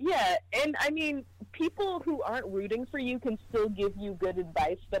 Yeah, and, I mean, people who aren't rooting for you can still give you good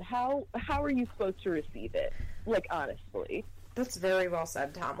advice, but how are you supposed to receive it? Like, honestly. That's very well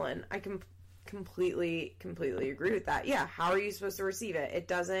said, Tomlin. I can completely agree with that. Yeah, how are you supposed to receive it?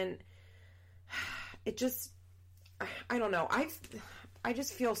 I don't know. I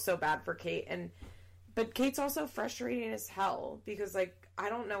just feel so bad for Kate, but Kate's also frustrating as hell because, like, I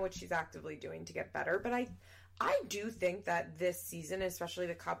don't know what she's actively doing to get better, but I do think that this season, especially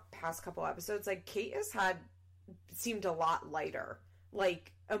the past couple episodes, like, Kate has seemed a lot lighter,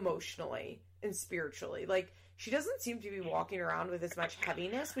 like, emotionally and spiritually. Like, she doesn't seem to be walking around with as much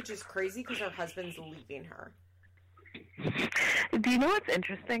heaviness, which is crazy because her husband's leaving her. Do you know what's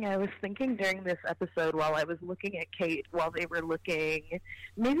interesting? I was thinking during this episode while I was looking at Kate, while they were looking,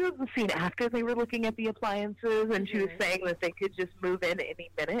 maybe it was the scene after they were looking at the appliances, and she was saying that they could just move in any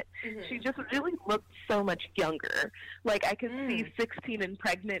minute. She just really looked so much younger. Like, I could see 16 and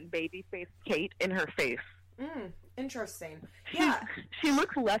pregnant baby-faced Kate in her face. Interesting. Yeah. She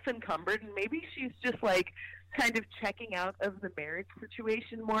looks less encumbered, and maybe she's just, like, kind of checking out of the marriage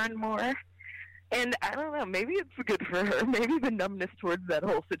situation more and more. And I don't know, maybe it's good for her. Maybe the numbness towards that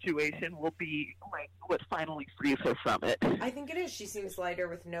whole situation will be like what finally frees her from it. I think it is. She seems lighter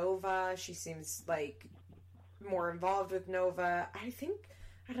with Nova. She seems like more involved with Nova. I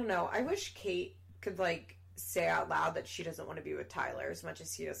don't know. I wish Kate could like say out loud that she doesn't want to be with Tyler as much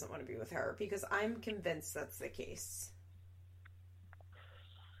as he doesn't want to be with her, because I'm convinced that's the case.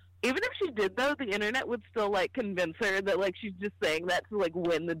 Even if she did, though, the internet would still, like, convince her that, like, she's just saying that to, like,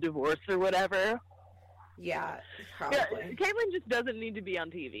 win the divorce or whatever. Yeah, probably. Yeah, Caitlyn just doesn't need to be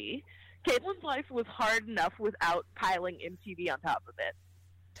on TV. Caitlyn's life was hard enough without piling MTV on top of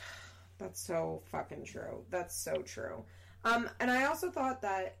it. That's so fucking true. That's so true. And I also thought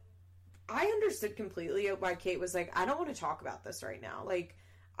that I understood completely why Kate was like, I don't want to talk about this right now. Like,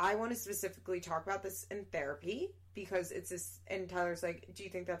 I want to specifically talk about this in therapy because it's this, and Tyler's like, do you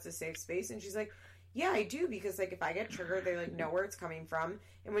think that's a safe space? And she's like, yeah, I do, because like if I get triggered, they like know where it's coming from.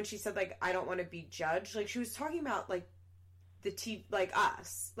 And when she said like, I don't want to be judged, like she was talking about like like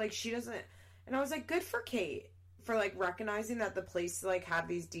us, like she doesn't, and I was like, good for Kate for like recognizing that the place to like have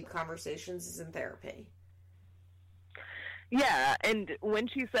these deep conversations is in therapy. Yeah, and when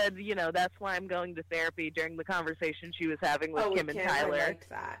she said, you know, that's why I'm going to therapy during the conversation she was having with Kim and Tyler. I liked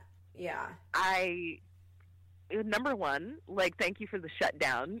that. Yeah. Number one, like, thank you for the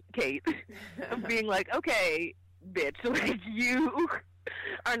shutdown, Kate, of being like, okay, bitch, like, you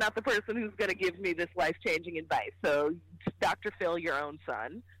are not the person who's going to give me this life-changing advice, so Dr. Phil, your own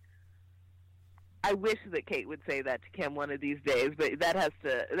son. I wish that Kate would say that to Kim one of these days, but that's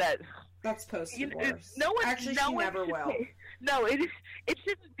post-divorce. Actually, she never will. No, it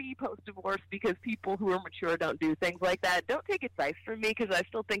shouldn't be post-divorce because people who are mature don't do things like that. Don't take advice from me because I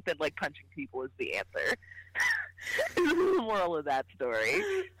still think that, like, punching people is the answer. This is the moral of that story.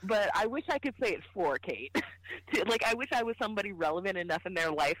 But I wish I could say it for Kate. Like, I wish I was somebody relevant enough in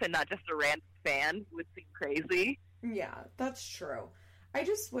their life and not just a random fan who would seem crazy. Yeah, that's true. I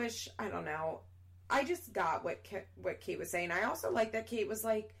just wish, I don't know, I just got what Kate was saying. I also like that Kate was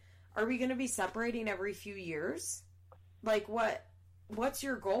like, are we going to be separating every few years? Like, what's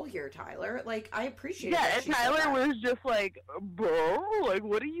your goal here, Tyler? Like, I appreciate it. Yeah, and Tyler was just like, bro, like,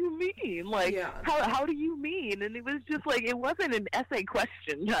 what do you mean? Like, yeah. How do you mean? And it was just like, it wasn't an essay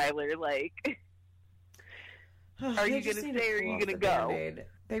question, Tyler. Like, are you going to stay or are you going to go?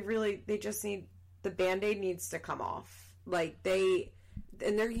 Band-Aid. They just need, the Band-Aid needs to come off. Like, they're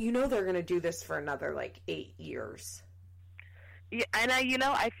going to do this for another, like, 8 years. Yeah, and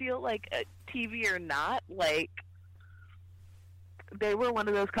I feel like, TV or not, like, they were one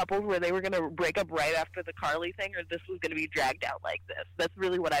of those couples where they were going to break up right after the Carly thing, or this was going to be dragged out like this. That's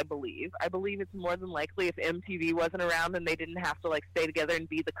really what I believe. I believe it's more than likely if MTV wasn't around and they didn't have to, like, stay together and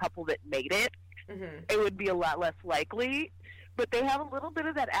be the couple that made it, it would be a lot less likely. But they have a little bit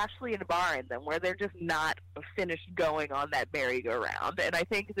of that Ashley and Barr in them, where they're just not finished going on that merry-go-round. And I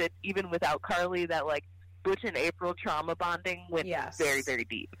think that even without Carly, that, like, Butch and April trauma bonding went very, very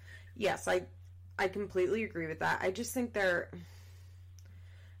deep. Yes, I completely agree with that. I just think I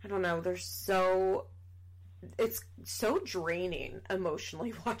don't know, it's so draining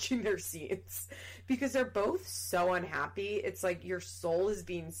emotionally watching their scenes because they're both so unhappy. It's like your soul is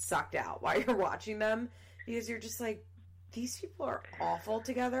being sucked out while you're watching them because you're just like, these people are awful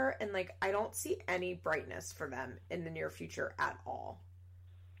together, and like I don't see any brightness for them in the near future at all.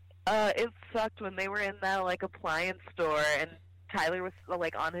 It sucked when they were in that like appliance store and Tyler was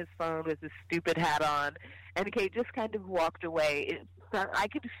like on his phone with his stupid hat on, and Kate just kind of walked away. I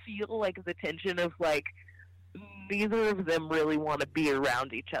could feel like the tension of like neither of them really want to be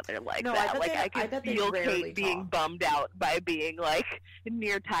around each other like that. I could feel Kate being bummed out by being like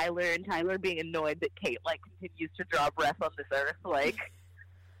near Tyler and Tyler being annoyed that Kate like continues to draw breath on this earth. Like,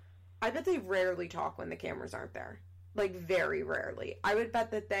 I bet they rarely talk when the cameras aren't there. Like very rarely. I would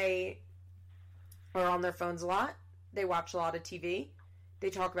bet that they are on their phones a lot. They watch a lot of TV. They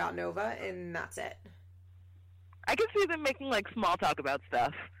talk about Nova, and that's it. I can see them making, like, small talk about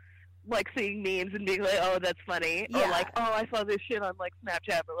stuff. Like, seeing memes and being like, oh, that's funny. Yeah. Or, like, oh, I saw this shit on, like,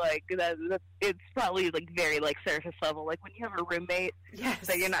 Snapchat. But, like, it's probably, like, very, like, surface level. Like, when you have a roommate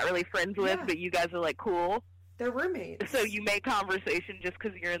that you're not really friends with, but you guys are, like, cool. They're roommates. So you make conversation just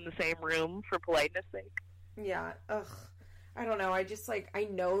because you're in the same room for politeness sake. Yeah. Ugh. I don't know. I just, like, I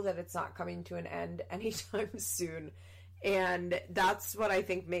know that it's not coming to an end anytime soon. And that's what I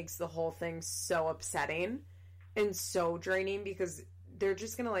think makes the whole thing so upsetting and so draining, because they're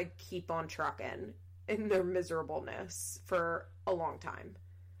just going to, like, keep on trucking in their miserableness for a long time.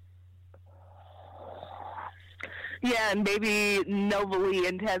 Yeah, and maybe Novalee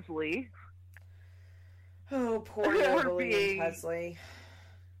and Tesley. Oh, poor Yoverly and Kesley.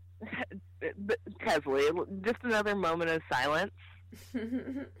 Kesley, just another moment of silence.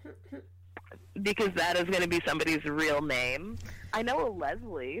 Because that is going to be somebody's real name. I know a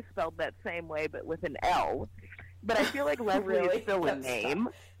Leslie spelled that same way, but with an L. But I feel like Leslie really? is still a name.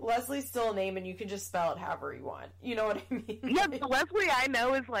 Leslie's still a name, and you can just spell it however you want. You know what I mean? Yeah, the Leslie I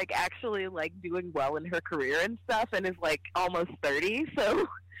know is, like, actually, like, doing well in her career and stuff, and is, like, almost 30, so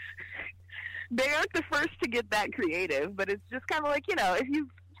they aren't the first to get that creative, but it's just kind of like, you know, if you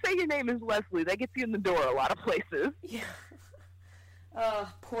say your name is Leslie, that gets you in the door a lot of places. Yeah.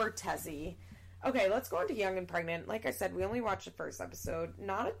 Poor Tessie. Okay, let's go on to Young and Pregnant. Like I said, we only watched the first episode.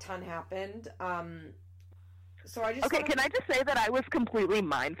 Not a ton happened. So I just can I just say that I was completely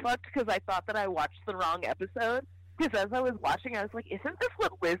mindfucked because I thought that I watched the wrong episode? Because as I was watching, I was like, isn't this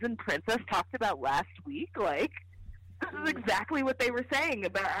what Liz and Princess talked about last week? Like, this is exactly what they were saying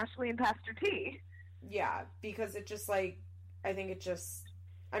about Ashley and Pastor T. Yeah, because it just, like, I think it just,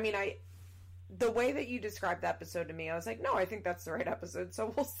 I mean, the way that you described the episode to me, I was like, no, I think that's the right episode,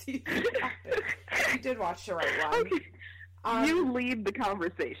 so we'll see what happens. You did watch the right one. Okay. You lead the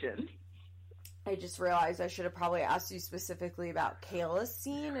conversation. I just realized I should have probably asked you specifically about Kayla's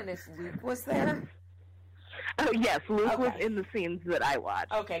scene and if Luke was there. Oh, yes, Luke was in the scenes that I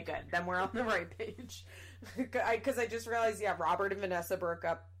watched. Okay, good. Then we're on the right page. Because I just realized, yeah, Robert and Vanessa broke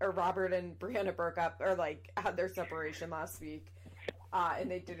up, or Robert and Brianna broke up, or, like, had their separation last week. And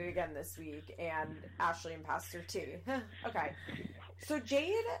they did it again this week. And Ashley and Pastor T. Okay. So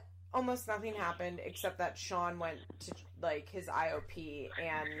Jade, almost nothing happened except that Sean went to, like, his IOP,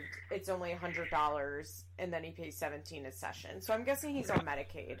 and it's only $100, and then he pays $17 a session. So I'm guessing he's on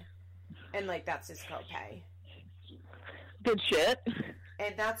Medicaid, and, like, that's his copay. Good shit.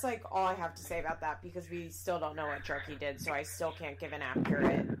 And that's, like, all I have to say about that, because we still don't know what drug he did, so I still can't give an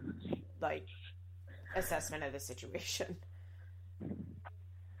accurate, like, assessment of the situation.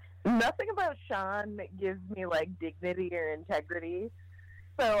 Nothing about Sean gives me, like, dignity or integrity.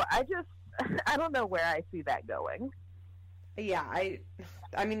 So I don't know where I see that going. Yeah,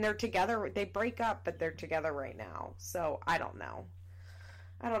 I mean, they're together. They break up, but they're together right now. So I don't know.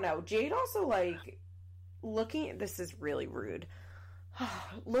 Jade also, like, this is really rude.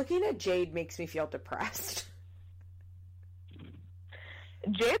 Looking at Jade makes me feel depressed.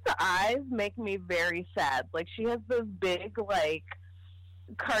 Jade's eyes make me very sad. Like, she has those big, like,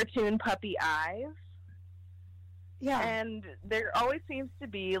 cartoon puppy eyes. Yeah. And there always seems to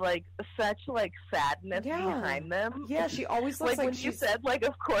be, like, such, like, sadness behind them. Yeah, she always looks like when you said, like,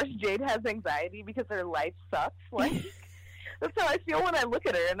 of course Jade has anxiety because her life sucks. Like, that's how I feel when I look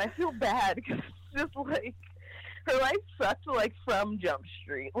at her, and I feel bad because it's just, like, her life sucks, like, from Jump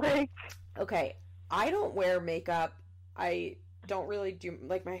Street. Like, okay, I don't wear makeup. I don't really do,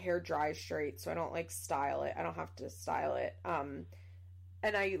 like, my hair dries straight, so I don't, like, style it. I don't have to style it.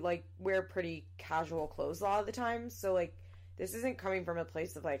 And I, like, wear pretty casual clothes a lot of the time. So, like, this isn't coming from a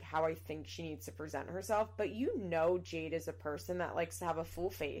place of, like, how I think she needs to present herself. But you know Jade is a person that likes to have a full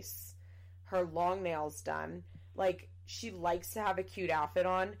face. Her long nails done. Like, she likes to have a cute outfit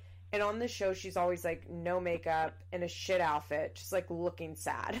on. And on the show, she's always, like, no makeup and a shit outfit. Just, like, looking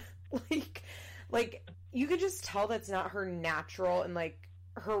sad. like, you could just tell that's not her natural and, like,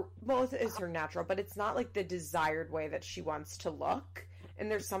 it is her natural. But it's not, like, the desired way that she wants to look. And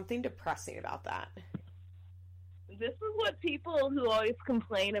there's something depressing about that. This is what people who always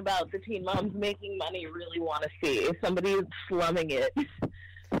complain about the teen moms making money really want to see. Somebody slumming it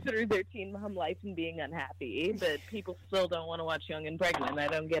through their teen mom life and being unhappy, but people still don't want to watch Young and Pregnant. I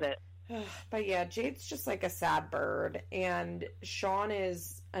don't get it. But yeah, Jade's just like a sad bird, and Sean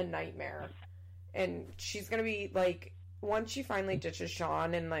is a nightmare. And she's going to be, like, once she finally ditches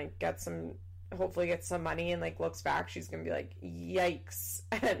Sean and, like, hopefully gets some money and, like, looks back, she's gonna be like, yikes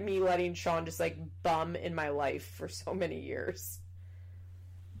at me letting Sean just, like, bum in my life for so many years.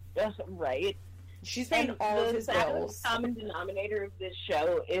 Right. She's paying all of his bills. The common denominator of this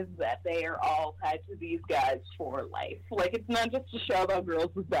show is that they are all tied to these guys for life. Like, it's not just a show about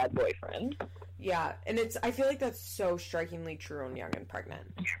girls with bad boyfriends. Yeah, and I feel like that's so strikingly true on Young and Pregnant.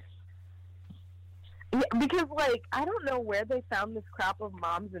 Yeah, because, like, I don't know where they found this crop of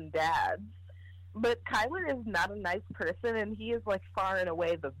moms and dads. But Kyler is not a nice person, and he is, like, far and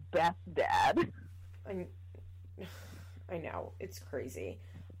away the best dad. I know. It's crazy.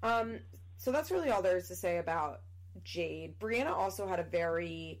 So that's really all there is to say about Jade. Brianna also had a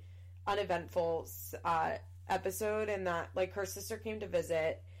very uneventful episode in that, like, her sister came to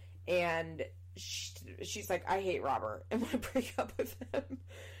visit, and she's like, I hate Robert. I want to break up with him.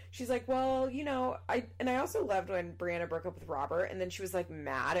 she's like, well, you know, I also loved when Brianna broke up with Robert, and then she was like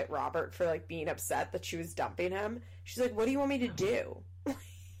mad at Robert for like being upset that she was dumping him. She's like, what do you want me to do?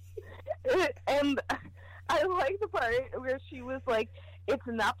 And I like the part where she was like, it's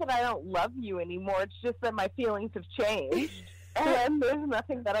not that I don't love you anymore, it's just that my feelings have changed. And there's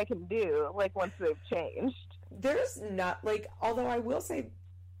nothing that I can do, like, once they've changed. There's not, like, although I will say,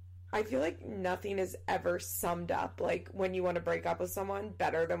 I feel like nothing is ever summed up, like, when you want to break up with someone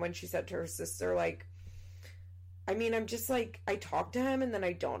better than when she said to her sister, like, I mean, I'm just, like, I talk to him and then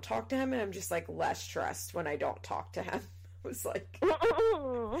I don't talk to him, and I'm just, like, less stressed when I don't talk to him. It was like,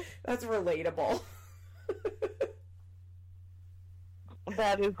 that's relatable.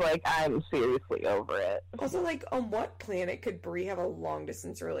 That is like, I'm seriously over it. Also, like, on what planet could Bree have a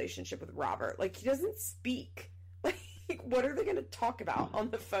long-distance relationship with Robert? Like, he doesn't speak. Like, what are they going to talk about on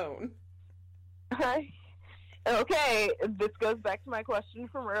the phone? Okay, this goes back to my question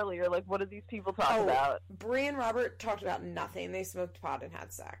from earlier. Like, what do these people talk about? Bree and Robert talked about nothing. They smoked pot and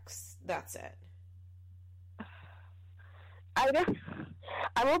had sex. That's it.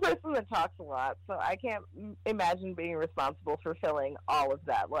 I'm a person that talks a lot, so I can't imagine being responsible for filling all of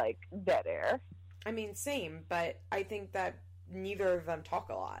that, like, dead air. I mean, same, but I think that neither of them talk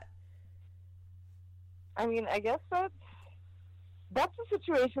a lot. I mean, I guess that's a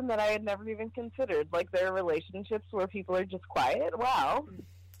situation that I had never even considered. Like, there are relationships where people are just quiet. Wow.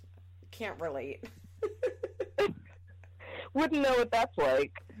 Can't relate. Wouldn't know what that's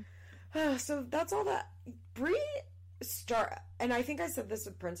like. So that's all that. Bree and I think I said this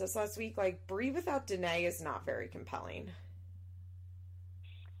with Princess last week, like, Bree without Danae is not very compelling.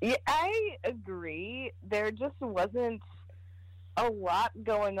 Yeah, I agree. There just wasn't a lot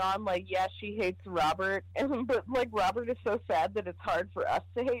going on. Like, yeah, she hates Robert, but, like, Robert is so sad that it's hard for us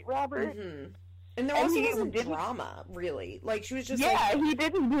to hate Robert. Mm-hmm. And there also wasn't drama, really. Like, she was just he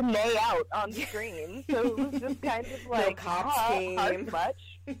didn't Danae out on screen, so it was just kind of like, no cops came. Hard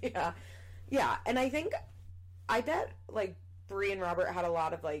much. Yeah. Yeah, and I bet, like, Bree and Robert had a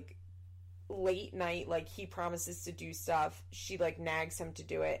lot of, like, late night, like, he promises to do stuff, she, like, nags him to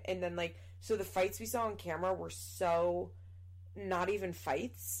do it, and then, like, so the fights we saw on camera were so not even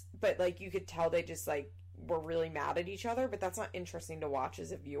fights, but, like, you could tell they just, like, were really mad at each other, but that's not interesting to watch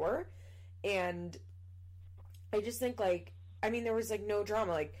as a viewer. And I just think, like, I mean, there was, like, no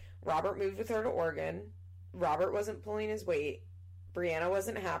drama. Like, Robert moved with her to Oregon, Robert wasn't pulling his weight, Brianna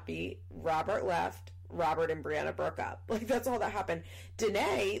wasn't happy, Robert left, Robert and Brianna broke up. Like, that's all that happened.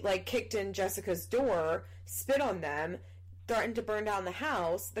 Danae, like, kicked in Jessica's door, spit on them, threatened to burn down the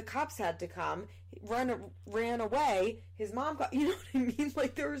house. The cops had to come, ran away. His mom got, you know what I mean?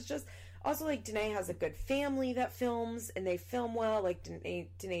 Like, there was just, also, like, Danae has a good family that films, and they film well. Like,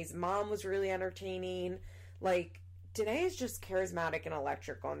 Danae's mom was really entertaining. Like, Danae is just charismatic and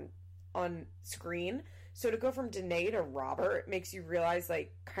electric on screen. So to go from Danae to Robert makes you realize,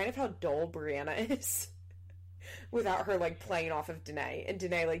 like, kind of how dull Brianna is without her, like, playing off of Danae, and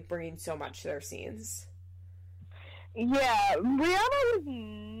Danae, like, bringing so much to their scenes. Yeah, Brianna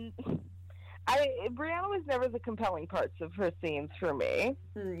was never the compelling parts of her scenes for me.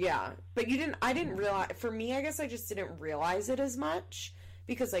 Yeah, but I didn't realize, for me, I guess I just didn't realize it as much,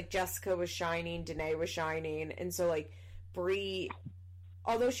 because, like, Jessica was shining, Danae was shining, and so, like, Brie,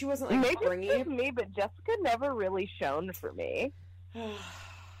 although she wasn't, like, bringing it. Maybe me, but Jessica never really shone for me.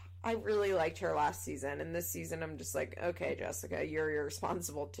 I really liked her last season, and this season I'm just like, okay, Jessica, you're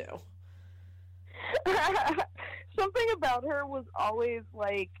irresponsible too. Something about her was always,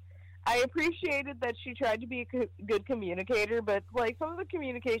 like, I appreciated that she tried to be a good communicator, but, like, some of the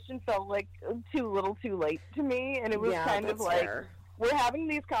communication felt like too little too late to me, and it was kind of like, fair. We're having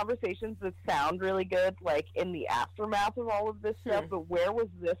these conversations that sound really good, like, in the aftermath of all of this stuff, but where was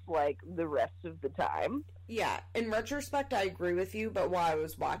this, like, the rest of the time? Yeah, in retrospect, I agree with you, but while I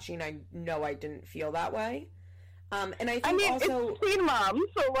was watching, I know I didn't feel that way. And I think also... it's Teen Mom,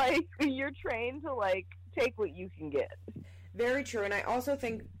 so, like, you're trained to, like, take what you can get. Very true, and I also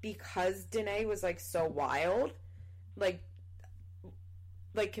think because Danae was, like, so wild, like,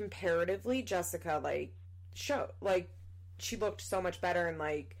 comparatively, Jessica, like, she looked so much better, and,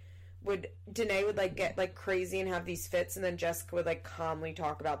 like, Danae would, like, get, like, crazy and have these fits, and then Jessica would, like, calmly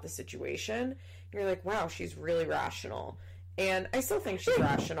talk about the situation, and you're like, wow, she's really rational. And I still think she's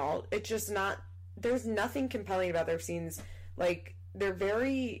rational. It's just not, there's nothing compelling about their scenes. Like, they're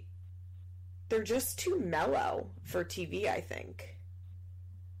just too mellow for TV, I think.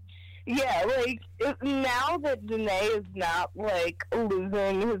 Yeah, like, now that Danae is not, like,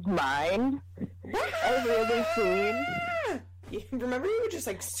 losing his mind every other scene. Remember you would just,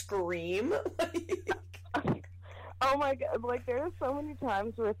 like, scream? Oh my god, like there are so many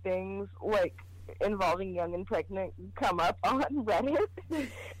times where things like involving Young and Pregnant come up on Reddit,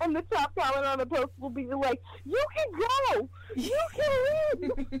 and the top comment on a post will be like, "You can go! You can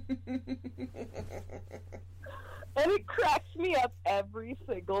win!" And it cracks me up every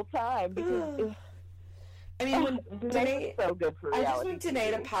single time because I mean, when Danae, so good for reality. I just want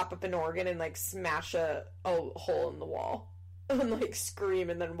Danae to pop up an organ and like smash a hole in the wall and like scream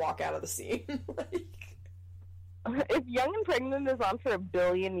and then walk out of the scene. Like, if Young and Pregnant is on for 1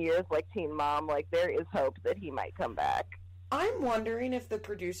 billion years like Teen Mom, like there is hope that he might come back. I'm wondering if the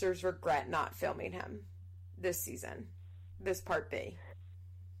producers regret not filming him this season, this part B.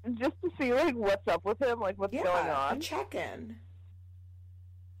 Just to see like what's up with him, like what's going on. A check-in.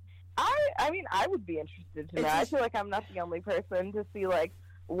 I mean, I would be interested to know. I feel like I'm not the only person to see like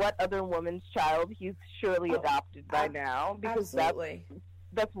what other woman's child he's surely adopted by now, because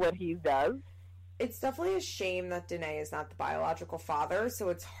that's what he does. It's definitely a shame that Danae is not the biological father, so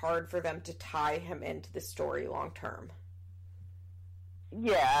it's hard for them to tie him into the story long term.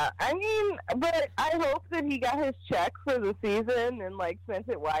 Yeah, I mean, but I hope that he got his check for the season and like spent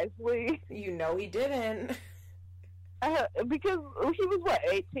it wisely. You know he didn't. Because he was, what,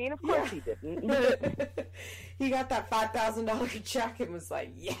 18? Of course he didn't. He got that $5,000 check and was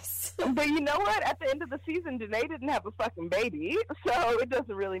like, yes. But you know what? At the end of the season, Danae didn't have a fucking baby, so it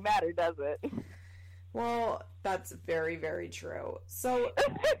doesn't really matter, does it? Well, that's very, very true. So,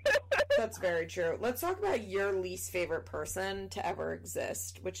 that's very true. Let's talk about your least favorite person to ever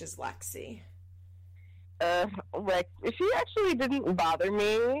exist, which is Lexi. She actually didn't bother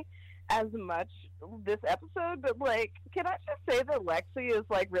me as much this episode, but like, can I just say that Lexi is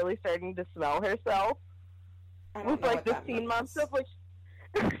like really starting to smell herself with like the Teen Mom stuff? Like,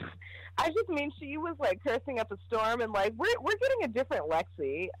 I just mean she was like cursing up a storm, and like we're getting a different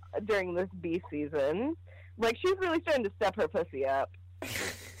Lexi during this B season. Like she's really starting to step her pussy up.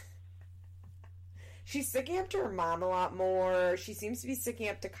 She's sticking up to her mom a lot more. She seems to be sticking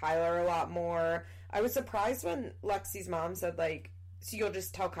up to Kyler a lot more. I was surprised when Lexi's mom said like, so you'll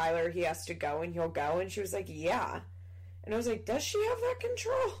just tell Kyler he has to go and he'll go? And she was like, yeah. And I was like, does she have that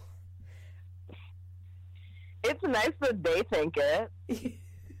control? It's nice that they think it.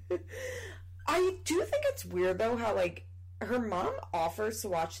 I do think it's weird, though, how, like, her mom offers to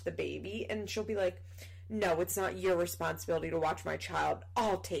watch the baby, and she'll be like, no, it's not your responsibility to watch my child.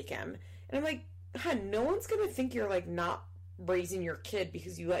 I'll take him. And I'm like, hun, no one's going to think you're, like, not raising your kid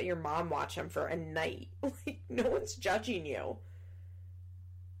because you let your mom watch him for a night. Like, no one's judging you.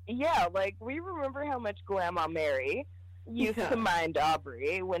 Yeah, like, we remember how much Grandma Mary used to mind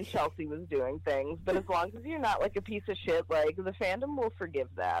Aubrey when Chelsea was doing things, but as long as you're not, like, a piece of shit, like, the fandom will forgive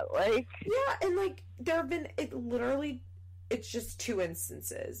that, like... Yeah, and, like, there have been, it's just 2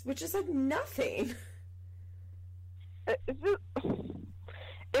 instances, which is, like, nothing.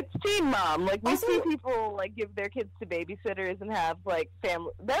 It's Teen Mom. Like, we see people, like, give their kids to babysitters and have, like,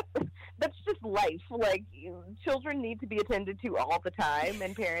 family... That's just life. Like, children need to be attended to all the time,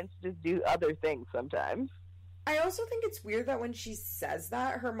 and parents just do other things sometimes. I also think it's weird that when she says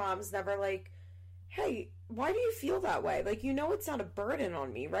that, her mom's never like, hey, why do you feel that way? Like, you know it's not a burden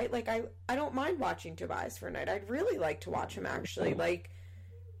on me, right? Like, I don't mind watching Tobias for a night. I'd really like to watch him, actually. Like,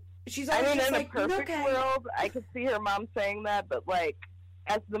 she's always just like, in a perfect world, I could see her mom saying that, but, like,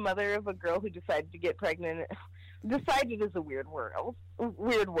 as the mother of a girl who decided to get pregnant... Decided is a weird word,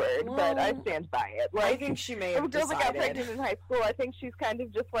 but I stand by it. Like, I think she may have decided. If a girl that got pregnant in high school, I think she's kind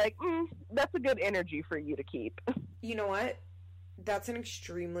of just like, that's a good energy for you to keep. You know what? That's an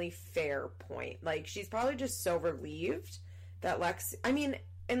extremely fair point. Like, she's probably just so relieved that Lexi... I mean,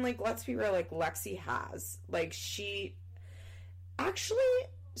 and, like, let's be real, like, Lexi has. Like, she... Actually,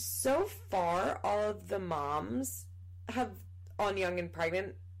 so far, all of the moms have, on Young and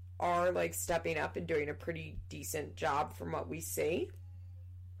Pregnant... are, like, stepping up and doing a pretty decent job from what we see.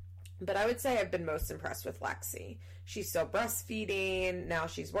 But I would say I've been most impressed with Lexi. She's still breastfeeding. Now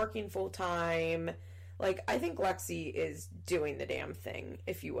she's working full-time. Like, I think Lexi is doing the damn thing,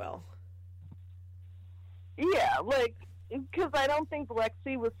 if you will. Yeah, like, because I don't think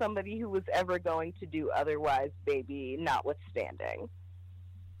Lexi was somebody who was ever going to do otherwise, baby, notwithstanding.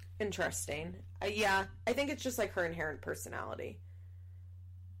 Interesting. Yeah, I think it's just, like, her inherent personality.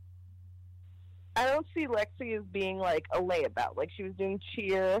 I don't see Lexi as being, like, a layabout. Like, she was doing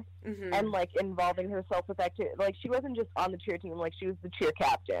cheer and, like, involving herself with activity. Like, she wasn't just on the cheer team. Like, she was the cheer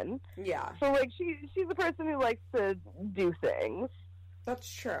captain. Yeah. So, like, she's a person who likes to do things. That's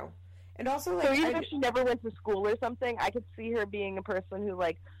true. And also, like... So even if she never went to school or something, I could see her being a person who,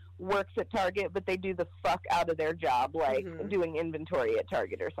 like, works at Target, but they do the fuck out of their job, like doing inventory at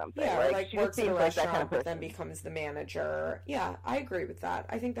Target or something. Yeah, like, like she works just at a seems like that restaurant, kind of but person. then becomes the manager. Yeah, I agree with that.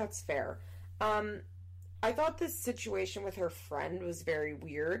 I think that's fair. I thought this situation with her friend was very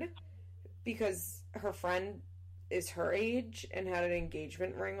weird because her friend is her age and had an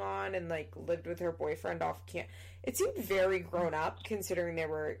engagement ring on and like lived with her boyfriend off camp. It seemed very grown up considering they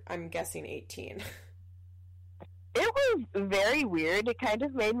were, I'm guessing, 18. It was very weird. It kind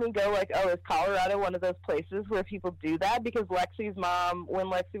of made me go like, oh, is Colorado one of those places where people do that? Because Lexi's mom, when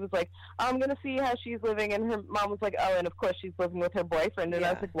Lexi was like, oh, I'm going to see how she's living, and her mom was like, oh, and of course she's living with her boyfriend. And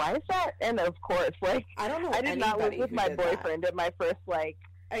I was like, why is that? And of course, like, I don't know. I did not live with my boyfriend at my first, like,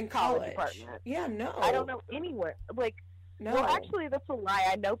 in college apartment. Yeah, no. I don't know anyone. Like, no. Well, actually, that's a lie.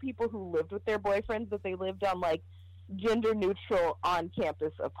 I know people who lived with their boyfriends, but they lived on, like, gender-neutral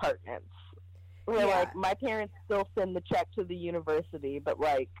on-campus apartments. Where, like, my parents still send the check to the university, but,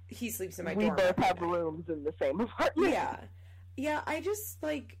 like... He sleeps in my dorm. We both have night. rooms in the same apartment. Yeah. Yeah, I just,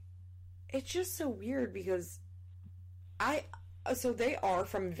 like... It's just so weird because so they are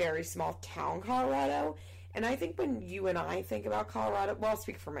from very small town Colorado, and I think when you and I think about Colorado... Well, I'll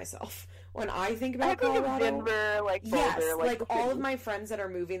speak for myself. When I think about Colorado... Denver, like, Boulder, yes, like all of city. my friends that are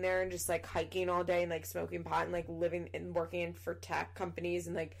moving there and just, like, hiking all day and, like, smoking pot and, like, living and working for tech companies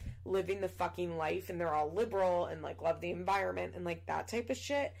and, like, living the fucking life, and they're all liberal and, like, love the environment and, like, that type of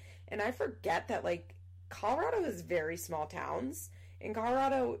shit. And I forget that, like, Colorado is very small towns, and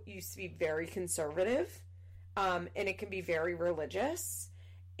Colorado used to be very conservative, and it can be very religious,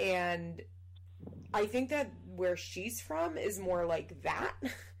 and I think that where she's from is more like that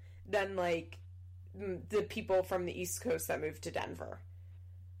than, like, the people from the East Coast that moved to Denver.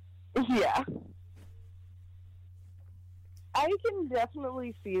 Yeah. I can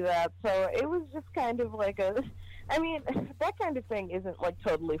definitely see that. So it was just kind of like I mean, that kind of thing isn't, like,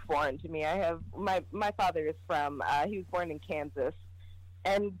 totally foreign to me. I have, my father is from, he was born in Kansas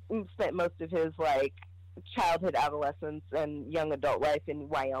and spent most of his, like, childhood, adolescence, and young adult life in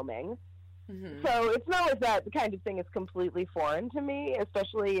Wyoming. Mm-hmm. So it's not like that kind of thing is completely foreign to me,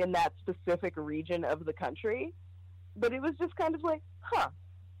 especially in that specific region of the country. But it was just kind of like, huh.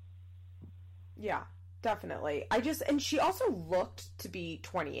 Yeah, definitely. And she also looked to be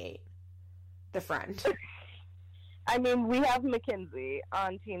 28, the friend. I mean, we have Mackenzie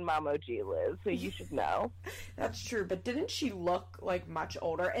on Teen Mom OG, Liz, so you should know. That's true, but didn't she look, like, much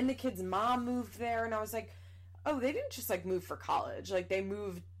older? And the kid's mom moved there, and I was like, oh, they didn't just, like, move for college. Like, they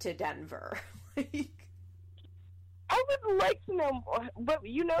moved to Denver. Like, I would like to know more, but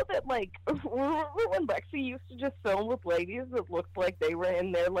you know that, like, remember when Lexi used to just film with ladies that looked like they were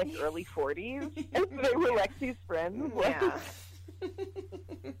in their, like, early 40s? And they were Lexi's friends? Yeah.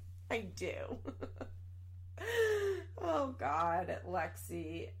 I do. Oh, God,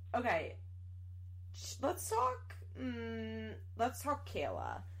 Lexi. Okay, let's talk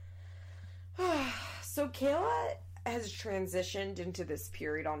Kayla. So Kayla has transitioned into this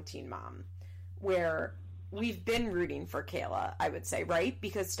period on Teen Mom where we've been rooting for Kayla, I would say, right?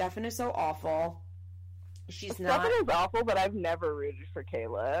 Because Stefan is so awful. Stefan is awful, but I've never rooted for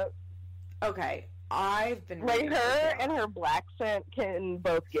Kayla. Okay, I've been like her and her black scent can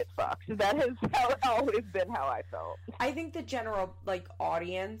both get fucked. That has always been how I felt. I think the general, like,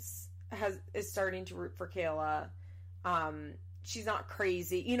 audience is starting to root for Kayla. She's not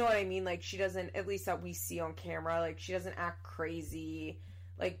crazy. You know what I mean? Like, she doesn't, at least that we see on camera, like, she doesn't act crazy.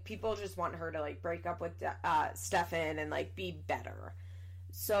 Like, people just want her to, like, break up with Stefan and, like, be better.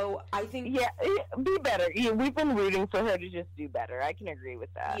 So, I think... Yeah, be better. Yeah, we've been rooting for her to just do better. I can agree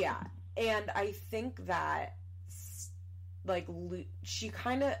with that. Yeah. And I think that, like, she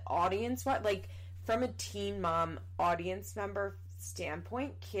kind of audience-wise, like, from a Teen Mom audience member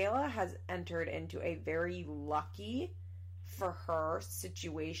standpoint, Kayla has entered into a very lucky... for her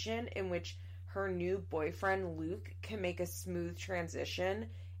situation in which her new boyfriend Luke can make a smooth transition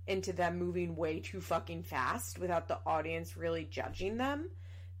into them moving way too fucking fast without the audience really judging them,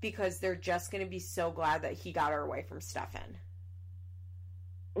 because they're just going to be so glad that he got her away from Stefan.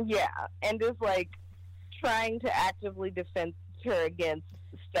 Yeah, and is, like, trying to actively defend her against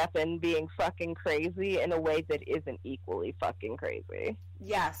Stefan being fucking crazy in a way that isn't equally fucking crazy.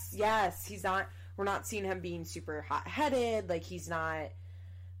 Yes, he's not... We're not seeing him being super hot-headed. Like, he's not,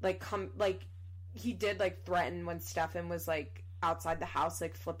 like, he did, like, threaten when Stefan was, like, outside the house,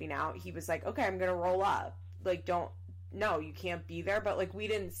 like, flipping out. He was like, okay, I'm gonna roll up. Like, no, you can't be there. But, like, we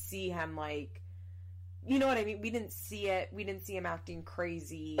didn't see him, like, you know what I mean? We didn't see it. We didn't see him acting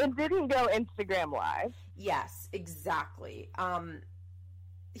crazy. It didn't go Instagram Live. Yes, exactly.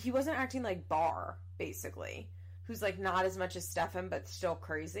 He wasn't acting like Bar, basically. who's, like, not as much as Stefan, but still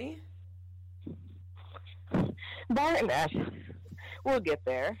crazy. Barnett. We'll get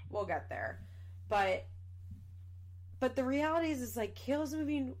there. We'll get there. But the reality is like, Kayla's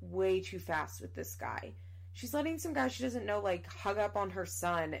moving way too fast with this guy. She's letting some guy she doesn't know, like, hug up on her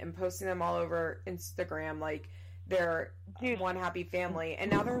son and posting them all over Instagram, like, they're one happy family,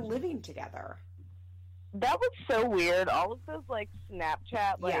 and now they're living together. That was so weird. All of those, like,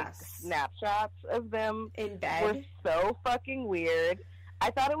 Snapchat, like, Yes. snapshots of them In bed. were so fucking weird. I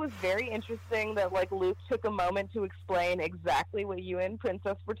thought it was very interesting that, like, Luke took a moment to explain exactly what you and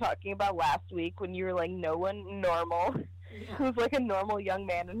Princess were talking about last week when you were like, no one normal who's, like, a normal young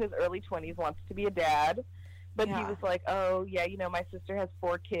man in his early 20s wants to be a dad. But he was like, oh, yeah, you know, my sister has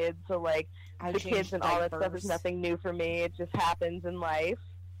 4 kids, so, like, the kids and all that stuff is nothing new for me. It just happens in life.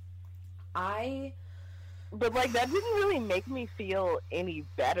 But, like, that didn't really make me feel any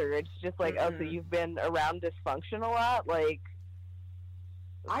better. It's just like, oh, so you've been around dysfunction a lot? Like,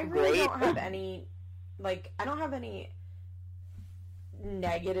 I really don't have any, like, I don't have any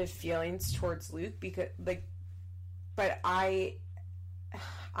negative feelings towards Luke because, like, but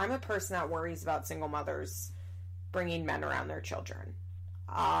I'm a person that worries about single mothers bringing men around their children.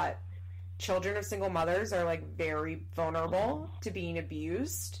 Children of single mothers are, like, very vulnerable to being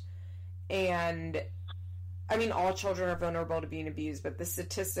abused. And, I mean, all children are vulnerable to being abused, but the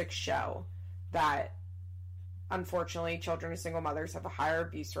statistics show that, unfortunately, children of single mothers have a higher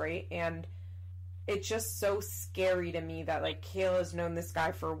abuse rate, and it's just so scary to me that, like, Kayla's known this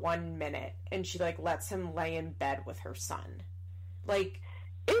guy for 1 minute, and she, like, lets him lay in bed with her son. Like,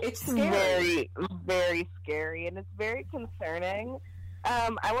 it's scary. Very, very scary, and it's very concerning.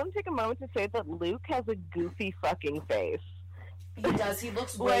 I want to take a moment to say that Luke has a goofy fucking face. He does. He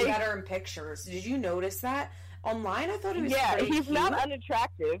looks way better in pictures. Did you notice that? Online, I thought he was he's cute. not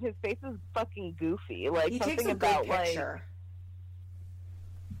unattractive. His face is fucking goofy. Like, he something takes a about, good picture.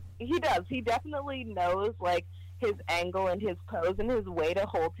 Like, he does. He definitely knows, like, his angle and his pose and his way to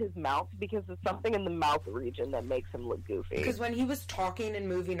hold his mouth, because there's something in the mouth region that makes him look goofy. Because when he was talking and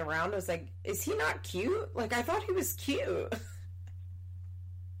moving around, I was like, is he not cute? Like, I thought he was cute.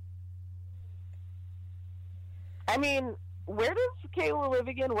 I mean, where does Kayla live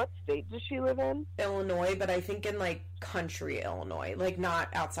again? What state does she live in? Illinois, but I think in, like, country Illinois. Like, not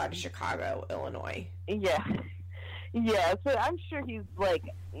outside of Chicago, Illinois. Yeah. Yeah, so I'm sure he's, like,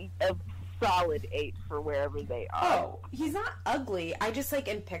 a solid 8 for wherever they are. Oh, he's not ugly. I just, like,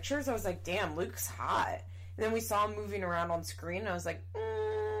 in pictures, I was like, damn, Luke's hot. And then we saw him moving around on screen, and I was like,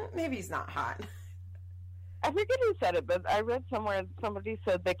 maybe he's not hot. I forget who said it, but I read somewhere somebody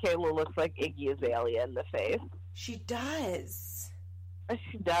said that Kayla looks like Iggy Azalea in the face. She does.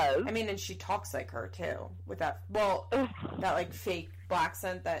 She does. I mean, and she talks like her, too. With that, well, that, like, fake black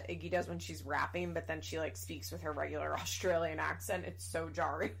accent that Iggy does when she's rapping, but then she, like, speaks with her regular Australian accent. It's so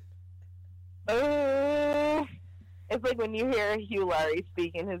jarring. It's like when you hear Hugh Laurie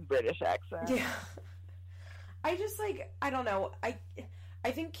speak in his British accent. Yeah. I just, like, I don't know.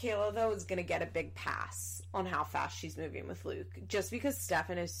 I think Kayla, though, is going to get a big pass on how fast she's moving with Luke, just because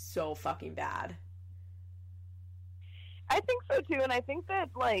Stefan is so fucking bad. I think so, too, and I think that,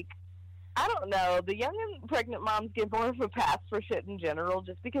 like, I don't know, the young and pregnant moms get more of a pass for shit in general,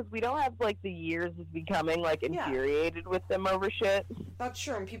 just because we don't have, like, the years of becoming, like, infuriated with them over shit. That's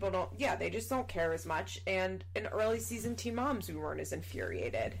true, and people don't, they just don't care as much, and in early season Teen Moms, we weren't as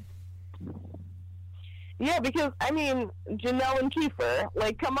infuriated. Yeah, because, I mean, Janelle and Kiefer,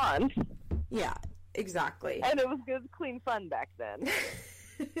 like, come on. Yeah, exactly. And it was good, clean fun back then.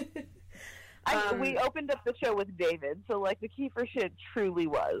 We opened up the show with David, so, like, the Kiefer shit truly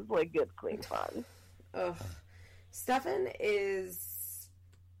was, like, good, clean fun. Ugh. Stefan is...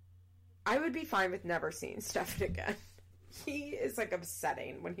 I would be fine with never seeing Stefan again. He is, like,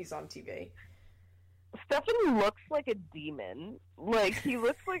 upsetting when he's on TV. Stefan looks like a demon. Like, he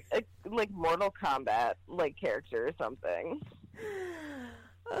looks like a Mortal Kombat, like, character or something.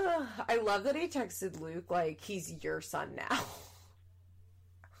 I love that he texted Luke, like, he's your son now.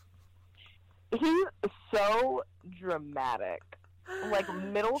 He's so dramatic. Like,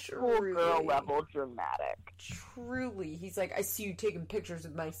 middle school girl level dramatic. Truly. He's like, I see you taking pictures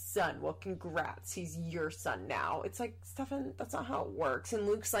with my son. Well, congrats. He's your son now. It's like, Stefan, that's not how it works. And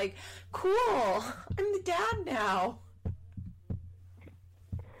Luke's like, cool. I'm the dad now.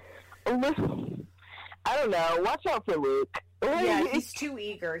 I don't know. Watch out for Luke. Yeah, he's too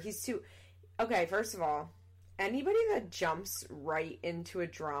eager. He's too... Okay, first of all, anybody that jumps right into a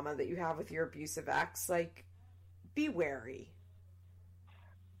drama that you have with your abusive ex, like, be wary.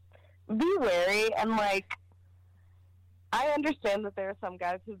 Be wary, and, like, I understand that there are some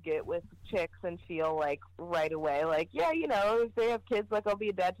guys who get with chicks and feel like right away, like, yeah, you know, if they have kids, like, I'll be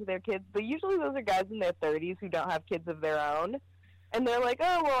a dad to their kids. But usually those are guys in their 30s who don't have kids of their own. And they're like,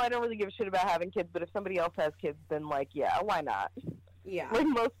 oh, well, I don't really give a shit about having kids, but if somebody else has kids, then, like, yeah, why not? Yeah. Like,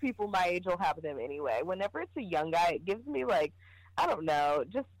 most people my age will have them anyway. Whenever it's a young guy, it gives me, like, I don't know,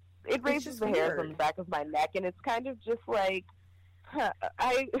 just, it raises the hairs on the back of my neck, and it's kind of just like,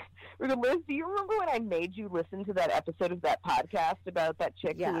 Liz, do you remember when I made you listen to that episode of that podcast about that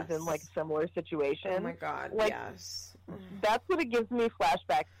chick who was in, like, a similar situation? Oh, my God, like, yes. That's what it gives me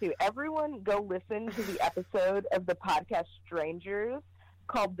flashbacks to. Everyone go listen to the episode of the podcast Strangers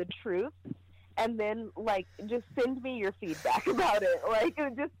called The Truth, and then, like, just send me your feedback about it. Like,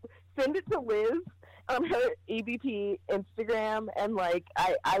 just send it to Liz on her EBP Instagram, and, like,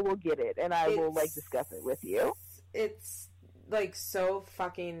 I will get it, and I will, like, discuss it with you. It's, like, so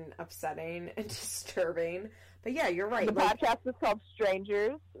fucking upsetting and disturbing. But yeah, you're right. The podcast is called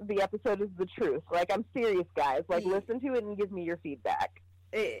Strangers. The episode is The Truth. Like, I'm serious, guys. Like, listen to it and give me your feedback.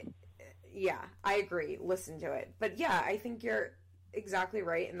 Yeah, I agree. Listen to it. But yeah, I think you're exactly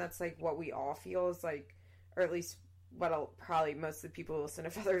right, and that's, like, what we all feel is, like, or at least what probably most of the people who listen to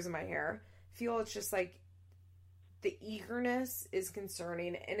Feathers in My Hair feel. It's just, like, the eagerness is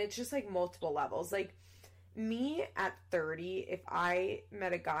concerning, and it's just, like, multiple levels. Like, me at 30, if I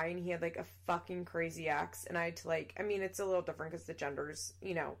met a guy and he had, like, a fucking crazy ex, and I had to, like, I mean, it's a little different because the genders,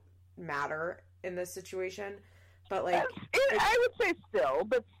 you know, matter in this situation, but, like, I would say still,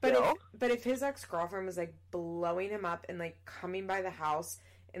 but still. But if his ex-girlfriend was, like, blowing him up and, like, coming by the house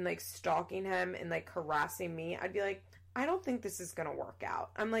and, like, stalking him and, like, harassing me, I'd be like, I don't think this is gonna work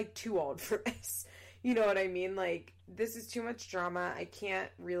out. I'm, like, too old for this. You know what I mean? Like, this is too much drama. I can't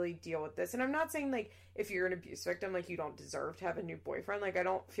really deal with this. And I'm not saying, like, if you're an abuse victim, like, you don't deserve to have a new boyfriend. Like, I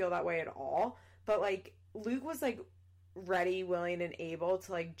don't feel that way at all. But, like, Luke was, like, ready, willing, and able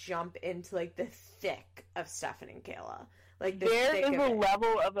to, like, jump into, like, the thick of Stefan and Kayla. Like, there is a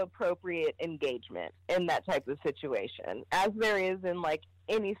level of appropriate engagement in that type of situation, as there is in, like,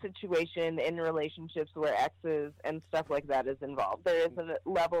 any situation in relationships where exes and stuff like that is involved. There is a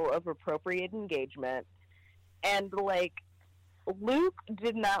level of appropriate engagement, and, like, Luke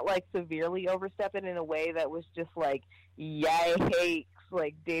did not, like, severely overstep it in a way that was just, like, yikes,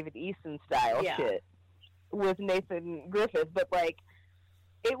 like, David Easton style shit with Nathan Griffith, but, like,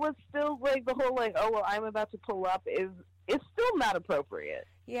 it was still, like, the whole, like, oh, well, I'm about to pull up it's still not appropriate.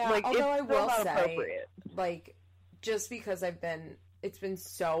 Yeah, like, although I will say, like, just because it's been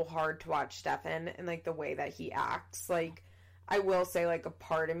so hard to watch Stefan and, like, the way that he acts, like, I will say, like, a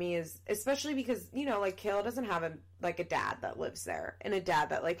part of me is, especially because, you know, like, Kayla doesn't have a dad that lives there, and a dad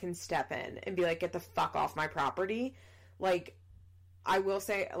that, like, can step in and be like, get the fuck off my property. Like, I will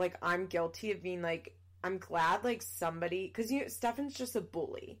say, like, I'm guilty of being, like, I'm glad, like, somebody, because, you know, Stefan's just a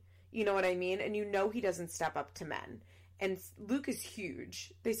bully, you know what I mean? And you know he doesn't step up to men. And Luke is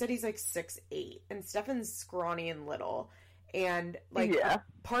huge. They said he's, like, 6'8", and Stefan's scrawny and little. And, like,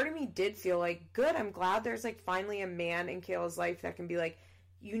 part of me did feel like, good, I'm glad there's, like, finally a man in Kayla's life that can be like,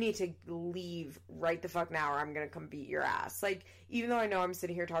 you need to leave right the fuck now or I'm gonna come beat your ass. Like, even though I know I'm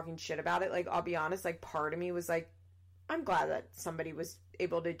sitting here talking shit about it, like, I'll be honest, like, part of me was like, I'm glad that somebody was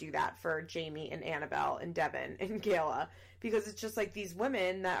able to do that for Jamie and Annabelle and Devin and Kayla. Because it's just, like, these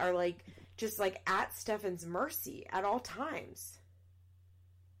women that are, like, just, like, at Stefan's mercy at all times.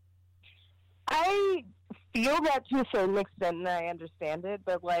 I feel that to a certain extent, and I understand it,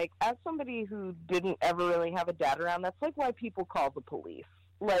 but, like, as somebody who didn't ever really have a dad around, that's, like, why people call the police.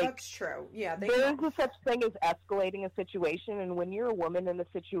 Like, that's true. Yeah, there is a such thing as escalating a situation, and when you're a woman in a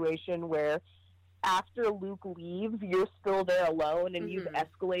situation where after Luke leaves, you're still there alone, and you've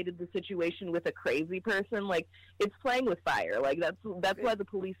escalated the situation with a crazy person, like, it's playing with fire. Like, that's why the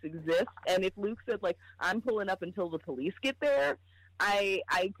police exist, and if Luke said, like, I'm pulling up until the police get there,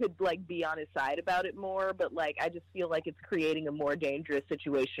 I could, like, be on his side about it more, but, like, I just feel like it's creating a more dangerous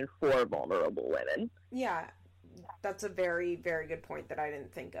situation for vulnerable women. Yeah, that's a very, very good point that I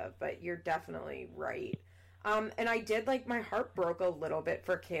didn't think of, but you're definitely right. And I did, like, my heart broke a little bit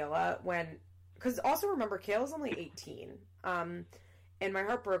for Kayla when, because also remember, Kayla's only 18, and my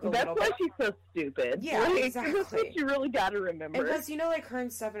heart broke a little bit. That's why she's so stupid. Yeah, like, exactly. That's what you really gotta remember. And plus, you know, like, her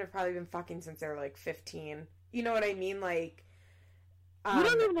and Stefan have probably been fucking since they were, like, 15. You know what I mean? Like, you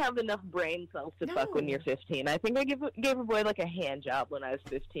don't even have enough brain cells to fuck when you're 15. I think I gave a boy, like, a hand job when I was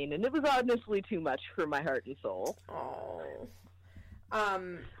 15, and it was honestly too much for my heart and soul. Oh.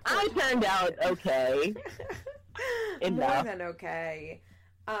 I turned out okay. More than okay.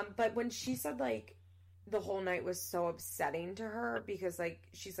 But when she said, like, the whole night was so upsetting to her because, like,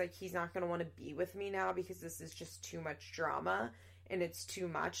 she's like, he's not going to want to be with me now because this is just too much drama and it's too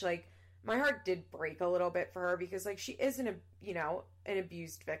much. Like, my heart did break a little bit for her because, like, she is an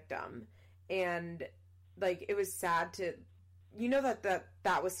abused victim. And, like, it was sad to,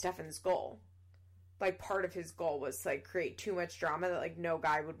 that was Stefan's goal. Like, part of his goal was, like, create too much drama that, like, no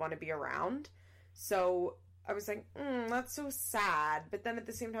guy would want to be around. So I was like, that's so sad. But then at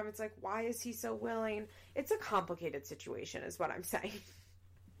the same time, it's like, why is he so willing? It's a complicated situation is what I'm saying.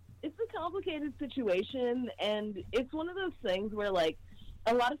 It's a complicated situation, and it's one of those things where, like,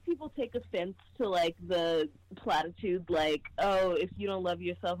 a lot of people take offense to, like, the platitude, like, oh, if you don't love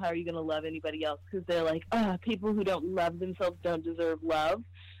yourself, how are you going to love anybody else? Because they're like, people who don't love themselves don't deserve love.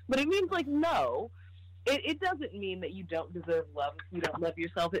 But it means, like, no. It doesn't mean that you don't deserve love if you don't love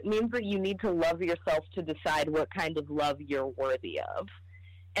yourself. It means that you need to love yourself to decide what kind of love you're worthy of.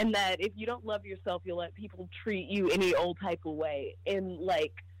 And that if you don't love yourself, you'll let people treat you any old type of way in,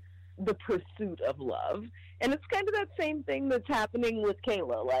 like, the pursuit of love. And it's kind of that same thing that's happening with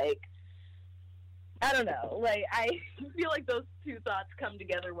Kayla. Like, I don't know. Like, I feel like those two thoughts come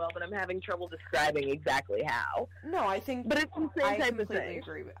together well, but I'm having trouble describing exactly how. No, I think... But it's the same type of thing.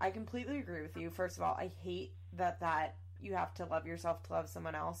 I completely agree with you. First of all, I hate that you have to love yourself to love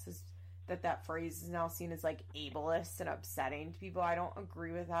someone else. That phrase is now seen as, like, ableist and upsetting to people. I don't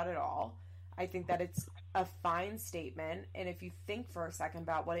agree with that at all. I think that it's a fine statement, and if you think for a second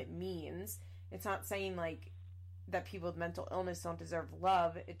about what it means, it's not saying, like, that people with mental illness don't deserve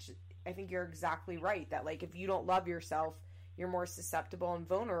love. I think you're exactly right, that, like, if you don't love yourself, you're more susceptible and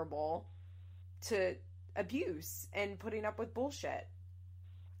vulnerable to abuse and putting up with bullshit.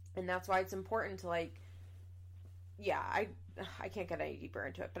 And that's why it's important to, like, yeah, I can't get any deeper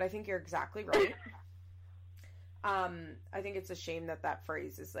into it, but I think you're exactly right. I think it's a shame that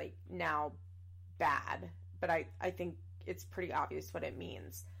phrase is, like, now bad, but I think it's pretty obvious what it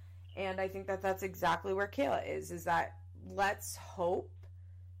means. And I think that's exactly where Kayla is that let's hope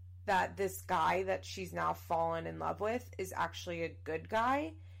that this guy that she's now fallen in love with is actually a good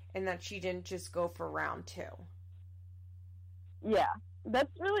guy and that she didn't just go for round 2. Yeah,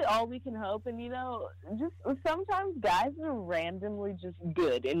 that's really all we can hope. And, just sometimes guys are randomly just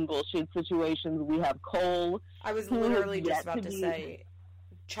good in bullshit situations. We have Cole. I was literally just about to say,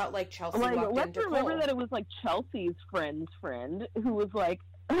 like, Chelsea walked into Cole. Let's remember that it was, like, Chelsea's friend's friend who was, like,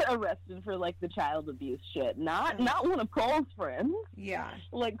 arrested for, like, the child abuse shit. Not one of Cole's friends. Yeah.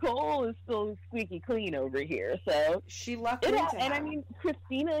 Like, Cole is still squeaky clean over here, so. She lucked into him. And, I mean,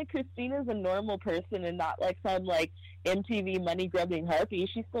 Christina's a normal person and not, like, some, like, MTV money-grubbing harpy.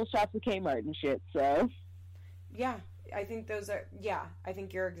 She still shops at Kmart and shit, so. Yeah, I think I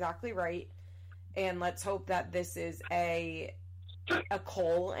think you're exactly right. And let's hope that this is a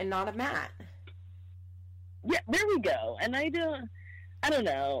Cole and not a Matt. Yeah, there we go. And I don't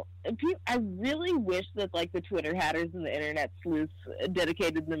know. I really wish that, like, the Twitter hatters and the internet sleuths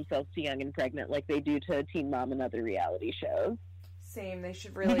dedicated themselves to Young and Pregnant like they do to Teen Mom and other reality shows. Same. They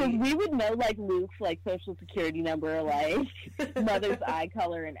should really... Because we would know, like, Luke's, like, social security number, like, mother's eye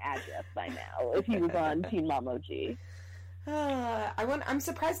color and address by now if he was on Teen Mom OG. I'm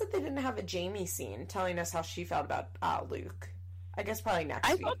surprised that they didn't have a Jamie scene telling us how she felt about Luke. I guess probably next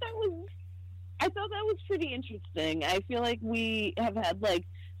week. I thought that was pretty interesting. I feel like we have had, like,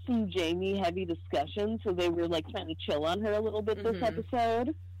 some Jamie-heavy discussions, so they were, like, trying to chill on her a little bit this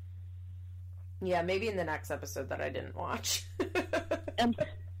episode. Yeah, maybe in the next episode that I didn't watch. I'm trying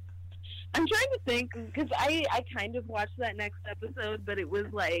to think, because I kind of watched that next episode, but it was,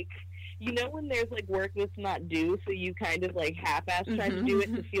 like, when there's, like, work that's not due, so you kind of, like, half-ass try to do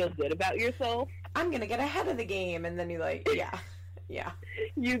it to feel good about yourself? I'm gonna get ahead of the game, and then you, like, yeah. Yeah.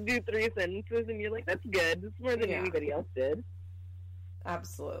 You do 3 sentences and you're like, that's good. That's more than anybody else did.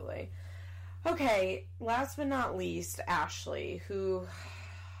 Absolutely. Okay, last but not least, Ashley, who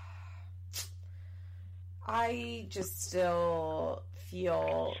I just still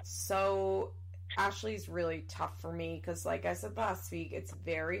feel so... Ashley's really tough for me because, like I said last week, it's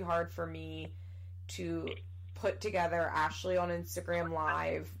very hard for me to put together Ashley on Instagram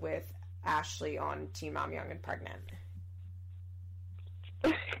Live with Ashley on Teen Mom Young and Pregnant.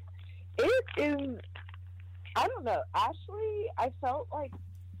 It is, I don't know, Ashley, I felt like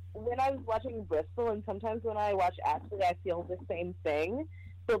when I was watching Bristol, and sometimes when I watch Ashley, I feel the same thing.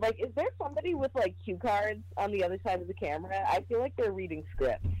 But, like, is there somebody with, like, cue cards on the other side of the camera? I feel like they're reading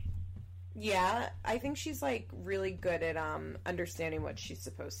scripts. Yeah, I think she's, like, really good at understanding what she's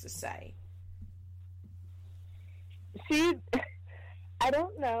supposed to say. I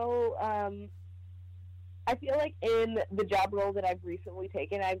don't know, I feel like in the job role that I've recently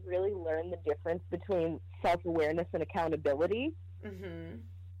taken, I've really learned the difference between self-awareness and accountability. Mm-hmm.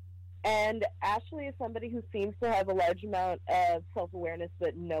 And Ashley is somebody who seems to have a large amount of self-awareness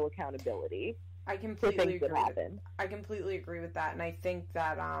but no accountability. I completely agree with that, and I think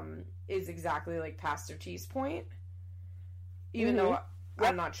that is exactly like Pastor T's point. Even though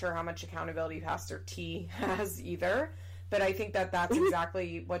I'm not sure how much accountability Pastor T has either, but I think that that's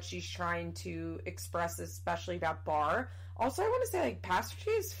exactly what she's trying to express, especially about Bar. Also, I want to say, like, Pastor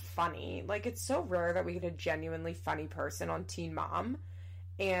T is funny. Like, it's so rare that we get a genuinely funny person on Teen Mom,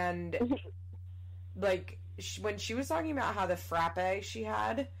 and like when she was talking about how the frappe she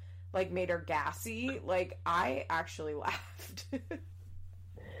had like made her gassy, like, I actually laughed.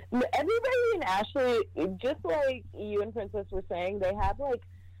 Everybody in Ashley, just like you and Princess were saying, they have like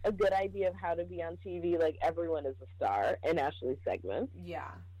a good idea of how to be on TV. Like, everyone is a star in Ashley's segment.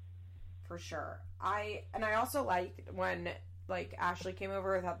 Yeah, for sure. I also liked when like Ashley came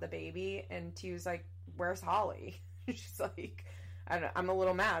over without the baby, and T was like, "Where's Holly?" She's like, "I don't know, I'm a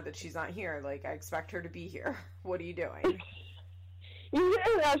little mad that she's not here. Like, I expect her to be here. What are you doing?" And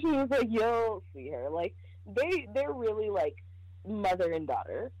Ashley was like, "You'll see her." Like, they're really like mother and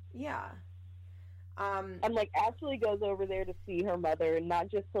daughter. Yeah. And like Ashley goes over there to see her mother, and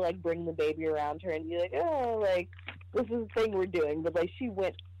not just to like bring the baby around her and be like, "Oh, like, this is the thing we're doing," but like she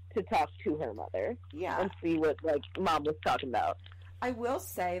went to talk to her mother. Yeah. And see what like Mom was talking about. I will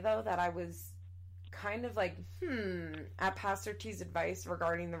say though that I was kind of like, at Pastor T's advice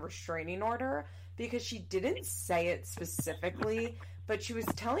regarding the restraining order, because she didn't say it specifically, but she was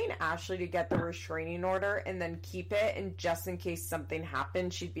telling Ashley to get the restraining order and then keep it, and just in case something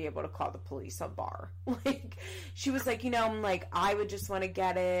happened, she'd be able to call the police on Bar. Like, she was like, I'm like, I would just want to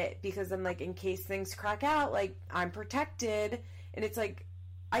get it because I'm like, in case things crack out, like, I'm protected. And it's like,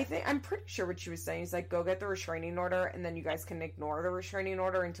 I'm pretty sure what she was saying is like, go get the restraining order, and then you guys can ignore the restraining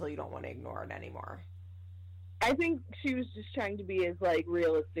order until you don't want to ignore it anymore. I think she was just trying to be as like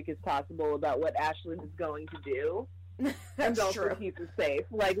realistic as possible about what Ashley was going to do. That's and also true. keep it safe.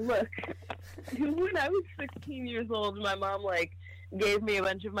 Like, look, when I was 16 years old, my mom like gave me a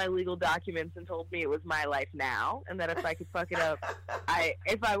bunch of my legal documents and told me it was my life now, and that if I could fuck it up,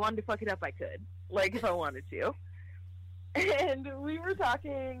 if I wanted to fuck it up, I could. Like, if I wanted to. And we were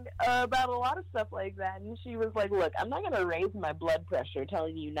talking about a lot of stuff like that, and she was like, "Look, I'm not going to raise my blood pressure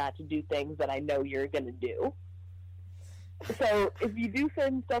telling you not to do things that I know you're going to do. So if you do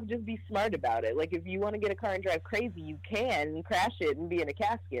certain stuff, just be smart about it. Like, if you want to get a car and drive crazy, you can crash it and be in a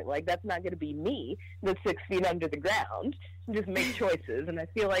casket. Like, that's not going to be me that's 6 feet under the ground. Just make choices." And I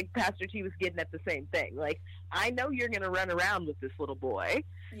feel like Pastor T was getting at the same thing. Like, I know you're going to run around with this little boy,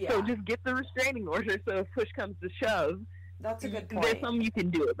 so just get the restraining order so if push comes to shove, that's a good point. There's something you can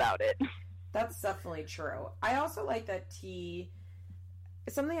do about it. That's definitely true. I also like that T,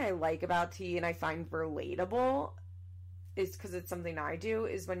 something I like about T and I find relatable is because it's something I do,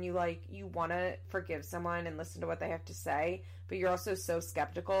 is when you want to forgive someone and listen to what they have to say, but you're also so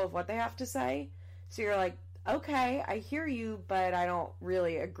skeptical of what they have to say. So you're like, okay, I hear you, but I don't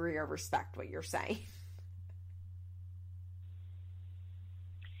really agree or respect what you're saying.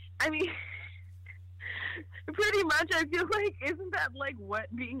 I mean, pretty much, I feel like, isn't that like what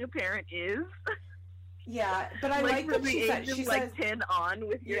being a parent is? Yeah, but I like what she said. She like says 10 on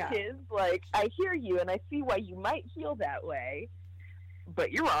with your kids. Like, I hear you and I see why you might feel that way,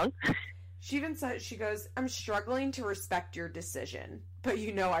 but you're wrong. She even said, she goes, "I'm struggling to respect your decision, but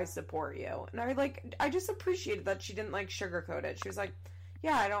I support you." And I just appreciated that she didn't like sugarcoat it. She was like,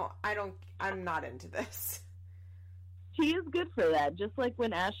 "Yeah, I'm not into this." She is good for that, just like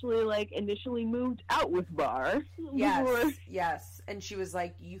when Ashley like initially moved out with Bar. Yes. And she was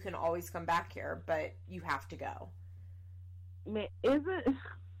like, "You can always come back here, but you have to go." Man, is it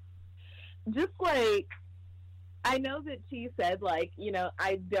just like, I know that she said like,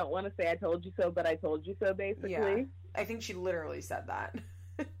 I don't want to say I told you so, but I told you so, basically. Yeah, I think she literally said that.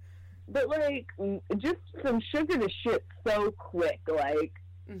 But like, just from sugar to shit so quick, like,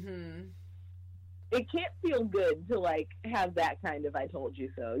 it can't feel good to, like, have that kind of "I told you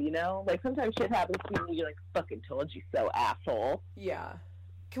so," Like, sometimes shit happens to you and you're like, "Fucking told you so, asshole." Yeah.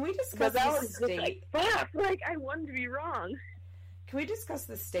 Can we discuss the state? Fuck, like, I wanted to be wrong. Can we discuss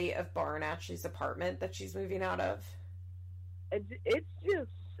the state of Bar and Ashley's apartment that she's moving out of? It's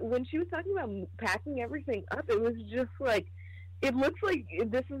just, when she was talking about packing everything up, it was just like, it looks like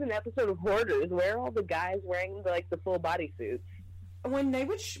this is an episode of Hoarders. Where are all the guys wearing, like, the full bodysuits?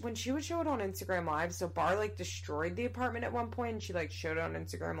 When she would show it on Instagram Live, so Bar, like, destroyed the apartment at one point, and she, like, showed it on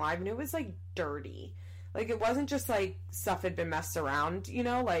Instagram Live, and it was, like, dirty. Like, it wasn't just, like, stuff had been messed around,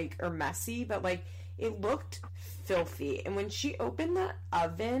 like, or messy, but, like, it looked filthy. And when she opened that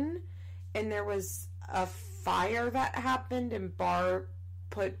oven and there was a fire that happened and Bar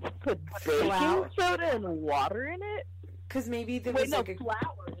put baking soda and water in it? Because maybe there was like flour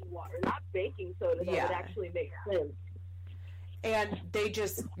and water, not baking soda. That would actually make sense. And they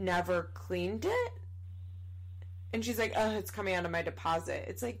just never cleaned it. And she's like, oh, it's coming out of my deposit.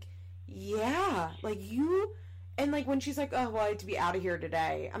 It's like, yeah, like you, and like when she's like, oh, well, I have to be out of here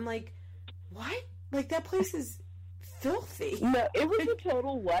today. I'm like, what? Like that place is filthy. No, it was a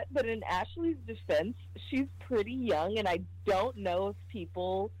total what, but in Ashley's defense, she's pretty young, and I don't know if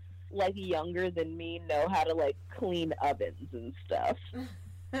people like younger than me know how to like clean ovens and stuff.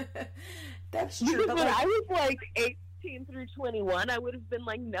 That's true. Because but when I was like 18 through 21, I would have been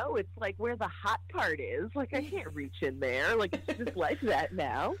like, no, it's like where the hot part is. Like I can't reach in there. Like it's just like that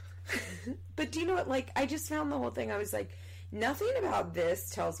now. But do you know what? Like I just found the whole thing. I was like, nothing about this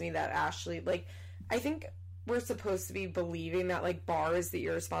tells me that Ashley. Like I think we're supposed to be believing that like Bar is the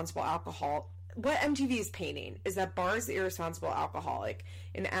irresponsible alcohol. What MTV is painting is that Bar is the irresponsible alcoholic,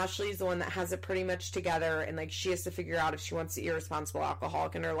 and Ashley's the one that has it pretty much together, and like she has to figure out if she wants the irresponsible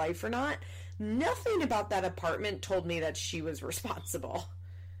alcoholic in her life or not. Nothing about that apartment told me that she was responsible.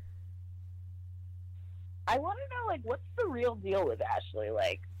 I want to know, like, what's the real deal with Ashley?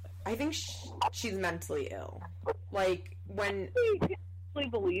 Like, I think she's mentally ill. Like when I can't really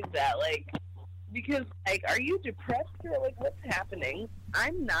believe that, like. Because, like, are you depressed or, like, what's happening?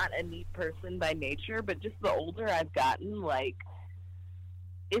 I'm not a neat person by nature, but just the older I've gotten, like,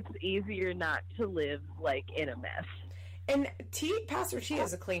 it's easier not to live, like, in a mess. And Pastor T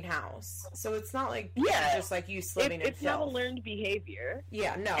has a clean house, so it's not like just like you living in filth. It's not a learned behavior.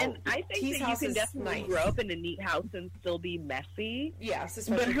 Yeah, no. And I think that you can definitely grow up in a neat house and still be messy. Yes,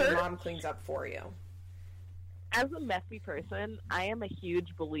 especially if your mom cleans up for you. As a messy person, I am a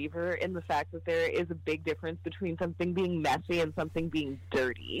huge believer in the fact that there is a big difference between something being messy and something being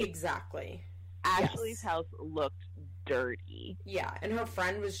dirty. Exactly. Ashley's house looked dirty. Yeah, and her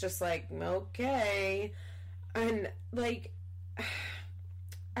friend was just like, okay. And, like,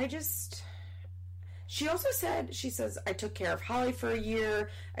 she also said, she says, I took care of Holly for a year,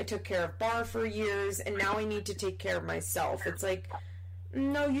 I took care of Bar for years, and now I need to take care of myself. It's like,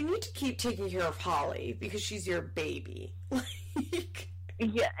 no, you need to keep taking care of Holly because she's your baby. Like,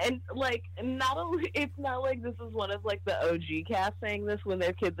 yeah, and like not only it's not like this is one of like the OG cast saying this when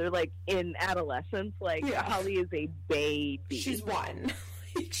their kids are like in adolescence. Like Holly is a baby. She's 1.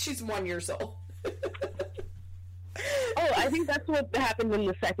 She's 1 year old. Oh, I think that's what happened in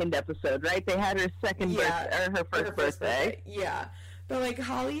the second episode, right? They had her her first birthday. Yeah. But, like,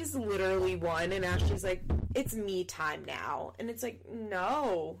 Holly's literally 1, and Ashley's like, it's me time now. And it's like,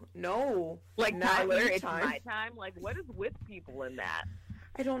 no. Like, Tyler, it's my time? Like, what is with people in that?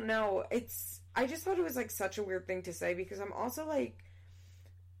 I don't know. I just thought it was, like, such a weird thing to say, because I'm also, like,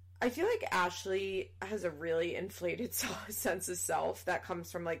 I feel like Ashley has a really inflated sense of self that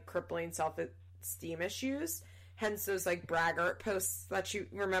comes from, like, crippling self-esteem issues. Hence those, like, braggart posts that you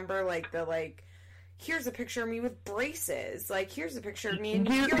remember, like, the, like, here's a picture of me with braces. Like, here's a picture of me in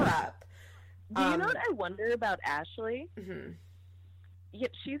Europe. Do you know what I wonder about Ashley? Mm-hmm. Yeah,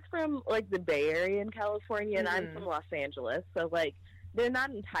 she's from, like, the Bay Area in California, and I'm from Los Angeles. So, like, they're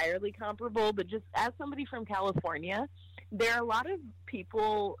not entirely comparable, but just as somebody from California, there are a lot of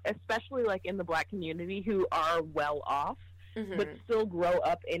people, especially, like, in the Black community, who are well off, but still grow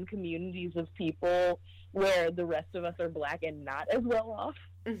up in communities of people where the rest of us are Black and not as well off.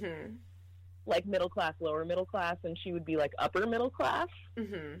 Mm-hmm. Like middle class, lower middle class, and she would be like upper middle class.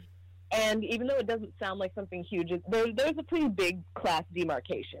 Mm-hmm. And even though it doesn't sound like something huge, there's a pretty big class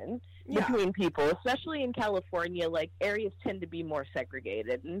demarcation between people, especially in California. Like areas tend to be more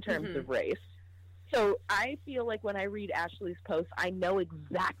segregated in terms of race. So I feel like when I read Ashley's posts, I know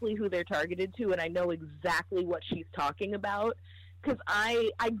exactly who they're targeted to, and I know exactly what she's talking about. Because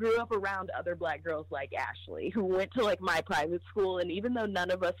I grew up around other Black girls like Ashley who went to, like, my private school, and even though none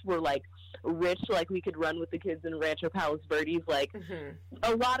of us were, like, rich, like, we could run with the kids in Rancho Palos Verdes, like,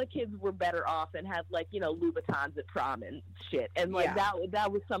 a lot of kids were better off and had, like, you know, Louboutins at prom and shit. And, like,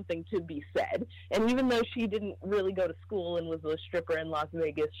 that was something to be said. And even though she didn't really go to school and was a stripper in Las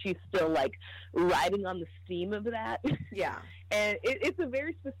Vegas, she's still, like, riding on the steam of that. Yeah. And it's a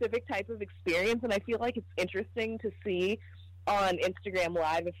very specific type of experience, and I feel like it's interesting to see on Instagram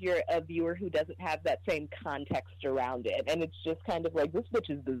Live if you're a viewer who doesn't have that same context around it. And it's just kind of like, this bitch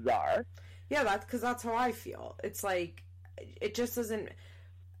is bizarre. Yeah, that's how I feel. It's like, it just doesn't...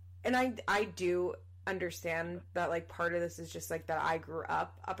 And I do understand that, like, part of this is just, like, that I grew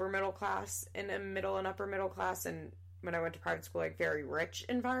up upper middle class in a middle and upper middle class, and when I went to private school, like, very rich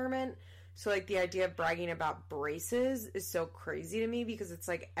environment. So, like, the idea of bragging about braces is so crazy to me because it's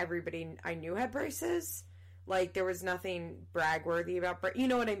like everybody I knew had braces. Like, there was nothing brag-worthy about you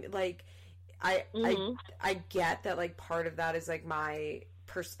know what I mean? Like, I get that, like, part of that is, like, my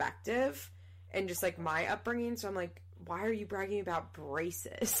perspective and just, like, my upbringing. So I'm like, why are you bragging about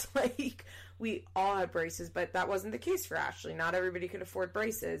braces? Like, we all had braces, but that wasn't the case for Ashley. Not everybody could afford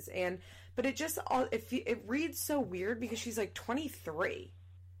braces. But it just, it reads so weird because she's, like, 23.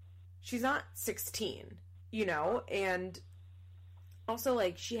 She's not 16, you know? And also,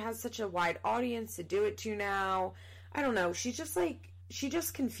 like, she has such a wide audience to do it to now. I don't know. She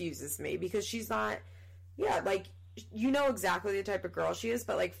just confuses me because she's not, like, you know exactly the type of girl she is,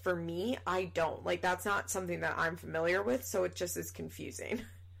 but, like, for me, I don't. Like, that's not something that I'm familiar with, so it just is confusing.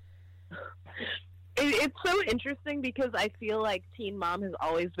 It's so interesting because I feel like Teen Mom has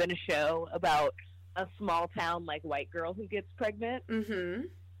always been a show about a small town, like, white girl who gets pregnant. Mm-hmm.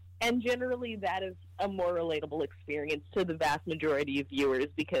 And generally that is a more relatable experience to the vast majority of viewers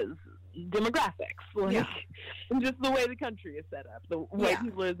because demographics, like, and just the way the country is set up. The white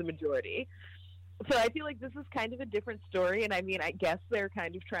people are the majority. So I feel like this is kind of a different story, and I mean, I guess they're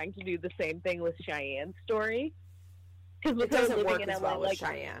kind of trying to do the same thing with Cheyenne's story. Because it doesn't work as well with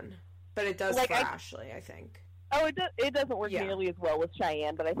Cheyenne, but it does for Ashley, I think. Oh, it doesn't work nearly as well with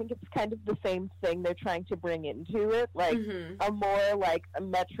Cheyenne, but I think it's kind of the same thing they're trying to bring into it, like a more, like, a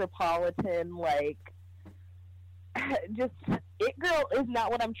metropolitan, like, just, it girl is not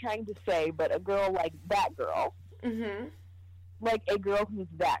what I'm trying to say, but a girl like that girl. Mm-hmm. Like, a girl who's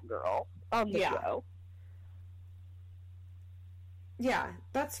that girl on the show. Yeah,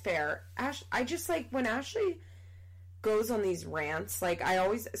 that's fair. I just, like, when Ashley goes on these rants, like,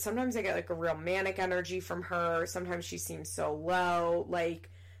 sometimes I get, like, a real manic energy from her. Sometimes she seems so low.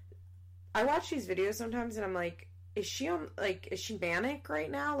 Like, I watch these videos sometimes and I'm like, is she manic right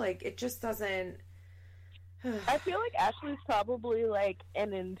now? Like, it just doesn't. I feel like Ashley's probably, like,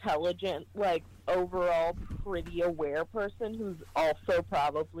 an intelligent, like, overall pretty aware person who's also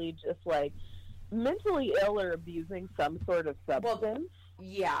probably just, like, mentally ill or abusing some sort of substance. Well,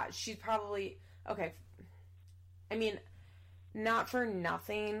 yeah, she's probably, okay, I mean, not for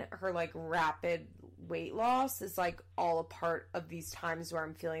nothing, her, like, rapid weight loss is, like, all a part of these times where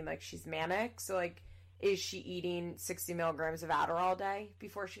I'm feeling like she's manic. So, like, is she eating 60 milligrams of Adderall a day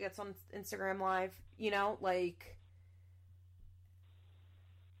before she gets on Instagram Live? You know, like,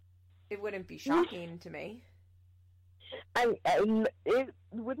 it wouldn't be shocking to me. It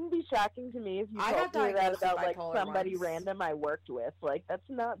wouldn't be shocking to me if you told me that about, like, somebody random I worked with. Like, that's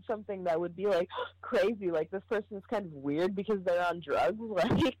not something that would be, like, crazy. Like, this person's kind of weird because they're on drugs.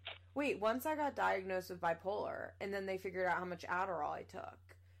 Like, wait, once I got diagnosed with bipolar, and then they figured out how much Adderall I took.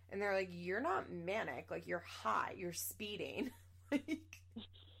 And they're like, you're not manic. Like, you're high. You're speeding. Like,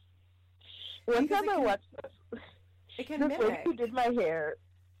 one time I watched it can this mimic. lady who did my hair.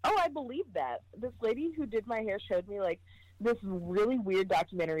 Oh, I believe that. This lady who did my hair showed me, like, this really weird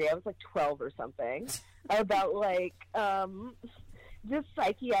documentary. I was, like, 12 or something. About, like, just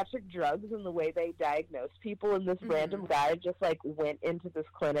psychiatric drugs and the way they diagnose people. And this random guy just, like, went into this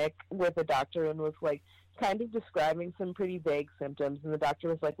clinic with a doctor and was, like, kind of describing some pretty vague symptoms. And the doctor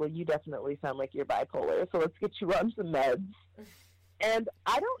was like, well, you definitely sound like you're bipolar, so let's get you on some meds. And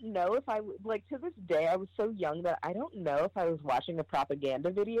I don't know if like, to this day, I was so young that I don't know if I was watching a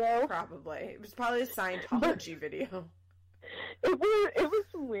propaganda video. Probably. It was probably a Scientology video. It was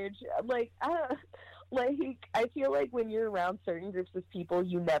some weird shit. Like, I feel like when you're around certain groups of people,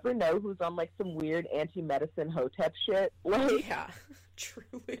 you never know who's on, like, some weird anti-medicine hotep shit. Like, yeah,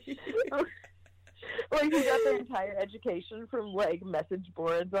 truly. Like, who got their entire education from, like, message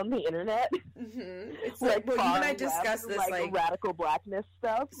boards on the internet. Mm-hmm. It's like, well, you and I discussed this, like, radical blackness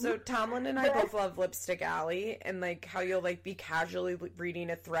stuff. So Tomlin and I both love Lipstick Alley, and, like, how you'll, like, be casually reading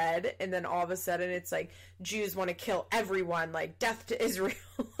a thread, and then all of a sudden it's like, Jews want to kill everyone, like, death to Israel.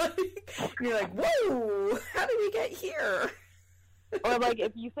 Like, and you're like, whoa, how did we get here? Or, like,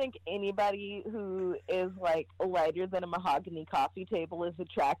 if you think anybody who is, like, lighter than a mahogany coffee table is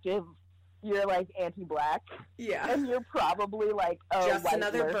attractive, you're, like, anti-black. Yeah. And you're probably, like, just white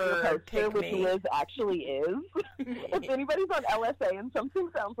another bird, pick which me. Liz actually is. If anybody's on LSA and something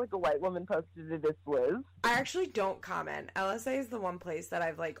sounds like a white woman posted it, it's Liz. I actually don't comment. LSA is the one place that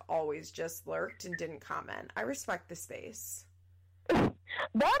I've, like, always just lurked and didn't comment. I respect the space.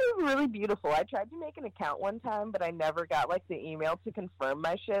 That is really beautiful. I tried to make an account one time, but I never got, like, the email to confirm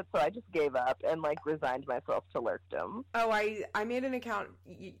my shit, so I just gave up and, like, resigned myself to lurkdom. Oh, I made an account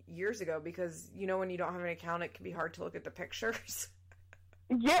years ago because, you know, when you don't have an account, it can be hard to look at the pictures.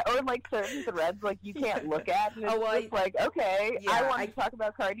 Yeah, or like certain threads like you can't look at, and it's just like, okay, yeah, I want to talk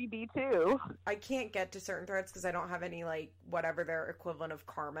about Cardi B too. I can't get to certain threads because I don't have any like whatever their equivalent of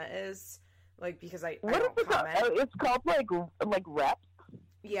karma is, like because I don't comment. It's called like reps.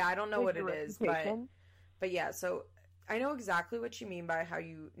 Yeah, I don't know what it is, but yeah, so I know exactly what you mean by how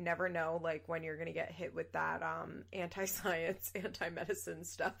you never know like when you're gonna get hit with that anti-science, anti-medicine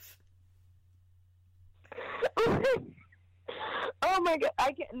stuff. Oh my god,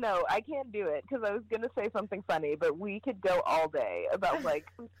 I can't do it because I was gonna say something funny, but we could go all day about like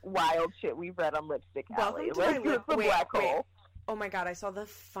wild shit we've read on Lipstick Alley. Welcome to my black hole. Oh my god, I saw the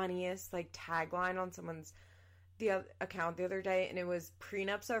funniest like tagline on someone's account the other day, and it was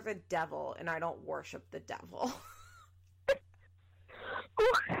 "Prenups are the devil, and I don't worship the devil,"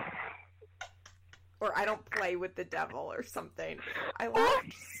 or "I don't play with the devil," or something. I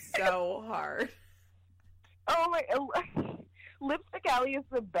laughed so hard. Oh my. Lipstick Alley is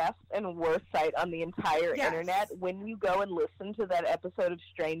the best and worst site on the entire internet when you go and listen to that episode of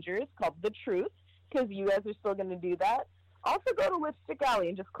Strangers called The Truth, because you guys are still going to do that. Also go to Lipstick Alley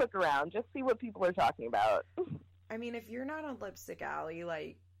and just click around. Just see what people are talking about. I mean, if you're not on Lipstick Alley,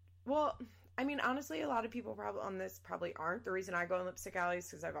 like, well, I mean, honestly, a lot of people probably on this probably aren't. The reason I go on Lipstick Alley is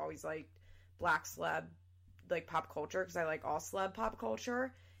because I've always liked black celeb, like, pop culture, because I like all celeb pop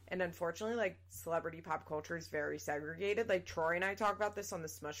culture. And unfortunately, like, celebrity pop culture is very segregated. Like, Troy and I talk about this on the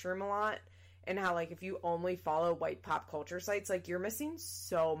Smush Room a lot. And how, like, if you only follow white pop culture sites, like, you're missing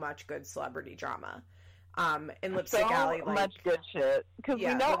so much good celebrity drama. In Lipstick Alley, like... much good shit. Because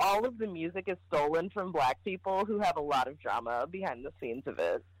we know all of the music is stolen from black people who have a lot of drama behind the scenes of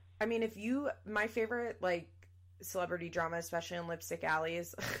it. I mean, my favorite, like, celebrity drama, especially in Lipstick Alley,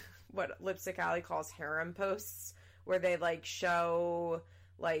 is what Lipstick Alley calls harem posts, where they, like, show...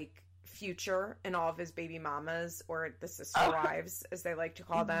 like Future and all of his baby mamas, or the sister wives as they like to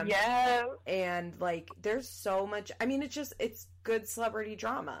call them. Yeah. And like there's so much, I mean, it's good celebrity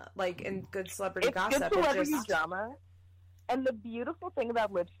drama, like, and good celebrity gossip. Good celebrity drama. And the beautiful thing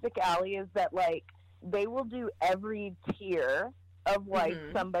about Lipstick Alley is that like they will do every tier of like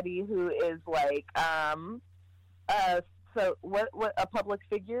somebody who is like so what a public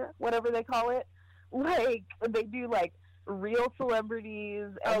figure, whatever they call it. Like they do like real celebrities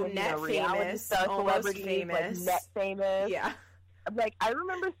and net famous, celebrities, famous, like net famous. Yeah. Like I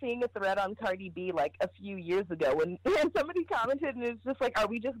remember seeing a thread on Cardi B like a few years ago when somebody commented, and it's just like, are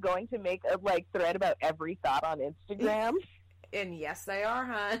we just going to make a like thread about every thought on Instagram? And yes, they are,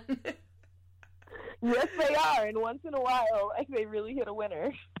 hon. Yes, they are. And once in a while, like they really hit a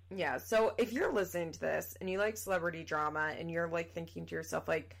winner. Yeah. So if you're listening to this and you like celebrity drama, and you're like thinking to yourself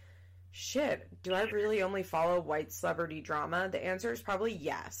like, shit, do I really only follow white celebrity drama? The answer is probably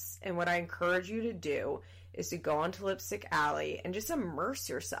yes. And what I encourage you to do is to go onto Lipstick Alley and just immerse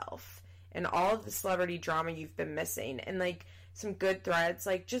yourself in all of the celebrity drama you've been missing. And like some good threads,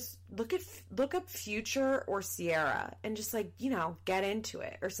 like just look up Future or Sierra and just like, you know, get into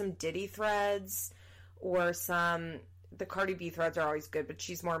it. Or some Diddy threads, or the Cardi B threads are always good, but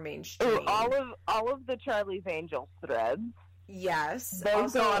she's more mainstream. All of the Charlie's Angels threads. Yes.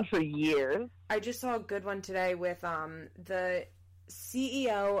 Those go on for years. I just saw a good one today with the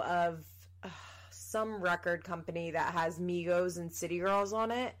CEO of some record company that has Migos and City Girls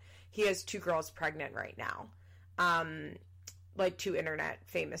on it. He has 2 girls pregnant right now. Like 2 internet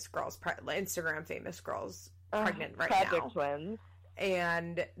famous girls, Instagram famous girls pregnant right now. Project Twins.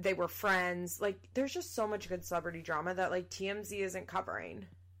 And they were friends. Like, there's just so much good celebrity drama that, like, TMZ isn't covering.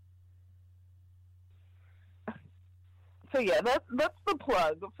 So yeah, that's the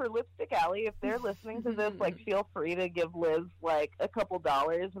plug for Lipstick Alley. If they're listening to this, like, feel free to give Liz like a couple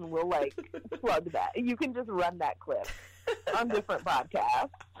dollars, and we'll like plug that. You can just run that clip on different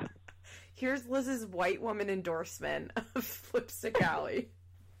podcasts. Here's Liz's white woman endorsement of Lipstick Alley.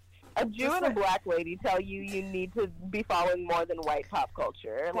 A Jew and a black lady tell you need to be following more than white pop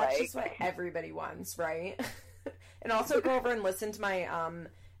culture. That's just what everybody wants, right? And also go over and listen to my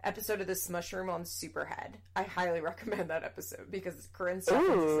episode of the Smush Room on Superhead. I highly recommend that episode because Corinne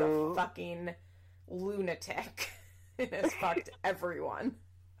Stephens is a fucking lunatic and has fucked everyone.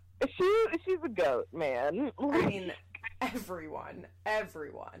 She's a goat, man. I mean, everyone.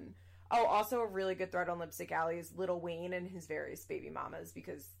 Oh, also a really good thread on Lipstick Alley is Lil Wayne and his various baby mamas,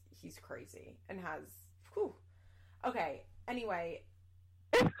 because he's crazy and has... Whew. Okay, anyway.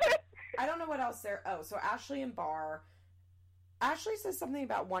 I don't know what else there... Oh, so Ashley and Barr... Ashley says something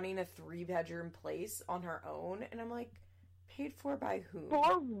about wanting a 3-bedroom place on her own, and I'm like, paid for by whom?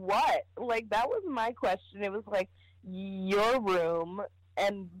 For what? Like, that was my question. It was like, your room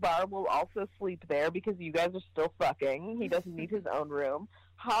and Barb will also sleep there because you guys are still fucking. He doesn't need his own room.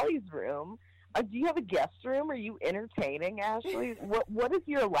 Holly's room. Do you have a guest room? Are you entertaining, Ashley? What is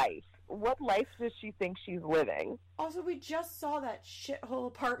your life? What life does she think she's living? Also, we just saw that shithole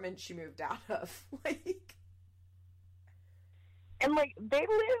apartment she moved out of. Like, and like they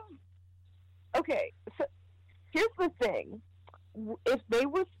live. Okay, so here's the thing: if they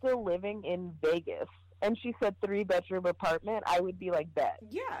were still living in Vegas, and she said 3-bedroom apartment, I would be like, bet,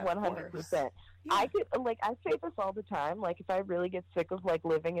 yeah, 100%. Yeah. I could, like, I say this all the time. Like, if I really get sick of like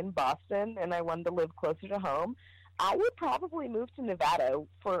living in Boston and I wanted to live closer to home, I would probably move to Nevada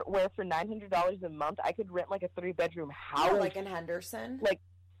for $900 a month I could rent like a 3-bedroom house, like in Henderson, like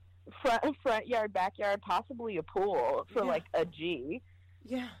front yard, backyard, possibly a pool for like a G.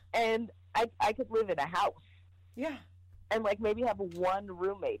 Yeah, and I could live in a house. Yeah. And, like, maybe have one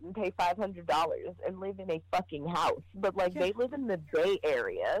roommate and pay $500 and live in a fucking house. But, like, they live in the Bay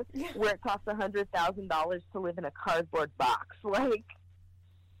Area where it costs $100,000 to live in a cardboard box. Like,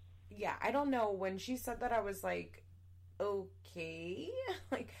 yeah, I don't know. When she said that, I was like, okay.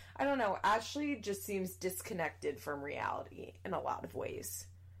 Like, I don't know. Ashley just seems disconnected from reality in a lot of ways.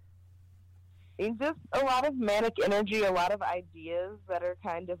 It's just a lot of manic energy, a lot of ideas that are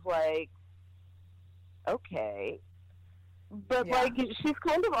kind of like, okay. But, like, she's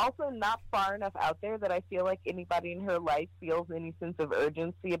kind of also not far enough out there that I feel like anybody in her life feels any sense of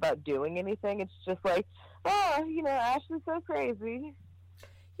urgency about doing anything. It's just like, oh, you know, Ashley's so crazy.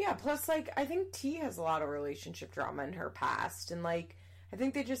 Yeah, plus, like, I think T has a lot of relationship drama in her past. And, like, I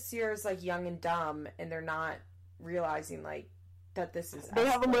think they just see her as, like, young and dumb, and they're not realizing, like, that this is... They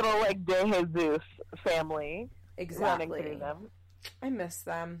have a little, like, De Jesus family running through them. I miss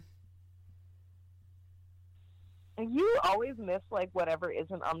them. You always miss, like, whatever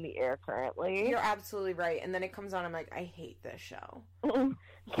isn't on the air currently. You're absolutely right. And then it comes on, I'm like, I hate this show.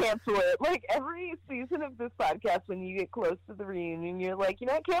 Cancel it. Like, every season of this podcast, when you get close to the reunion, you're like, you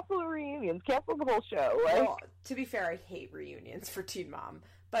know what, cancel the reunions. Cancel the whole show. Like, well, to be fair, I hate reunions for Teen Mom.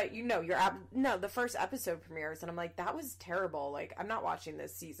 But, you know, no, the first episode premieres, and I'm like, that was terrible. Like, I'm not watching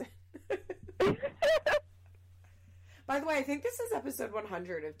this season. By the way, I think this is episode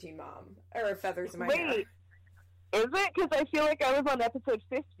 100 of Teen Mom. Or Feathers in My Hair. Wait. Is it? Because I feel like I was on episode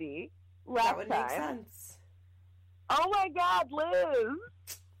 50 last time. That would make sense. Oh my God,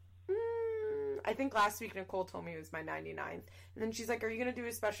 Liz! I think last week Nicole told me it was my 99th. And then she's like, are you going to do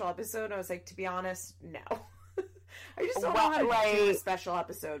a special episode? And I was like, to be honest, no. I just don't know how to do a special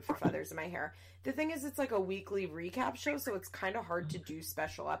episode for Feathers in My Hair. The thing is, it's like a weekly recap show, so it's kind of hard to do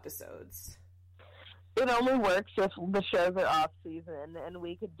special episodes. It only works if the shows are off season, and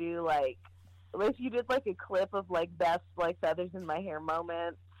we could do, like, if you did, like, a clip of, like, best, like, Feathers in My Hair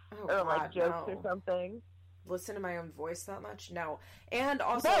moments, like, jokes or something. Listen to my own voice that much? No. And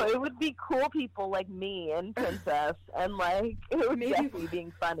also... No, it would be cool people like me and Princess, and, like, it would definitely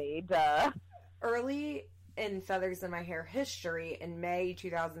being funny, duh. Early in Feathers in My Hair history, in May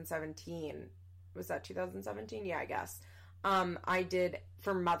 2017, was that 2017? Yeah, I guess. I did,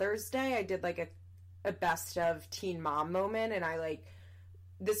 for Mother's Day, I did, like, a best of Teen Mom moment, and I, like...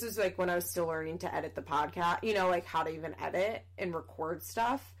 This was, like, when I was still learning to edit the podcast, you know, like, how to even edit and record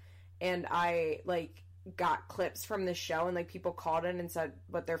stuff. And I, like, got clips from the show, and, like, people called in and said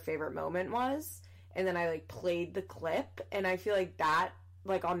what their favorite moment was. And then I, like, played the clip, and I feel like that,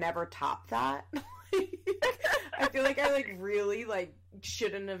 like, I'll never top that. I feel like I, like, really, like,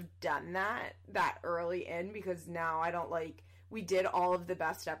 shouldn't have done that early in, because now I don't, like, we did all of the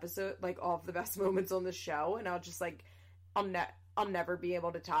best like, all of the best moments on the show, and I'll just, like, I'll never be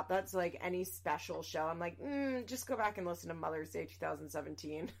able to top that. So, like, any special show, I'm like, just go back and listen to Mother's Day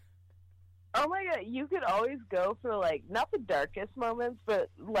 2017. Oh my God, you could always go for, like, not the darkest moments, but,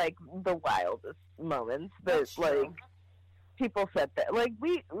 like, the wildest moments that, like, people said that. Like,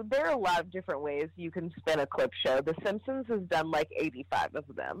 there are a lot of different ways you can spin a clip show. The Simpsons has done, like, 85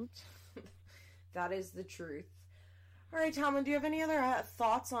 of them. That is the truth. All right, Talma, do you have any other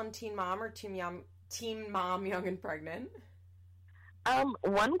thoughts on Teen Mom or Teen Mom, Young and Pregnant?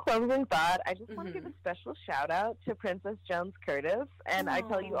 One closing thought. I just want to give a special shout out to Princess Jones Curtis, and I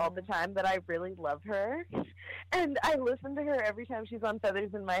tell you all the time that I really love her, and I listen to her every time she's on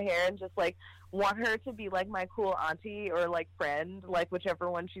Feathers in My Hair, and just, like, want her to be, like, my cool auntie or, like, friend, like,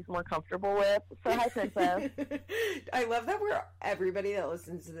 whichever one she's more comfortable with. So hi, Princess. I love that everybody that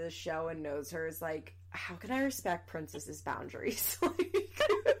listens to this show and knows her is like, how can I respect Princess's boundaries?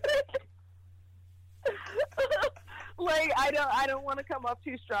 Like, I don't want to come off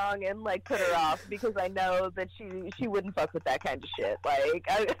too strong and like put her off because I know that she wouldn't fuck with that kind of shit. Like,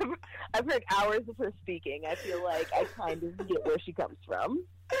 I've heard hours of her speaking. I feel like I kind of get where she comes from.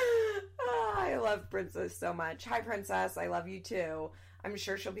 Oh, I love Princess so much. Hi, Princess. I love you too. I'm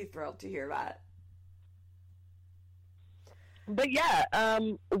sure she'll be thrilled to hear that. But yeah,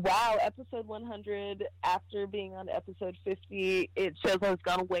 wow, episode 100, after being on episode 50, it shows it's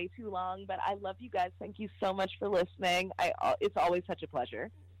gone way too long, but I love you guys. Thank you so much for listening. It's always such a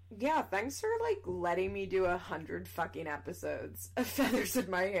pleasure. Yeah, thanks for, like, letting me do 100 fucking episodes of Feathers in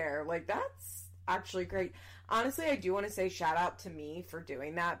My Hair. Like, that's actually great. Honestly, I do want to say shout out to me for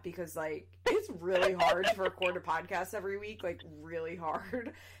doing that because, like, it's really hard to record a podcast every week, like, really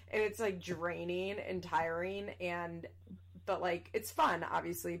hard. And it's, like, draining and tiring but, like, it's fun,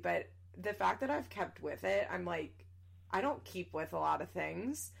 obviously, but the fact that I've kept with it, I'm, like, I don't keep with a lot of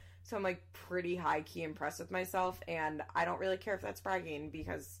things, so I'm, like, pretty high-key impressed with myself, and I don't really care if that's bragging,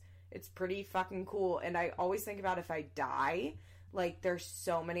 because it's pretty fucking cool, and I always think about if I die, like, there's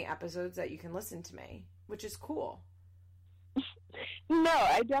so many episodes that you can listen to me, which is cool. No,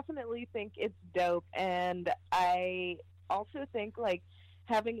 I definitely think it's dope, and I also think, like,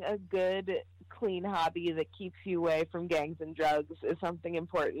 having a good, clean hobby that keeps you away from gangs and drugs is something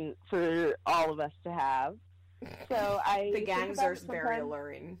important for all of us to have. So the gangs are very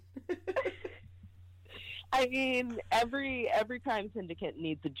alluring. I mean, every crime syndicate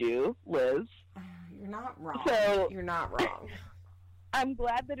needs a Jew, Liz. You're not wrong. So you're not wrong. I'm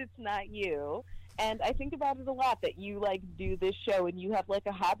glad that it's not you. And I think about it a lot, that you, like, do this show and you have, like,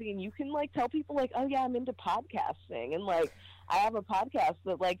 a hobby and you can, like, tell people, like, oh, yeah, I'm into podcasting. And, like, I have a podcast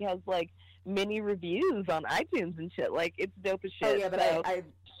that, like, has, like, mini reviews on iTunes and shit. Like, it's dope as shit. Oh, yeah, but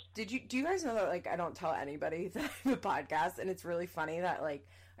do you guys know that, like, I don't tell anybody that I have a podcast, and it's really funny that, like,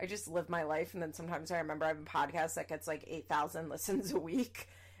 I just live my life, and then sometimes I remember I have a podcast that gets, like, 8,000 listens a week.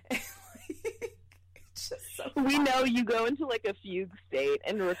 It's just so we know you go into, like, a fugue state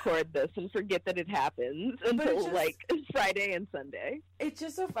and record this and forget that it happens until, like, Friday and Sunday. It's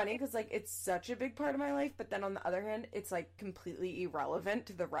just so funny because, like, it's such a big part of my life, but then on the other hand, it's, like, completely irrelevant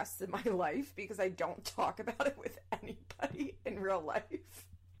to the rest of my life because I don't talk about it with anybody in real life.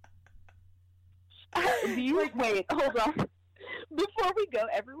 Wait, hold on. Before we go,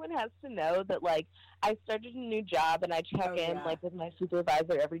 everyone has to know that, like, I started a new job and I check in, like, with my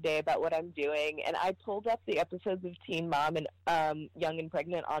supervisor every day about what I'm doing. And I pulled up the episodes of Teen Mom and Young and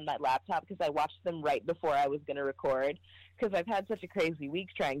Pregnant on my laptop because I watched them right before I was going to record because I've had such a crazy week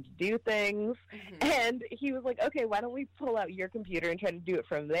trying to do things. Mm-hmm. And he was like, okay, why don't we pull out your computer and try to do it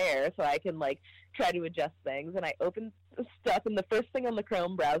from there so I can, like, try to adjust things. And I opened stuff, and the first thing on the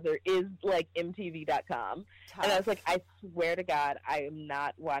Chrome browser is, like, MTV.com. Tough. And I was like, I swear to God, I am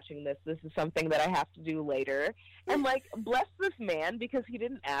not watching this. This is something that I have to do later. And, like, bless this man, because he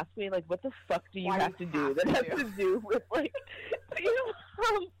didn't ask me, like, what the fuck do you have to do that has to do with, like, you know,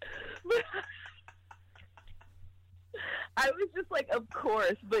 I was just like, of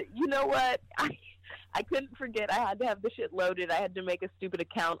course, but you know what? I couldn't forget I had to have the shit loaded. I had to make a stupid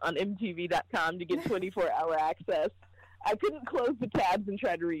account on MTV.com to get 24-hour access. I couldn't close the tabs and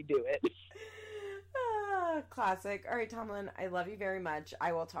try to redo it. Classic. All right, Tomlin, I love you very much.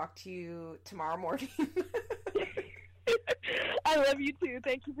 I will talk to you tomorrow morning. I love you too.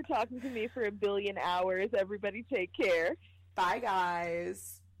 Thank you for talking to me for 1 billion hours. Everybody take care. Bye,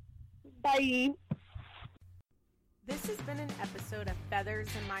 guys. Bye. This has been an episode of Feathers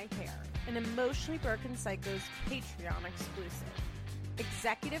in My Hair, an Emotionally Broken Psycho's Patreon exclusive.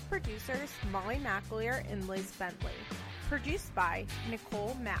 Executive producers Molly McAleer and Liz Bentley. Produced by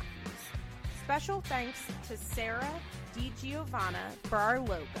Nicole Matthews. Special thanks to Sarah DiGiovanna for our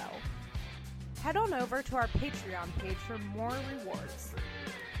logo. Head on over to our Patreon page for more rewards.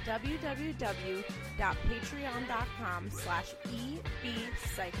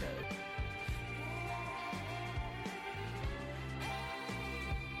 www.patreon.com/ebpsycho.